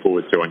looking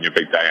forward to on your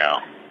big day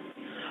out?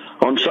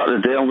 On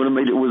Saturday, I'm going to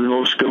meet up with an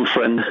old school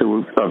friend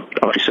who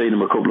I've seen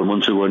him a couple of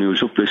months ago when he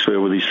was up this way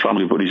with his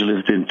family, but he's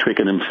lived in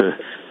Twickenham for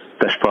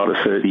the best part of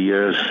 30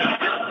 years.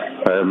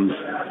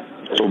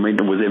 So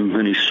meeting with him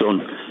and his son,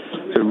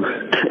 who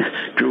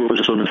grew up as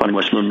a son of fan in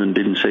West London,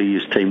 didn't see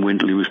his team win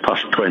till he was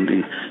past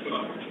 20.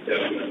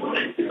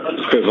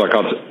 Feels like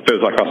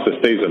us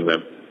this season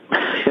then.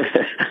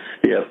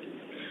 Yeah.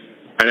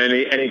 And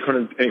any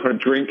kind of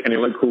drink, any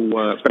local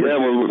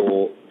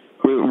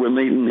we're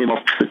meeting him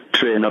off the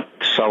train at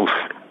South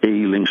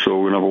Ealing, so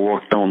we're going to have a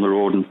walk down the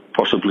road, and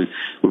possibly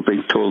we've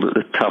been told that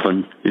the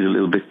tavern is a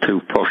little bit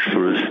too posh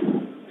for us.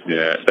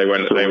 Yeah, they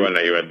won't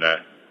let you in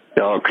there.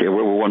 Yeah, okay,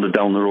 we'll wander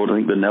down the road. I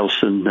think the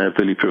Nelson,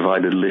 Billy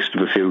provided a list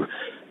of a few.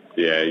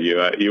 Yeah, you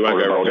won't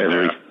go wrong in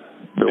there.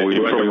 No, we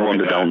will probably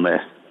wander down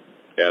there.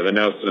 Yeah, the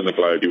Nelson and the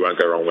Globe, you won't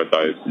go wrong with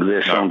those.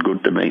 They sound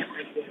good to me.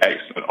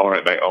 Excellent. All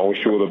right, mate, I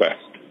wish you all the best.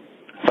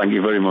 Thank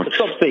you very much.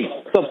 Sobsy.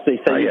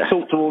 So you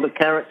talk to all the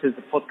characters,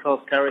 the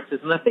podcast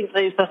characters, and I think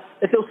they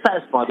feel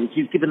satisfied because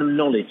you've given them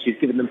knowledge, you've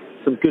given them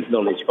some good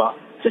knowledge. But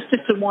just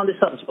to wind this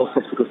up,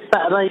 because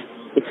Saturday,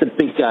 it's a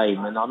big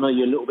game, and I know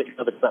you're a little bit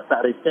nervous about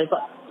Saturday's game,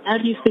 but how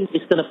do you think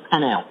it's going to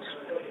pan out?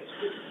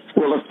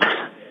 Well,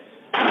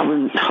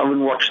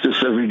 having watched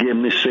us every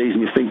game this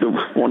season, you think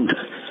that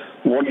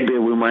one day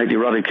we might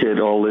eradicate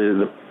all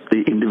the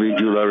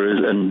individual errors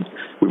and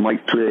we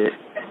might play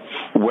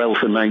well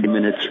for 90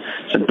 minutes.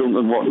 And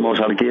Duncan Watmore's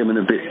had a game and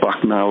a bit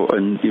back now,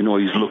 and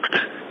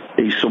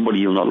he's somebody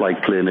you'll not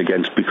like playing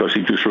against because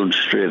he just runs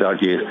straight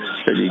at you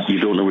and you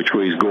don't know which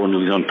way he's going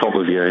and he's on top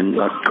of you, and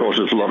that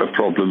causes a lot of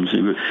problems.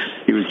 He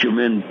was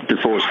Jermaine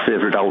Defoe's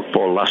favourite out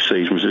ball last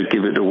season, was to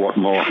give it to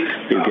Watmore,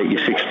 he'll get you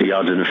 60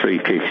 yards and a free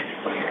kick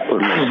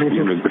unless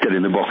you get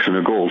in the box and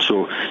a goal.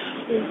 So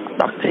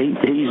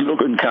he's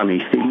looking canny.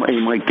 He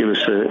might give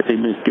us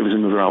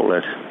another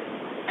outlet.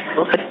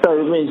 Okay, so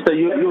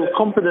you're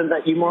confident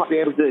that you might be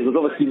able to do it, because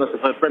obviously you must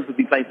have heard Brentford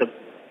be playing some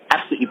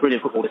absolutely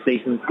brilliant football this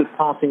season, good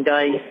passing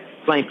game,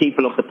 playing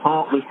people off the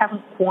park. We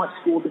haven't quite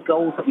scored the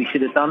goals that we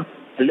should have done.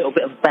 A little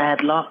bit of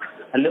bad luck,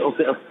 a little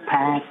bit of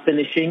bad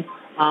finishing.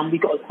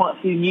 We've got quite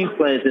a few new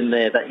players in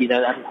there that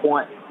haven't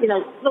quite,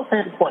 not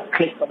saying haven't quite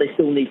clicked, but they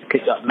still need to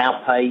click up.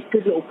 Malpay,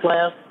 good little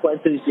player, quite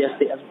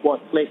enthusiastic, hasn't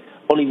quite clicked.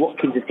 Ollie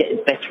Watkins is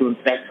getting better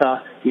and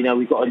better.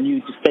 We've got a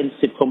new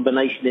defensive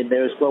combination in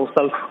there as well.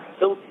 So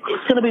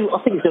it's going to be,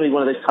 I think it's going to be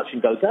one of those touch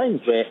and go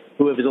games where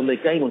whoever's on their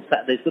game on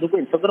Saturday is going to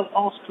win. So I'm going to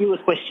ask you a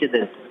question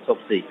then,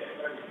 Topsy.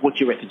 What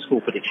do you reckon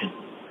score prediction?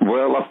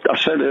 Well, I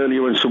said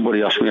earlier when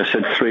somebody asked me, I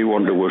said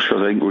 3-1 to us.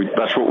 I think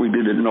that's what we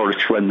did at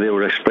Norwich when they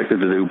were expected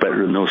to do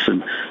better than us.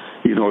 And,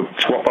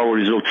 swap our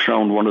results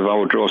around one of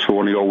our draws for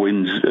one of your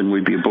wins and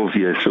we'd be above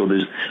you. So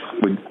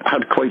we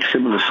had quite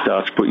similar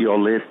stats, but your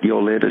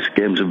latest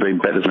games have been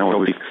better than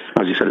ours,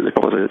 as you said at the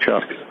top of the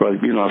chart. Right,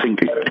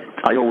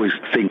 I always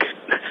think,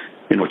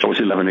 it's always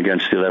 11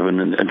 against 11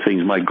 and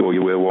things might go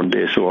your way one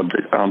day. So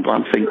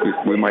I think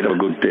we might have a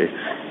good day.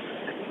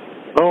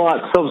 All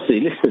right,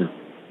 Sobsy, listen,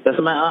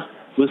 doesn't matter.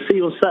 We'll see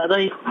you on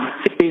Saturday,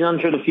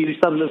 1600. A few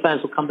Sunderland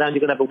fans will come down. You're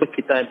going to have a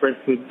wicked day in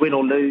Brentford, win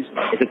or lose.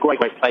 It's a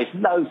great place.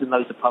 Loads and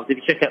loads of pubs. If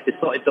you check out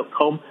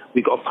besotted.com,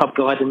 we've got a pub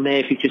guide in there.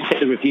 If you just check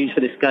the reviews for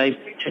this game,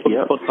 check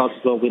out the podcast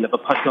as well. We'll have a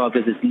pub guide.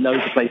 There's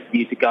loads of places for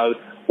you to go.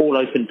 All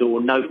open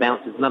door, no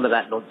bouncers, none of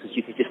that nonsense.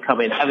 You can just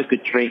come in, have a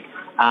good drink.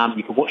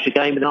 You can watch the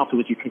game, and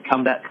afterwards you can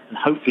come back, and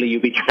hopefully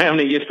you'll be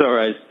drowning your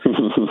sorrows.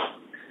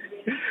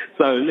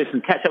 So,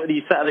 listen, catch up with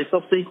you Saturday,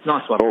 Sobsy.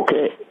 Nice one.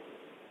 Okay.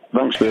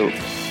 Thanks, Bill.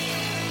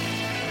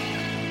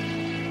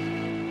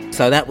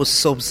 So that was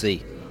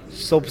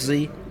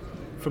Sobsy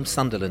from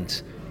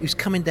Sunderland, who's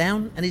coming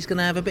down and he's going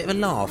to have a bit of a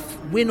laugh.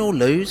 Win or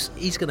lose,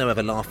 he's going to have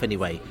a laugh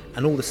anyway.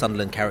 And all the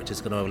Sunderland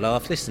characters are going to have a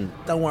laugh. Listen,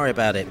 don't worry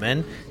about it,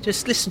 man.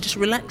 Just listen, just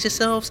relax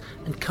yourselves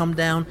and come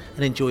down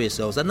and enjoy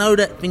yourselves. I know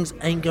that things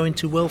ain't going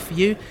too well for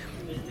you.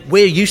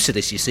 We're used to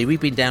this, you see.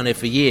 We've been down here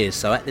for years.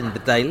 So at the end of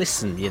the day,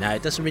 listen,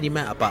 it doesn't really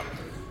matter. But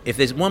if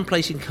there's one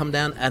place you can come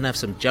down and have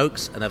some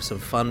jokes and have some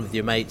fun with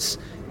your mates,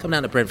 come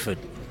down to Brentford.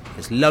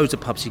 There's loads of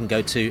pubs you can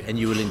go to and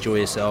you will enjoy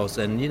yourselves,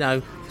 and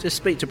just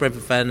speak to a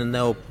Brentford fan and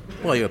they'll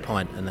buy you a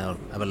pint and they'll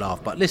have a laugh.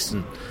 But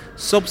listen,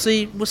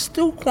 Sobsy was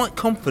still quite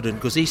confident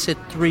because he said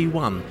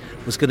 3-1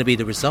 was going to be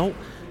the result,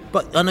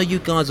 but I know you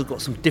guys have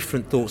got some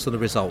different thoughts on the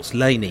results.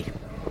 Laney?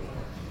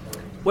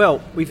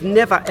 Well, we've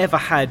never ever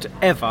had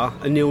a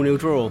 0-0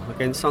 draw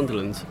against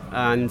Sunderland,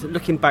 and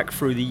looking back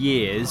through the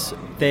years,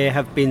 there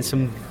have been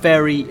some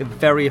very,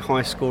 very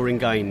high scoring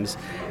games.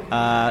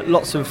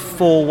 Lots of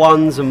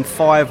 4-1s and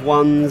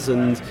 5-1s,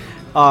 and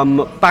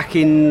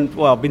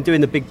I've been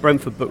doing the big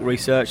Brentford book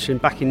research,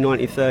 and back in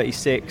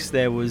 1936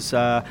 there was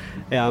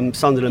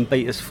Sunderland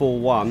beat us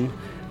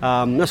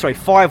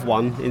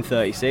 5-1 in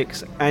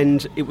 36,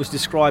 and it was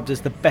described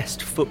as the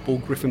best football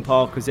Griffin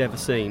Park has ever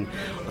seen.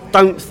 I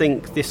don't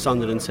think this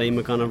Sunderland team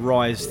are going to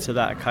rise to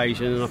that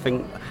occasion, and I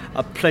think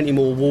plenty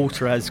more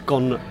water has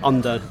gone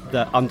under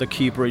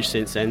Kew Bridge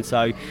since then.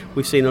 So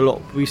we've seen a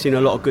lot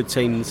of good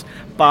teams,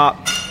 but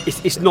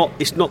it's not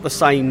the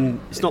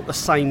same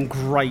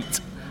great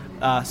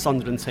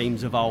Sunderland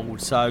teams of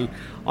old. So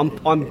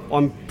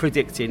I'm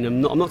predicting.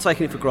 I'm not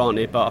taking it for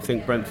granted, but I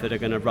think Brentford are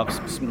going to rub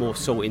some more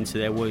salt into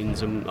their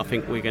wounds, and I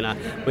think we're going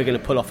to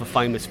pull off a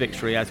famous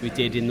victory as we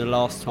did in the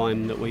last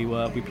time that we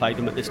played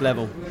them at this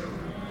level.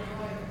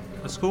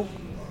 That's cool.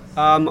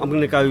 I'm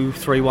going to go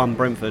 3-1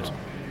 Brentford.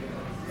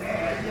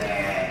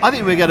 I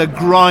think we're going to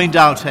grind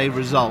out a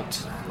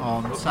result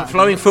on Saturday.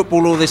 Flowing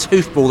football or this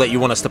hoofball that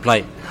you want us to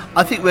play?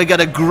 I think we're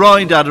going to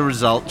grind out a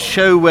result,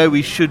 show where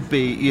we should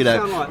be,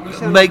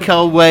 make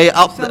our way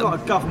up. You sound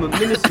like a government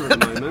minister at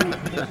the moment.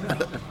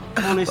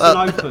 Honest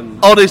and open.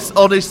 Honest.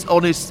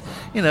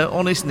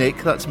 Honest Nick.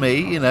 That's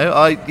me.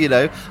 I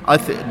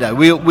think no.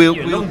 We'll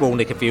long-ball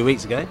Nick a few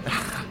weeks ago.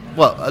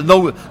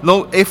 Well,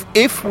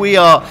 if we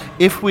are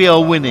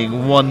winning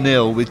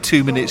 1-0 with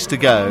 2 minutes to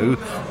go,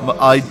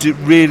 I do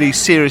really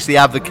seriously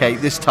advocate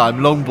this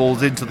time long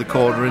balls into the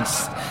corner and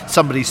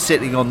somebody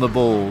sitting on the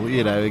ball,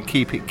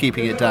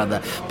 keeping it down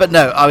there. But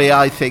no,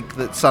 I think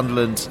that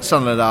Sunderland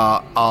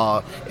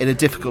are in a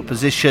difficult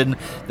position.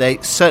 They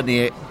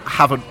certainly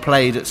haven't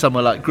played at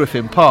somewhere like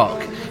Griffin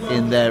Park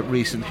in their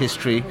recent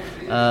history,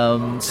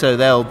 so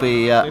they'll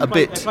be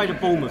They played at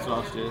Bournemouth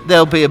last year.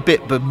 They'll be a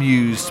bit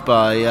bemused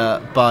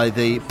by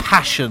the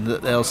passion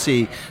that they'll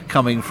see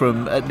coming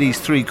from at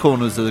least three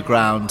corners of the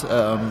ground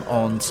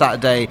on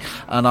Saturday,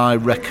 and I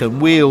reckon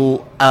we'll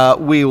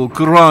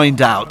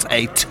grind out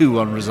a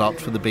 2-1 result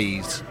for the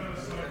Bees.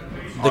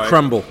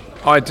 Crumble.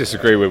 I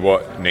disagree with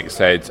what Nick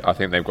said. I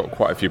think they've got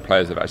quite a few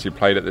players that have actually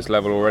played at this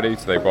level already.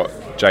 So they've got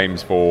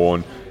James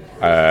Vaughan,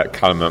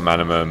 Callum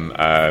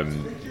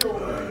McManaman,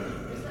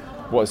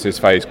 what's his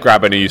face?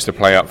 Grabban, who used to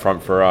play up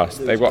front for us.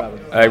 They've got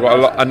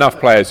enough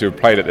players who have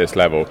played at this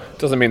level.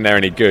 Doesn't mean they're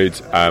any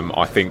good.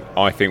 I think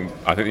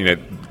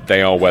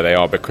they are where they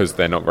are because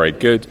they're not very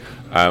good.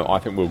 I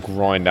think we'll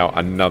grind out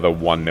another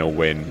 1-0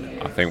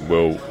 win. I think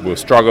we'll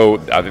struggle.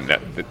 I think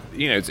that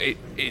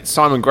it's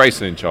Simon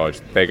Grayson in charge.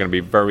 They're going to be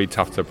very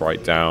tough to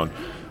break down.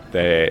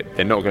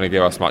 They're not going to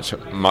give us much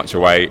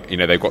away.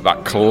 They've got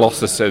that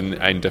colossus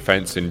in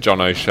defence in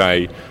John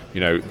O'Shea.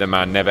 The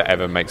man never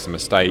ever makes a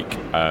mistake.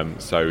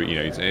 He's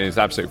an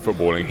absolute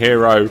footballing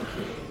hero,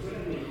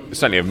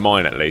 certainly of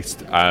mine at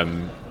least.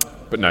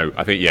 But no,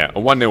 I think a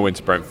 1-0 win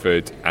to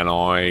Brentford, and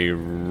I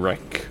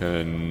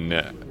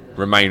reckon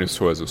Remain as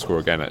will score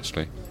again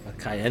actually.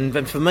 Okay, and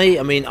then for me,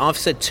 I've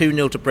said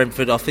 2-0 to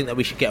Brentford. I think that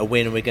we should get a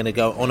win and we're going to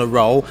go on a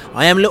roll.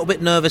 I am a little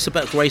bit nervous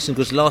about Grayson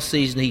because last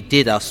season he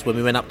did us when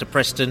we went up to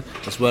Preston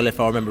as well,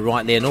 if I remember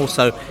rightly, and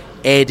also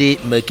Eddie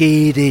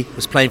McGeady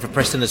was playing for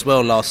Preston as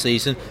well last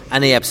season,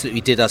 and he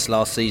absolutely did us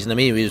last season.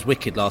 He was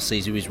wicked last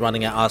season. He was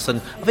running at us,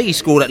 and I think he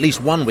scored at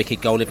least one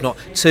wicked goal, if not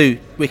two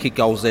wicked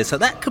goals there. So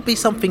that could be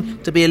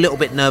something to be a little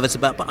bit nervous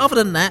about. But other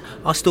than that,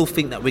 I still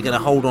think that we're going to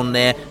hold on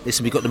there.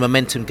 Listen, we've got the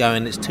momentum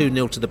going. It's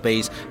 2-0 to the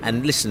Bees,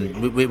 and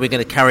listen, we're going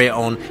to carry it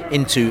on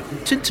into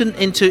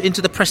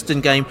the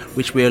Preston game,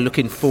 which we are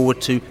looking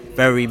forward to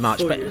very much.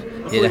 I thought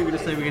you were going to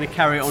say we're going to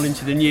carry it on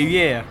into the new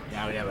year.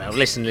 Well,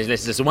 listen,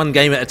 it's one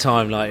game at a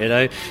time,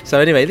 So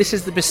anyway, this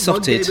is the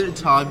Besotted. One game at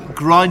a time,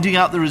 grinding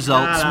out the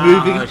results,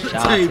 moving up the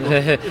table.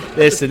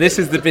 Listen, this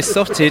is the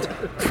Besotted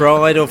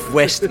Pride of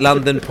West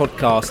London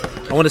podcast.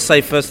 I want to say,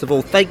 first of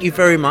all, thank you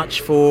very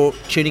much for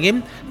tuning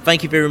in.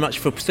 Thank you very much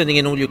for sending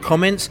in all your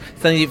comments.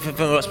 Thank you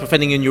very much for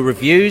sending in your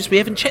reviews. We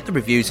haven't checked the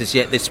reviews as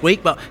yet this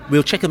week, but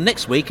we'll check them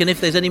next week. And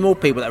if there's any more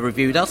people that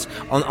reviewed us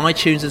on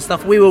iTunes and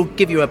stuff, we will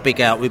give you a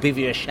big out. We'll give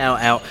you a shout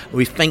out.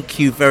 We thank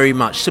you very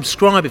much.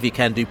 Subscribe if you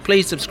can do.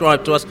 Please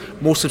subscribe to us.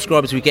 More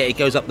subscribers we get, it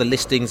goes up the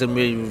listings, and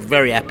we're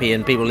very happy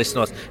and people listen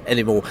to us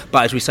anymore.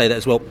 But as we say that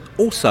as well,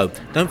 also,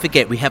 don't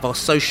forget, we have our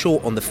social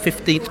on the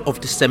 15th of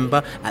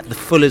December at the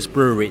Fuller's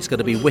Brewery. It's going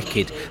to be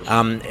wicked.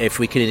 If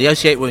we can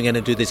negotiate what we're going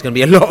to do, there's going to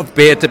be a lot of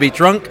beer to be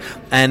drunk,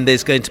 and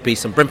there's going to be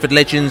some Brentford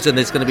legends, and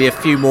there's going to be a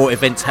few more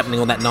events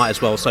happening on that night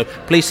as well. So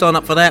please sign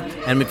up for that,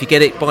 and if you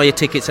get it, buy your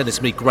tickets, and it's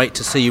going to be great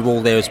to see you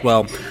all there as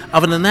well.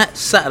 Other than that,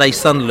 Saturday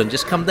Sunderland,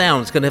 just come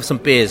down. It's going to have some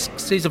beers.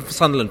 See some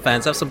Sunderland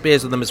fans, have some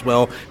beers with them as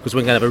well, because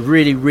we're going to have a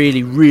really,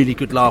 really, really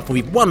good laugh.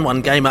 We've won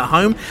one game at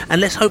home,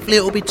 and let's hopefully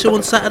it will be two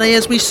on Saturday,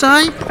 as we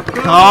say.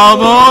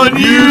 Come on,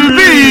 you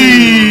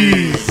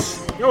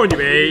Bees! Go on, you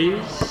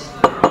Bees!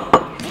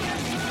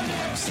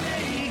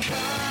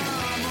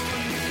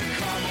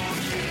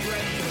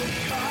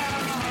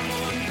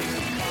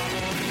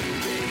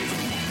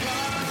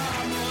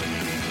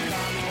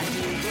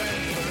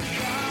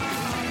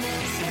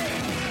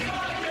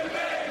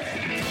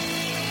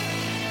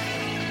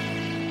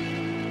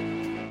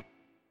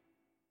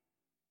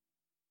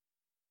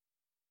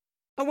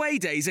 Away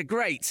days are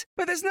great,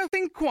 but there's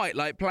nothing quite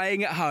like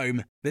playing at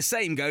home. The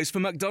same goes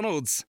for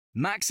McDonald's.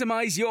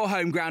 Maximise your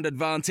home ground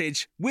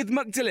advantage with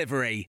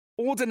McDelivery.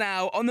 Order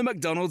now on the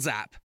McDonald's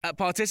app. At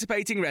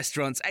participating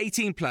restaurants,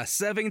 18 plus,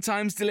 serving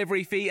times,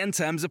 delivery fee and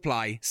terms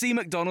apply. See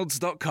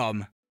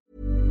mcdonalds.com.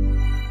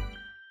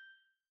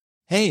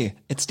 Hey,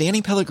 it's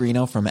Danny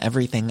Pellegrino from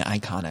Everything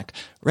Iconic.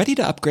 Ready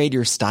to upgrade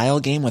your style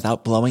game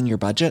without blowing your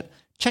budget?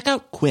 Check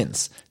out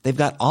Quince. They've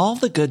got all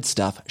the good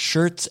stuff,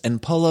 shirts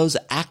and polos,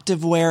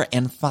 activewear,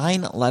 and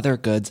fine leather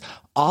goods,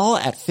 all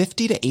at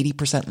 50 to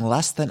 80%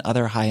 less than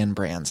other high-end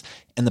brands.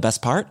 And the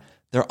best part?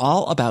 They're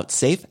all about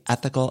safe,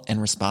 ethical,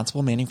 and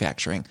responsible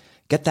manufacturing.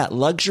 Get that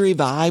luxury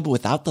vibe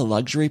without the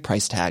luxury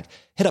price tag.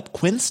 Hit up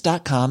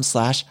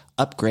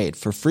quince.com/upgrade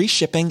for free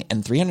shipping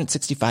and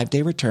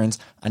 365-day returns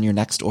on your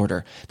next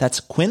order. That's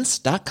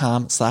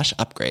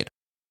quince.com/upgrade.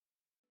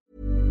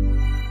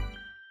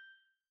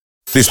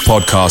 This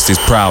podcast is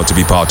proud to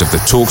be part of the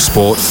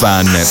TalkSport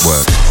Fan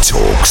Network.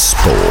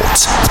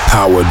 TalkSport.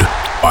 Powered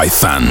by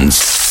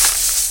fans.